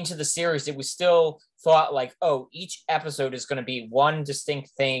going into the series, it was still thought like, oh, each episode is going to be one distinct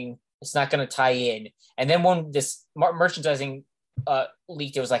thing. It's not going to tie in. And then when this merchandising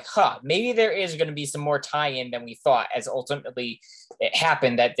leaked, it was like, maybe there is going to be some more tie-in than we thought, as ultimately it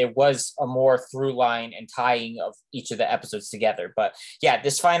happened that there was a more through line and tying of each of the episodes together. But yeah,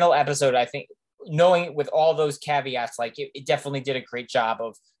 this final episode, I think, knowing with all those caveats, like it definitely did a great job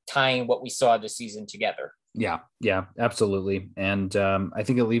of tying what we saw this season together. Yeah, absolutely. And I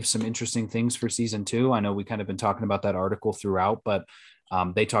think it leaves some interesting things for season 2. I know we kind of been talking about that article throughout, but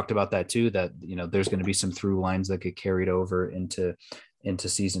they talked about that too, that, you know, there's going to be some through lines that get carried over into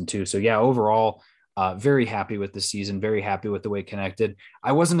season 2. So yeah, overall, very happy with the season, very happy with the way it connected.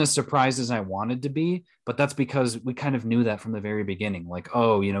 I wasn't as surprised as I wanted to be, but that's because we kind of knew that from the very beginning. Like,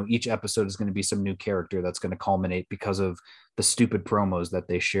 oh, you know, each episode is going to be some new character that's going to culminate because of the stupid promos that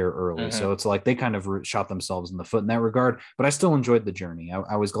they share early. Mm-hmm. So it's like they kind of shot themselves in the foot in that regard, but I still enjoyed the journey.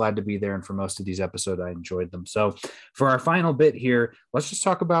 I was glad to be there. And for most of these episodes, I enjoyed them. So for our final bit here, let's just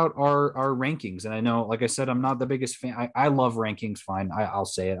talk about our rankings. And I know, like I said, I'm not the biggest fan. I love rankings. Fine. I'll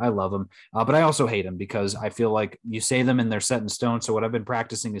say it. I love them. But I also hate them because I feel like you say them and they're set in stone. So what I've been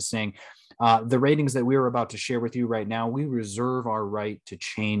practicing is saying, the ratings that we are about to share with you right now, we reserve our right to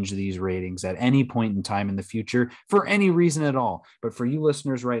change these ratings at any point in time in the future for any reason at all. But for you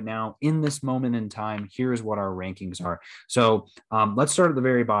listeners right now, in this moment in time, here's what our rankings are. So let's start at the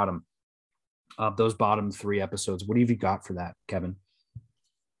very bottom of those bottom 3 episodes. What have you got for that, Kevin?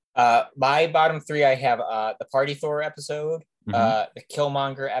 My bottom 3, I have the Party Thor episode, the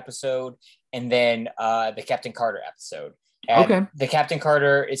Killmonger episode, and then the Captain Carter episode. And the Captain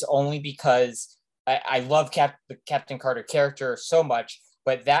Carter is only because I love the Captain Carter character so much,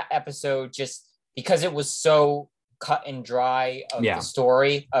 but that episode, just because it was so cut and dry of the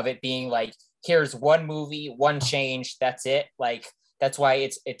story of it being like, here's one movie, one change, that's it. Like, that's why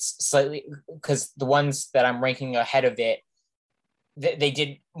it's slightly, because the ones that I'm ranking ahead of it, they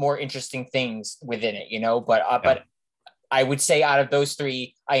did more interesting things within it, but I would say out of those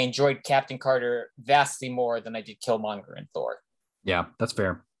three, I enjoyed Captain Carter vastly more than I did Killmonger and Thor. Yeah, that's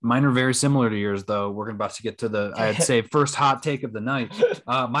fair. Mine are very similar to yours, though. We're about to get to the, I'd say, first hot take of the night.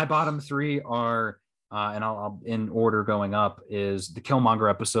 My bottom three are, and I'll in order going up, is the Killmonger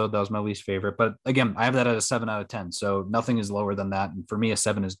episode. That was my least favorite. But again, I have that at a 7 out of 10. So nothing is lower than that. And for me, a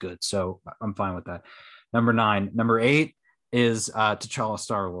 7 is good. So I'm fine with that. Number 9. Number 8 is T'Challa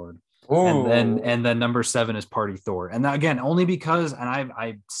Star-Lord. And then number 7 is Party Thor. And that, again, only because, and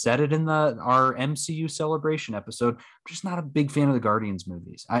I said it in our MCU celebration episode, I'm just not a big fan of the Guardians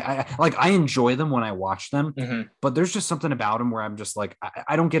movies. I enjoy them when I watch them, but there's just something about them where I'm just like,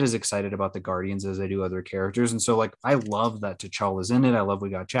 I don't get as excited about the Guardians as I do other characters. And so, like, I love that T'Challa's in it. I love we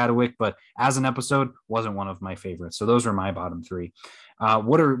got Chadwick, but as an episode, wasn't one of my favorites. So those are my bottom 3.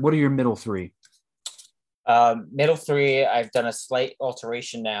 What are your middle 3? Middle 3, I've done a slight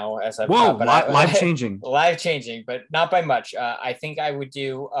alteration now as I've live changing, but not by much. I think I would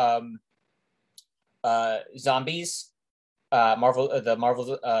do zombies,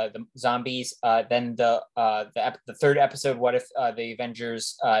 the zombies. Then the third episode, what if the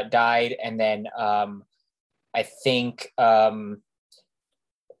Avengers died, and then I think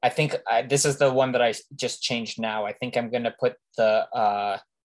this is the one that I just changed now. I think I'm gonna put the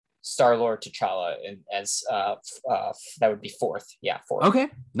Star-Lord T'Challa as that would be 4th. Yeah, 4th. Okay,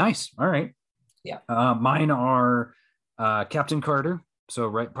 nice. All right. Yeah. Mine are Captain Carter. So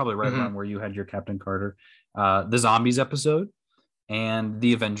probably right around where you had your Captain Carter. The Zombies episode and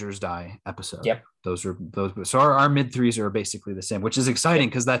the Avengers Die episode. Yep. Those. So our mid 3s are basically the same, which is exciting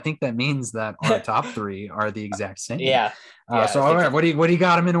because I think that means that our top 3 are the exact same. Yeah. So all right, what do you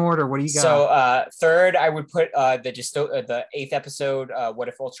got them in order? What do you got? So 3rd, I would put the 8th episode, What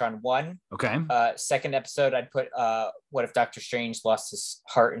If Ultron won. Okay. 2nd episode, I'd put What If Doctor Strange lost his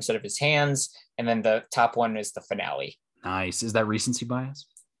heart instead of his hands, and then the top one is the finale. Nice. Is that recency bias?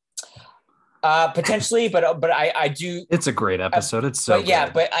 Potentially, but I do. It's a great episode. It's so.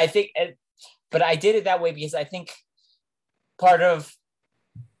 But but I think. But I did it that way because I think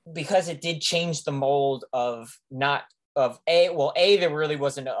because it did change the mold of there really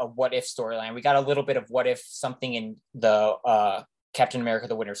wasn't a what if storyline. We got a little bit of what if something in the Captain America,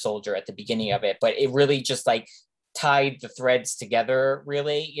 the Winter Soldier at the beginning of it, but it really just like tied the threads together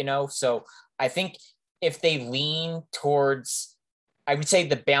really, so I think if they lean towards, I would say,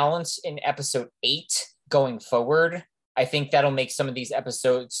 the balance in episode 8 going forward, I think that'll make some of these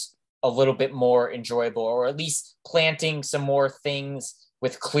episodes a little bit more enjoyable, or at least planting some more things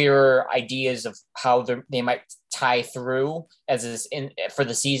with clearer ideas of how they might tie through as is for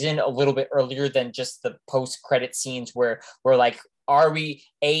the season a little bit earlier than just the post-credit scenes where we're like, are we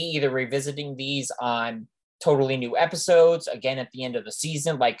either revisiting these on totally new episodes again at the end of the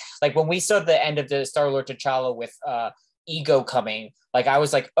season? Like when we saw the end of the Star-Lord T'Challa with Ego coming, like I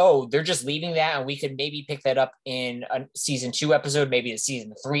was like, oh, they're just leaving that and we could maybe pick that up in a season 2 episode, maybe a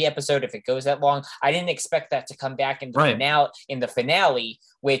season 3 episode if it goes that long. I didn't expect that to come back in the finale,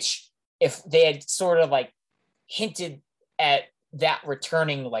 which if they had sort of like hinted at that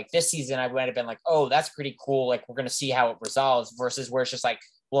returning like this season, I would have been like, oh, that's pretty cool, like we're going to see how it resolves, versus where it's just like,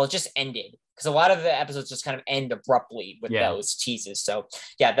 well, it just ended, because a lot of the episodes just kind of end abruptly with those teases. So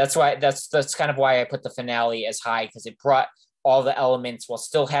yeah, that's kind of why I put the finale as high, because it brought all the elements while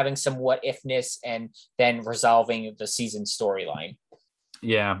still having some what ifness and then resolving the season storyline.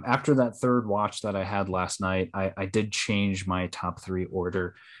 Yeah, after that third watch that I had last night, I did change my top 3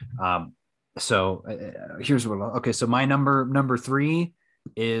 order. So here's what. So my number 3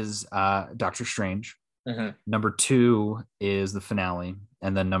 is Doctor Strange. Number 2 is the finale,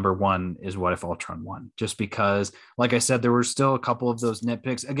 and then number 1 is What If Ultron won. Just because, like I said, there were still a couple of those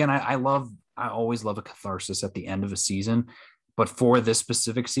nitpicks. Again, I always love a catharsis at the end of a season. But for this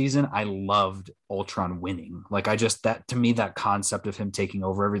specific season, I loved Ultron winning. Like to me, that concept of him taking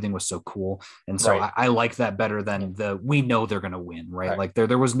over everything was so cool. And so I like that better than we know they're going to win, right? Like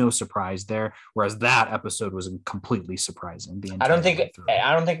there was no surprise there. Whereas that episode was completely surprising. I don't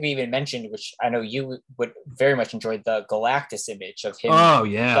think we even mentioned, which I know you would very much enjoy, the Galactus image of him. Oh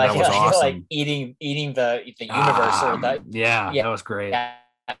yeah. That was awesome. Like eating the universe. That was great.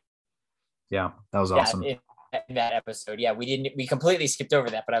 Yeah, that was awesome. in that episode. Yeah, we completely skipped over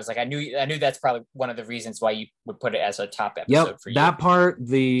that, but I was like, I knew that's probably one of the reasons why you would put it as a top episode for you. That part,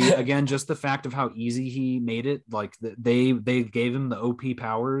 again, just the fact of how easy he made it, like they gave him the OP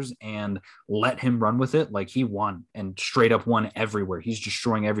powers and let him run with it. Like he won and straight up won everywhere. He's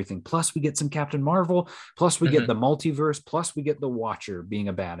destroying everything. Plus we get some Captain Marvel, plus we get the multiverse, plus we get the Watcher being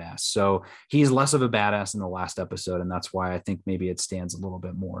a badass. So he's less of a badass in the last episode, and that's why I think maybe it stands a little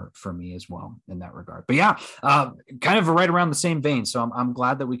bit more for me as well in that regard. But yeah, kind of right around the same vein. So I'm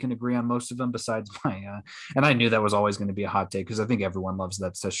glad that we can agree on most of them besides my, and I knew that was always going to be a hot take because I think everyone loves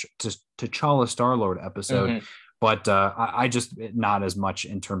that T'Challa Star-Lord episode. But I just not as much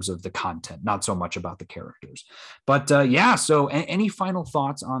in terms of the content, not so much about the characters. But yeah, so any final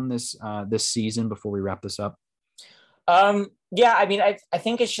thoughts on this season before we wrap this up? Yeah, I mean, I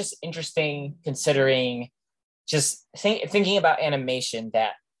think it's just interesting considering just thinking about animation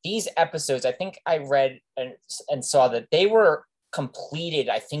that these episodes, I think I read and saw that they were completed,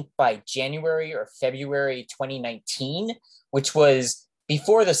 I think by January or February 2019, which was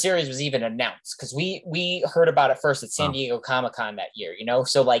before the series was even announced, because we heard about it first at San Diego Comic-Con that year,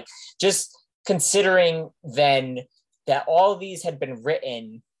 so like just considering then that all of these had been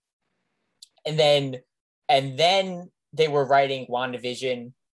written and then they were writing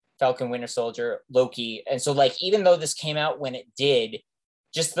WandaVision, Falcon Winter Soldier, Loki. And so like, even though this came out when it did,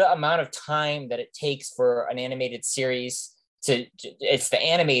 just the amount of time that it takes for an animated series it's the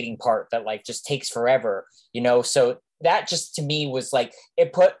animating part that like just takes forever, so that just to me was like,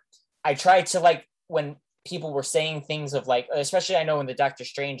 I tried to like, when people were saying things of like, especially I know in the Doctor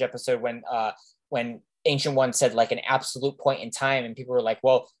Strange episode when Ancient One said like an absolute point in time, and people were like,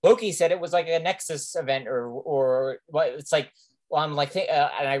 well, Loki said it was like a Nexus event or what. It's like, well, I'm like, and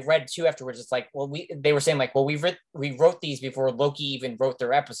I read too afterwards. It's like, well, they were saying like, well, we wrote these before Loki even wrote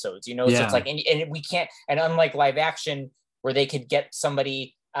their episodes, So it's like, and we can't, and unlike live action where they could get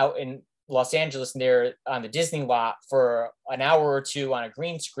somebody out in Los Angeles there on the Disney lot for an hour or two on a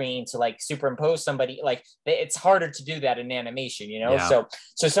green screen to like superimpose somebody, like it's harder to do that in animation, So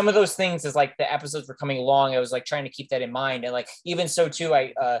some of those things is like the episodes were coming along. I was like trying to keep that in mind, and like even so too,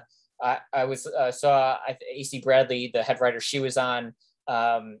 I was saw AC Bradley, the head writer. She was on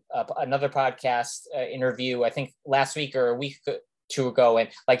another podcast interview, I think last week or a week two ago, and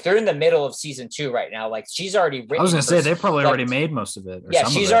like they're in the middle of season 2 right now. Like she's already written. I was gonna say they probably already made most of it. Yeah,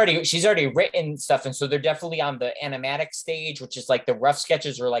 she's already written stuff, and so they're definitely on the animatic stage, which is like the rough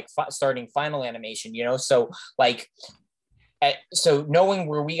sketches or like starting final animation. So like. So knowing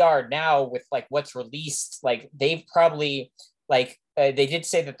where we are now with like what's released, like they've probably like they did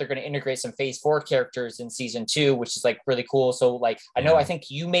say that they're going to integrate some phase 4 characters in season 2, which is like really cool. So like, I know, I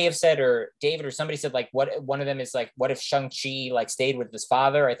think you may have said, or David or somebody said like, what one of them is like, what if Shang-Chi like stayed with his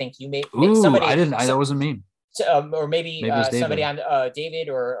father? I think you may. Somebody, that wasn't me. Or maybe somebody on David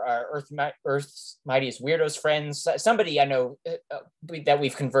or Earth's Mightiest Weirdos friends, somebody I know that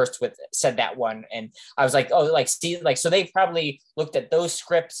we've conversed with said that one, and I was like, oh, like see, like so they probably looked at those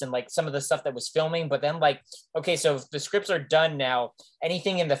scripts and like some of the stuff that was filming, but then like, okay, so if the scripts are done now,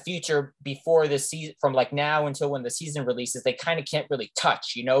 anything in the future before the season, from like now until when the season releases, they kind of can't really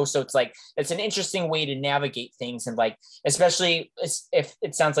touch, So it's like it's an interesting way to navigate things, and like especially if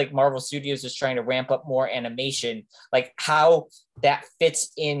it sounds like Marvel Studios is trying to ramp up more animation, like how that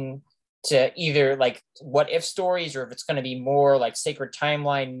fits in to either like what if stories, or if it's going to be more like Sacred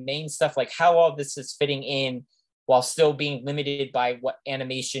Timeline main stuff, like how all this is fitting in while still being limited by what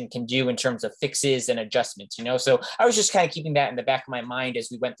animation can do in terms of fixes and adjustments, So I was just kind of keeping that in the back of my mind as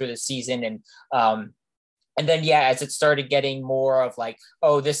we went through the season. And then, yeah, as it started getting more of like,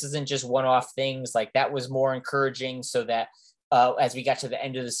 oh, this isn't just one-off things, like that was more encouraging, so that as we got to the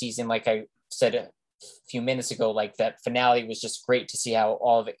end of the season, like I said a few minutes ago, like that finale was just great to see how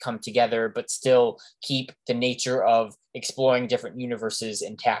all of it come together, but still keep the nature of exploring different universes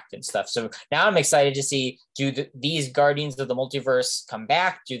intact and stuff. So now I'm excited to see, these Guardians of the Multiverse come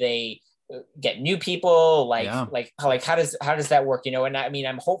back? Do they get new people? Like how does that work? And I mean,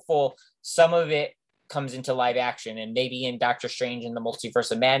 I'm hopeful some of it comes into live action, and maybe in Doctor Strange and the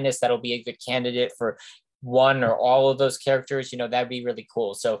Multiverse of Madness, that'll be a good candidate for one or all of those characters. That'd be really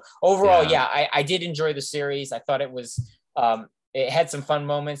cool. So overall, I did enjoy the series. I thought it was it had some fun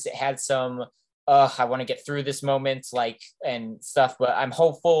moments. It had some I want to get through this moment, like, and stuff, but I'm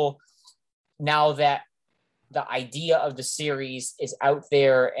hopeful now that the idea of the series is out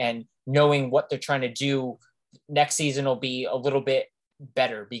there and knowing what they're trying to do, next season will be a little bit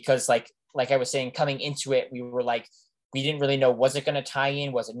better, because like I was saying, coming into it, we were like, we didn't really know, was it going to tie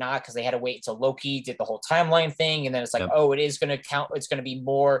in? Was it not? Because they had to wait until Loki did the whole timeline thing. And then it's like, oh, it is going to count. It's going to be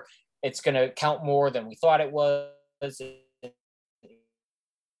more it's going to count more than we thought it was.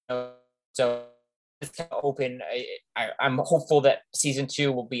 So it's kind of open. I'm hopeful that season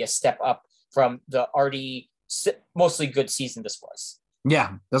 2 will be a step up from the already mostly good season this was.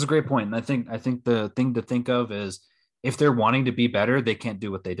 Yeah, that's a great point. And I think the thing to think of is if they're wanting to be better, they can't do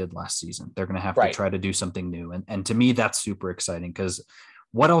what they did last season. They're going to have to try to do something new. And to me, that's super exciting because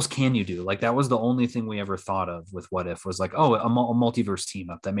what else can you do? Like that was the only thing we ever thought of with What If was like, oh, a multiverse team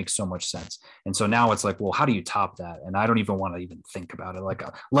up. That makes so much sense. And so now it's like, well, how do you top that? And I don't even want to even think about it. Like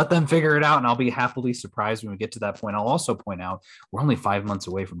let them figure it out. And I'll be happily surprised when we get to that point. I'll also point out we're only 5 months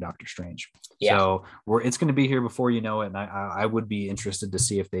away from Doctor Strange. Yeah. So it's going to be here before you know it. And I would be interested to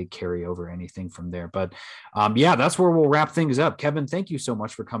see if they carry over anything from there. But yeah, that's where we'll wrap things up. Kevin, thank you so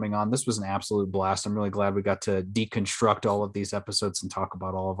much for coming on. This was an absolute blast. I'm really glad we got to deconstruct all of these episodes and talk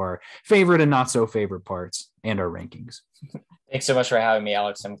about all of our favorite and not so favorite parts and our rankings. Thanks so much for having me,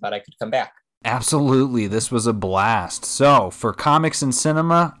 Alex. I'm glad I could come back. Absolutely. This was a blast. So for Comics and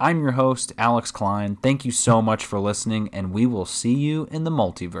Cinema, I'm your host, Alex Klein. Thank you so much for listening, and we will see you in the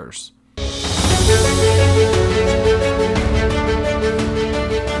multiverse.